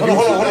 Hold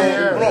on.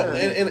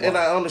 And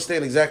I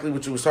understand exactly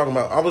what you was talking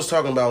about. I was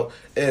talking about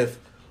if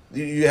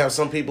you have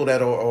some people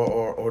that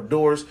are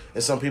doers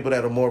and some people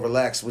that are more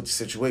relaxed with the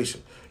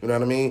situation. You know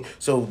what I mean?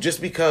 So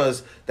just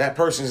because that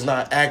person is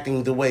not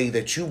acting the way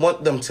that you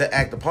want them to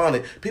act upon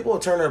it, people will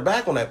turn their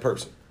back on that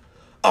person.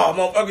 Oh,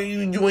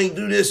 motherfucker, you ain't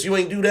do this, you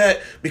ain't do that,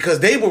 because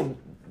they were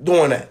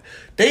doing that.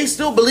 They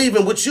still believe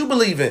in what you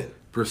believe in.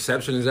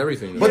 Perception is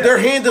everything. But they're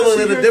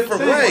handling it a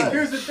different way.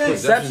 Here's the thing.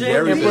 Perception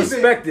and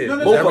perspective.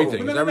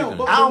 Everything.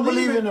 I don't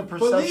believe in the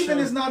perception. Believing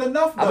is not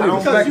enough, though,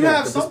 because you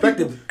have some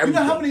people. You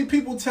know how many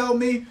people tell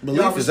me,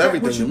 belief is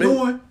everything what you're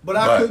doing, but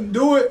I couldn't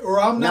do it,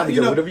 or I'm not.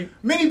 You know,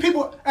 many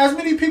people. I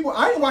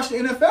didn't watch the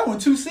NFL in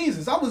 2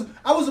 seasons. I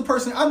was a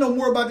person. I know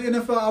more about the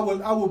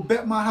NFL. I would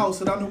bet my house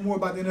that I know more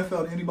about the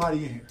NFL than anybody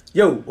in here.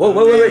 Yo,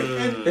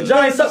 wait. The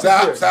Giants suck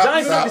this year.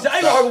 Giants suck this year. I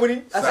ain't gonna argue with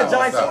him. I said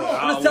Giants suck.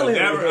 I'm just telling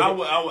you.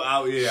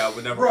 I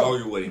would never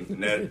argue with him.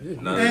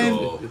 Not at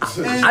all.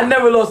 I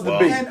never lost the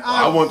beat.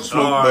 I want the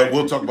smoke, but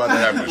we'll talk about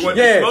that after.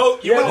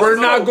 We're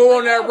not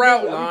going that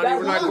route, Lonnie.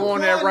 We're not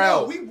going that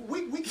route.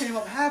 We came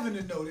up having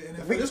to know the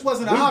NFL. This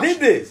wasn't an option. We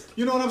did this.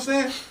 You know what I'm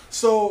saying?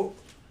 So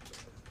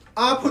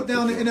I put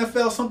down the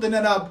NFL, something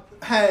that I've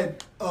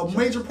had a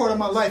major part of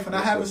my life, and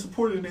I haven't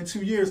supported it in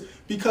 2 years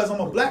because I'm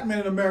a black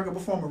man in America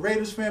before I'm a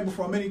Raiders fan,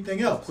 before I'm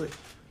anything else.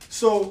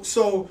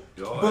 So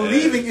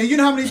believing, and you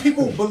know how many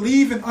people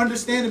believe and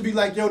understand and be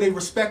like, yo, they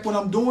respect what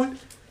I'm doing,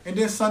 and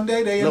then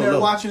Sunday they in there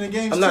watching the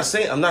games. I'm not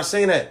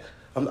saying that.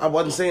 I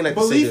wasn't saying that.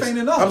 Belief to say ain't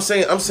this. enough.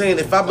 I'm saying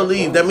if I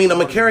believe, that means I'm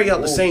gonna carry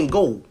out the same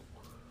goal.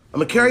 I'm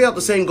gonna carry out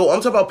the same goal. I'm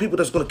talking about people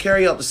that's gonna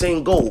carry out the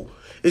same goal.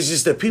 It's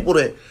just that people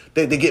that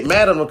they get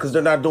mad at them because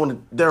they're not doing it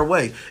their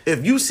way.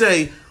 If you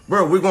say,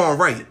 bro, we're going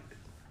right.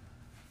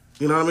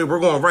 You know what I mean? We're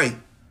going right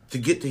to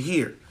get to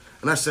here.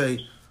 And I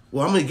say,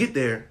 well, I'm gonna get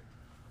there,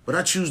 but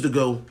I choose to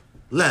go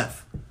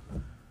left.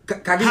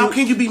 How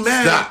can you be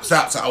mad?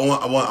 Stop. I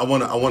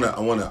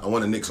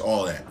want to nix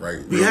all that,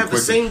 right? We have the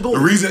same goal.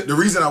 The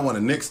reason I want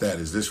to nix that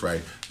is this,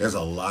 right? There's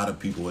a lot of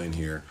people in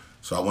here,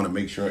 so I want to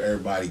make sure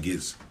everybody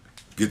gets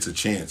a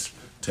chance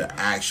to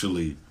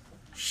actually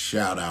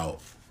shout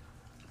out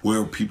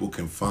where people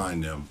can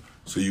find them,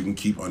 so you can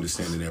keep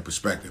understanding their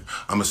perspective.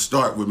 I'm gonna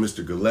start with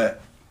Mr.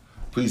 Gillette.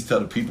 Please tell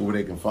the people where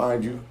they can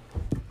find you.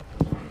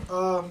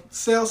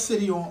 Cell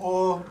City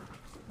on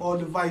all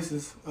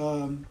devices.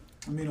 On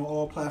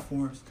all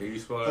platforms. Can you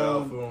spell that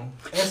out for them?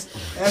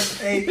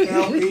 SALE.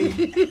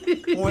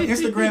 On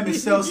Instagram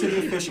is Cell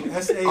City Official.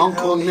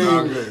 Uncle SALE.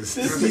 Nameless.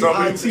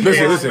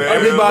 Listen,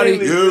 everybody.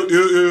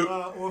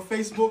 On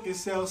Facebook is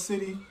Cell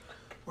City,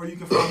 or you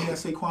can find me at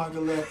Saquon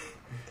Gillette.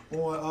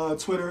 On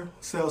Twitter,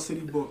 Cell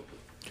City Book.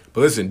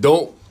 But listen,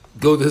 don't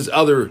go to his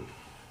other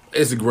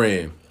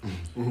Instagram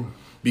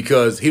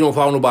because he don't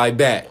follow nobody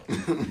back.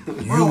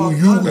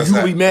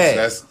 You be mad.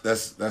 That's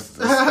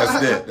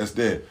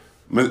dead.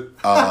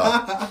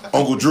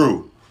 Uncle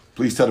Drew,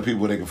 please tell the people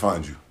where they can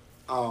find you.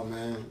 Oh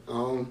man,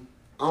 I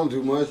don't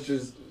do much.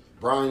 Just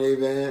Brian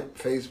Avant,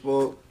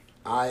 Facebook.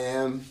 I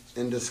am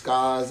in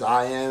disguise.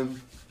 I am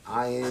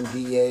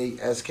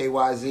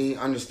INDASKYZ.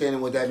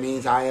 Understanding what that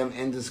means. I am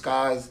in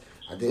disguise.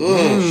 I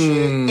didn't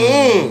do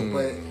shit,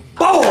 but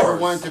I never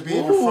wanted to be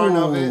in the front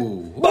of it.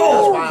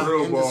 That's why I'm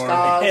in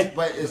disguise.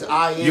 But it's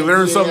You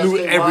learn something new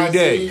every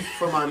day.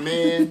 For my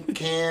man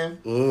Cam,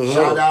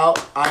 shout out.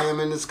 I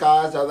am in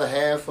disguise. The other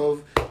half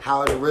of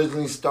how it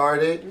originally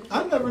started.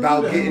 I never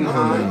about knew that. getting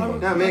high.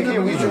 Nah, man,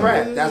 Cam, we used to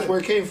rap. That's where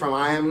it came from.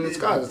 I am in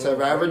disguise. So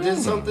if I ever did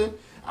something,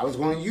 I was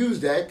going to use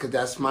that because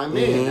that's my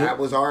man. That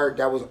was our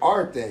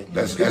thing.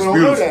 That's People don't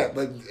beautiful. know that,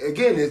 but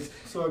again, it's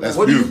That's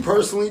what do you beautiful.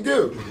 personally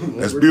do?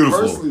 That's What do you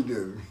beautiful. personally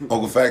do?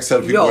 Uncle Facts, tell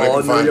the people where they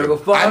can find you.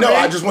 I know.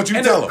 I just want you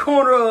to tell In the them.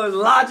 corner of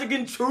logic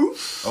and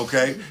truth.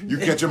 Okay, you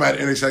catch him at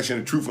the intersection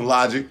of truth and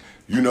logic.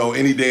 You know,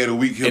 any day of the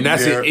week he'll And be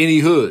that's there. in any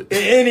hood. In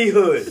any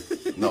hood.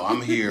 No,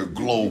 I'm here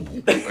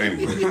global.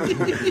 Anyway,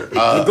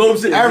 Globe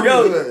City. Every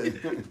Yo. hood.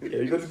 Yeah,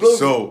 you go to Globe.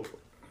 so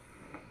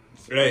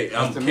Hey,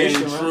 I'm the Ken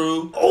mission, right?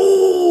 True.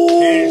 Oh.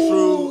 Ken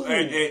True.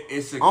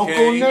 It's a Uncle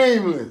K.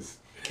 Nameless.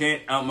 Ken,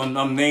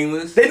 I'm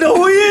nameless. They know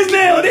who he is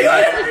now.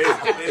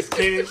 It's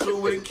Ken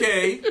True with a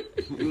K.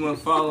 You want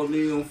to follow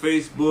me on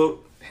Facebook?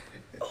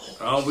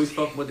 I always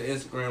fuck with the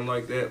Instagram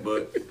like that,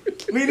 but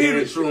Me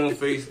neither. Ken True on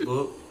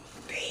Facebook.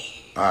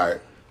 all right.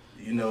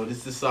 You know, this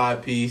is a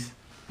side piece.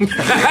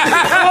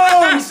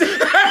 Oh, shit.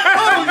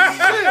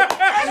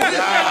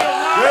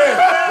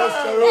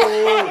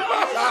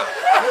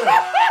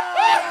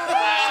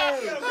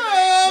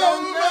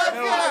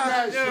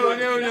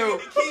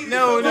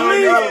 No.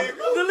 Delete.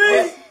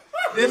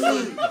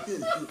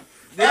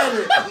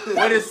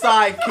 What is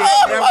sidekick?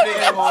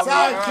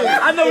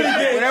 I know what he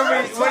did.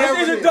 Whatever.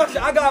 His introduction.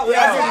 I got what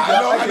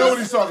I know what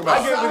he's talking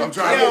about. I'm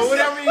trying Yo, to.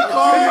 whatever you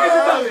call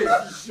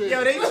it.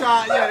 Yo, they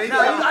try. I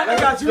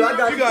got you.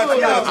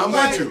 I'm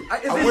with you.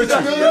 I'm with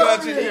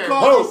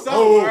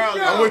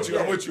you. I'm with you.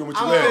 I'm with you.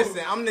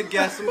 Listen, I'm the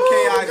guest. I'm KI.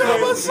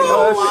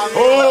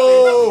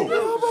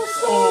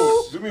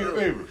 Oh, do me a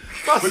favor.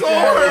 Put your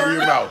hand over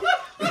your mouth.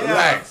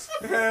 Relax.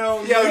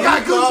 Yo, you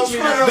call me.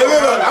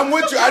 Look, I'm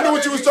with you. I knew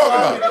what you was talking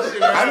about.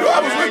 I knew I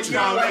was with you.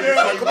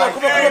 Come on.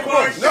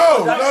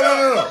 No.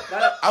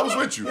 I was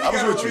with you. Come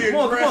on. Go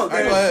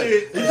ahead.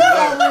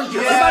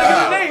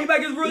 He back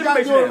his real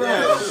information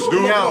now.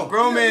 Dude. Yo,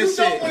 grown man shit.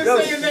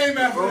 Say your name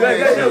after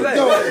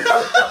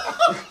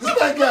Listen.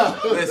 Fuck up.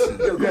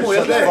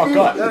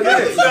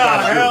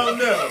 Hell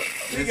no.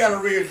 You gotta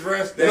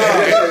readdress that.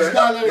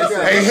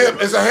 Hey,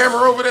 hip, is a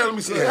hammer over there? Let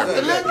me see that. All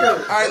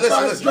right,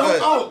 listen. Go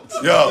ahead.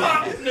 Yo,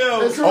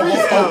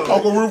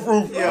 Uncle Roof,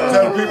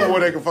 tell the people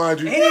where they can find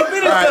you. He ain't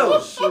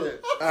finished though.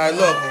 All right,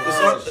 look,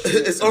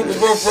 it's Uncle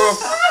Roof.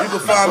 You can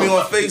find me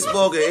on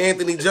Facebook at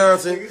Anthony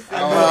Johnson. You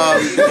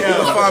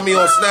can find me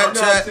on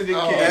Snapchat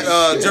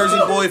at Jersey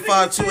Boy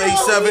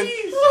 5287.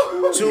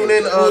 Tune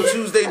in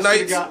Tuesday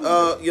nights.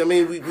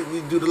 We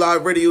do the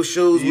live radio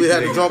shows. We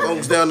had the drunk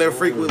uncles down there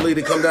frequently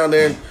to come down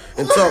there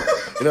and talk.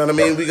 You know what I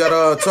mean? We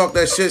got talk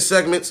that shit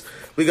segments.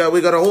 We got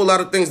a whole lot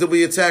of things that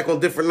we attack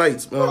on different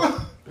nights.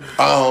 I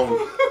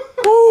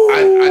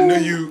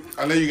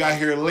know you got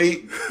here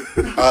late,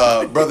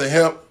 brother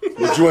Hemp.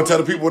 But you want to tell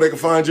the people where they can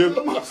find you?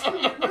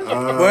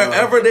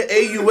 Wherever the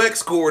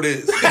AUX cord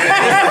is.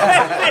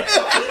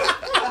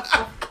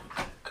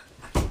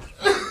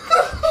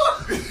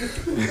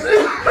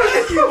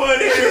 You want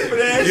to hear for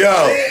that?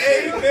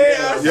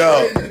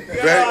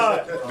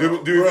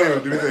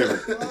 Do me a favor.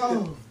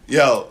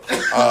 Yo,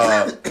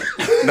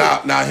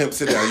 now Hemp,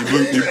 sit down.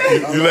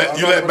 You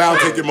let Bow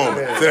take your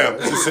moment.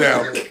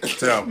 Sit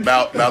down.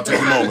 Bow take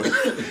your moment.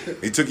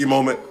 He took your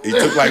moment. He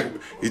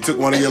took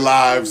one of your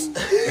lives,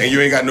 and you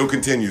ain't got no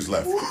continues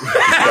left.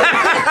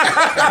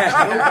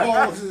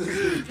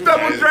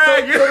 Double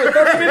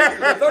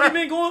dragon. 30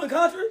 men going to the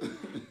contract?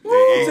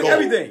 He took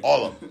everything.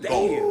 All of them.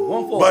 Damn,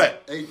 one fall.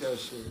 But Ate that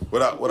shit.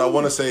 what I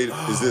want to say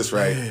is this,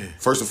 right?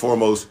 First and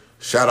foremost,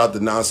 shout out to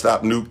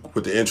Nonstop Nuke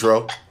with the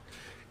intro.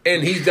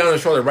 And he's down in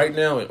Charlotte right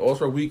now at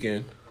All-Star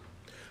Weekend,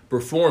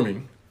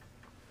 performing,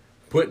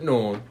 putting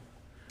on,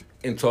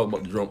 and talking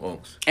about the Drunk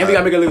Unks. And we got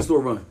to make a liquor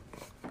store run.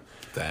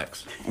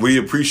 Facts. We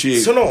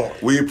appreciate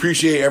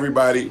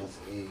everybody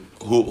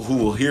who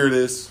will hear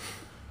this.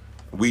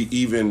 We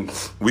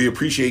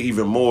appreciate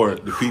even more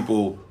the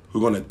people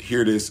who are going to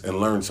hear this and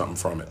learn something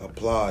from it.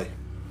 Apply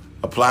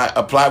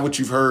what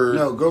you've heard.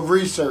 No, go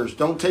research.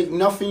 Don't take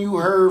nothing you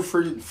heard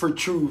for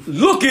truth.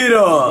 Look it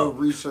Go up.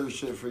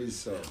 research it for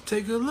yourself.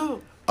 Take a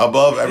look.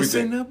 Above It's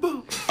everything. in the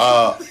book.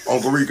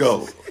 Uncle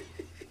Rico,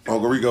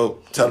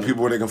 tell the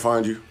people where they can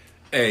find you.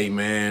 Hey,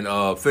 man,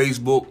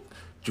 Facebook,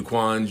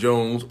 Jaquan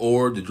Jones,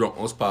 or the Drunk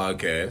Unks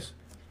Podcast.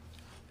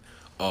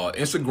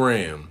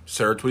 Instagram,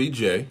 Sarah Tweety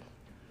J.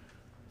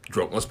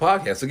 Drunk Unks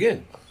Podcast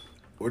again.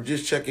 or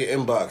just check your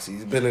inbox.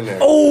 He's been in there.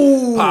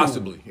 Oh,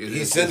 Possibly.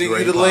 He's sending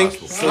you the link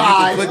so you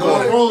can click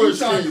on it. Roller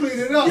Trying to skate. clean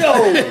it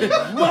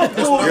up. my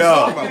boy,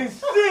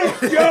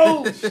 shit,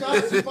 yo.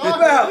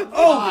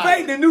 Oh,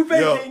 fake the new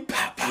fake Yo. thing.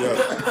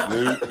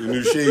 Yeah, the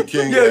new Shade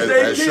King Yeah, has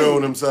Shade King.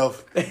 shown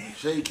himself.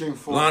 Shade King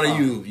 4. Lana,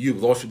 you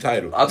lost your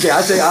title. Okay,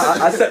 I said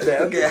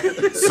that. Okay.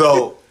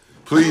 So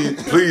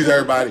please,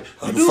 everybody,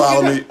 you can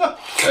follow me.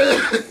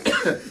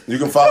 You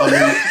can follow me.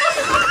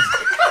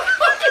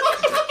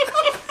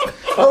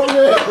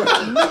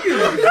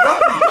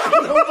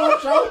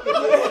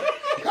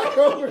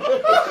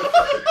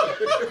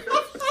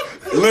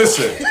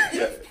 Listen.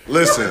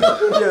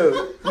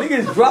 Yo,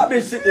 niggas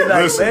dropping shit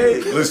tonight,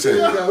 man. Listen.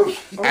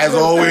 As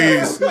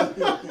always,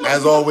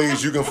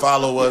 you can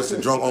follow us, the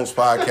Drunk Unks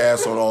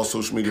Podcast, on all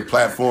social media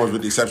platforms,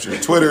 with the exception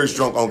of Twitter. It's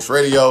Drunk Unks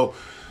Radio.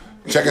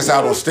 Check us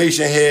out on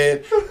Station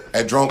Head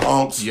at Drunk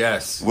Unks.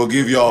 Yes. We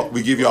give y'all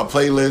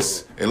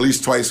playlists at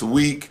least twice a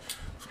week.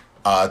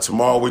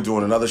 Tomorrow we're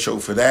doing another show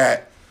for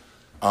that.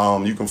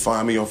 You can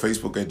find me on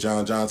Facebook at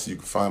John Johnson. You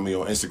can find me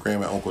on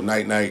Instagram at Uncle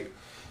Night Night.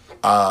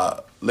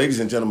 Ladies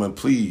and gentlemen,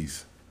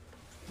 please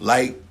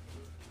like,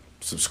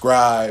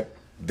 subscribe,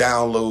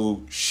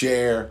 download,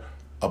 share.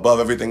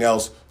 Above everything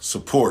else,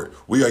 support.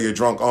 We are your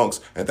Drunk Unks,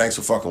 and thanks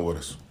for fucking with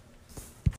us.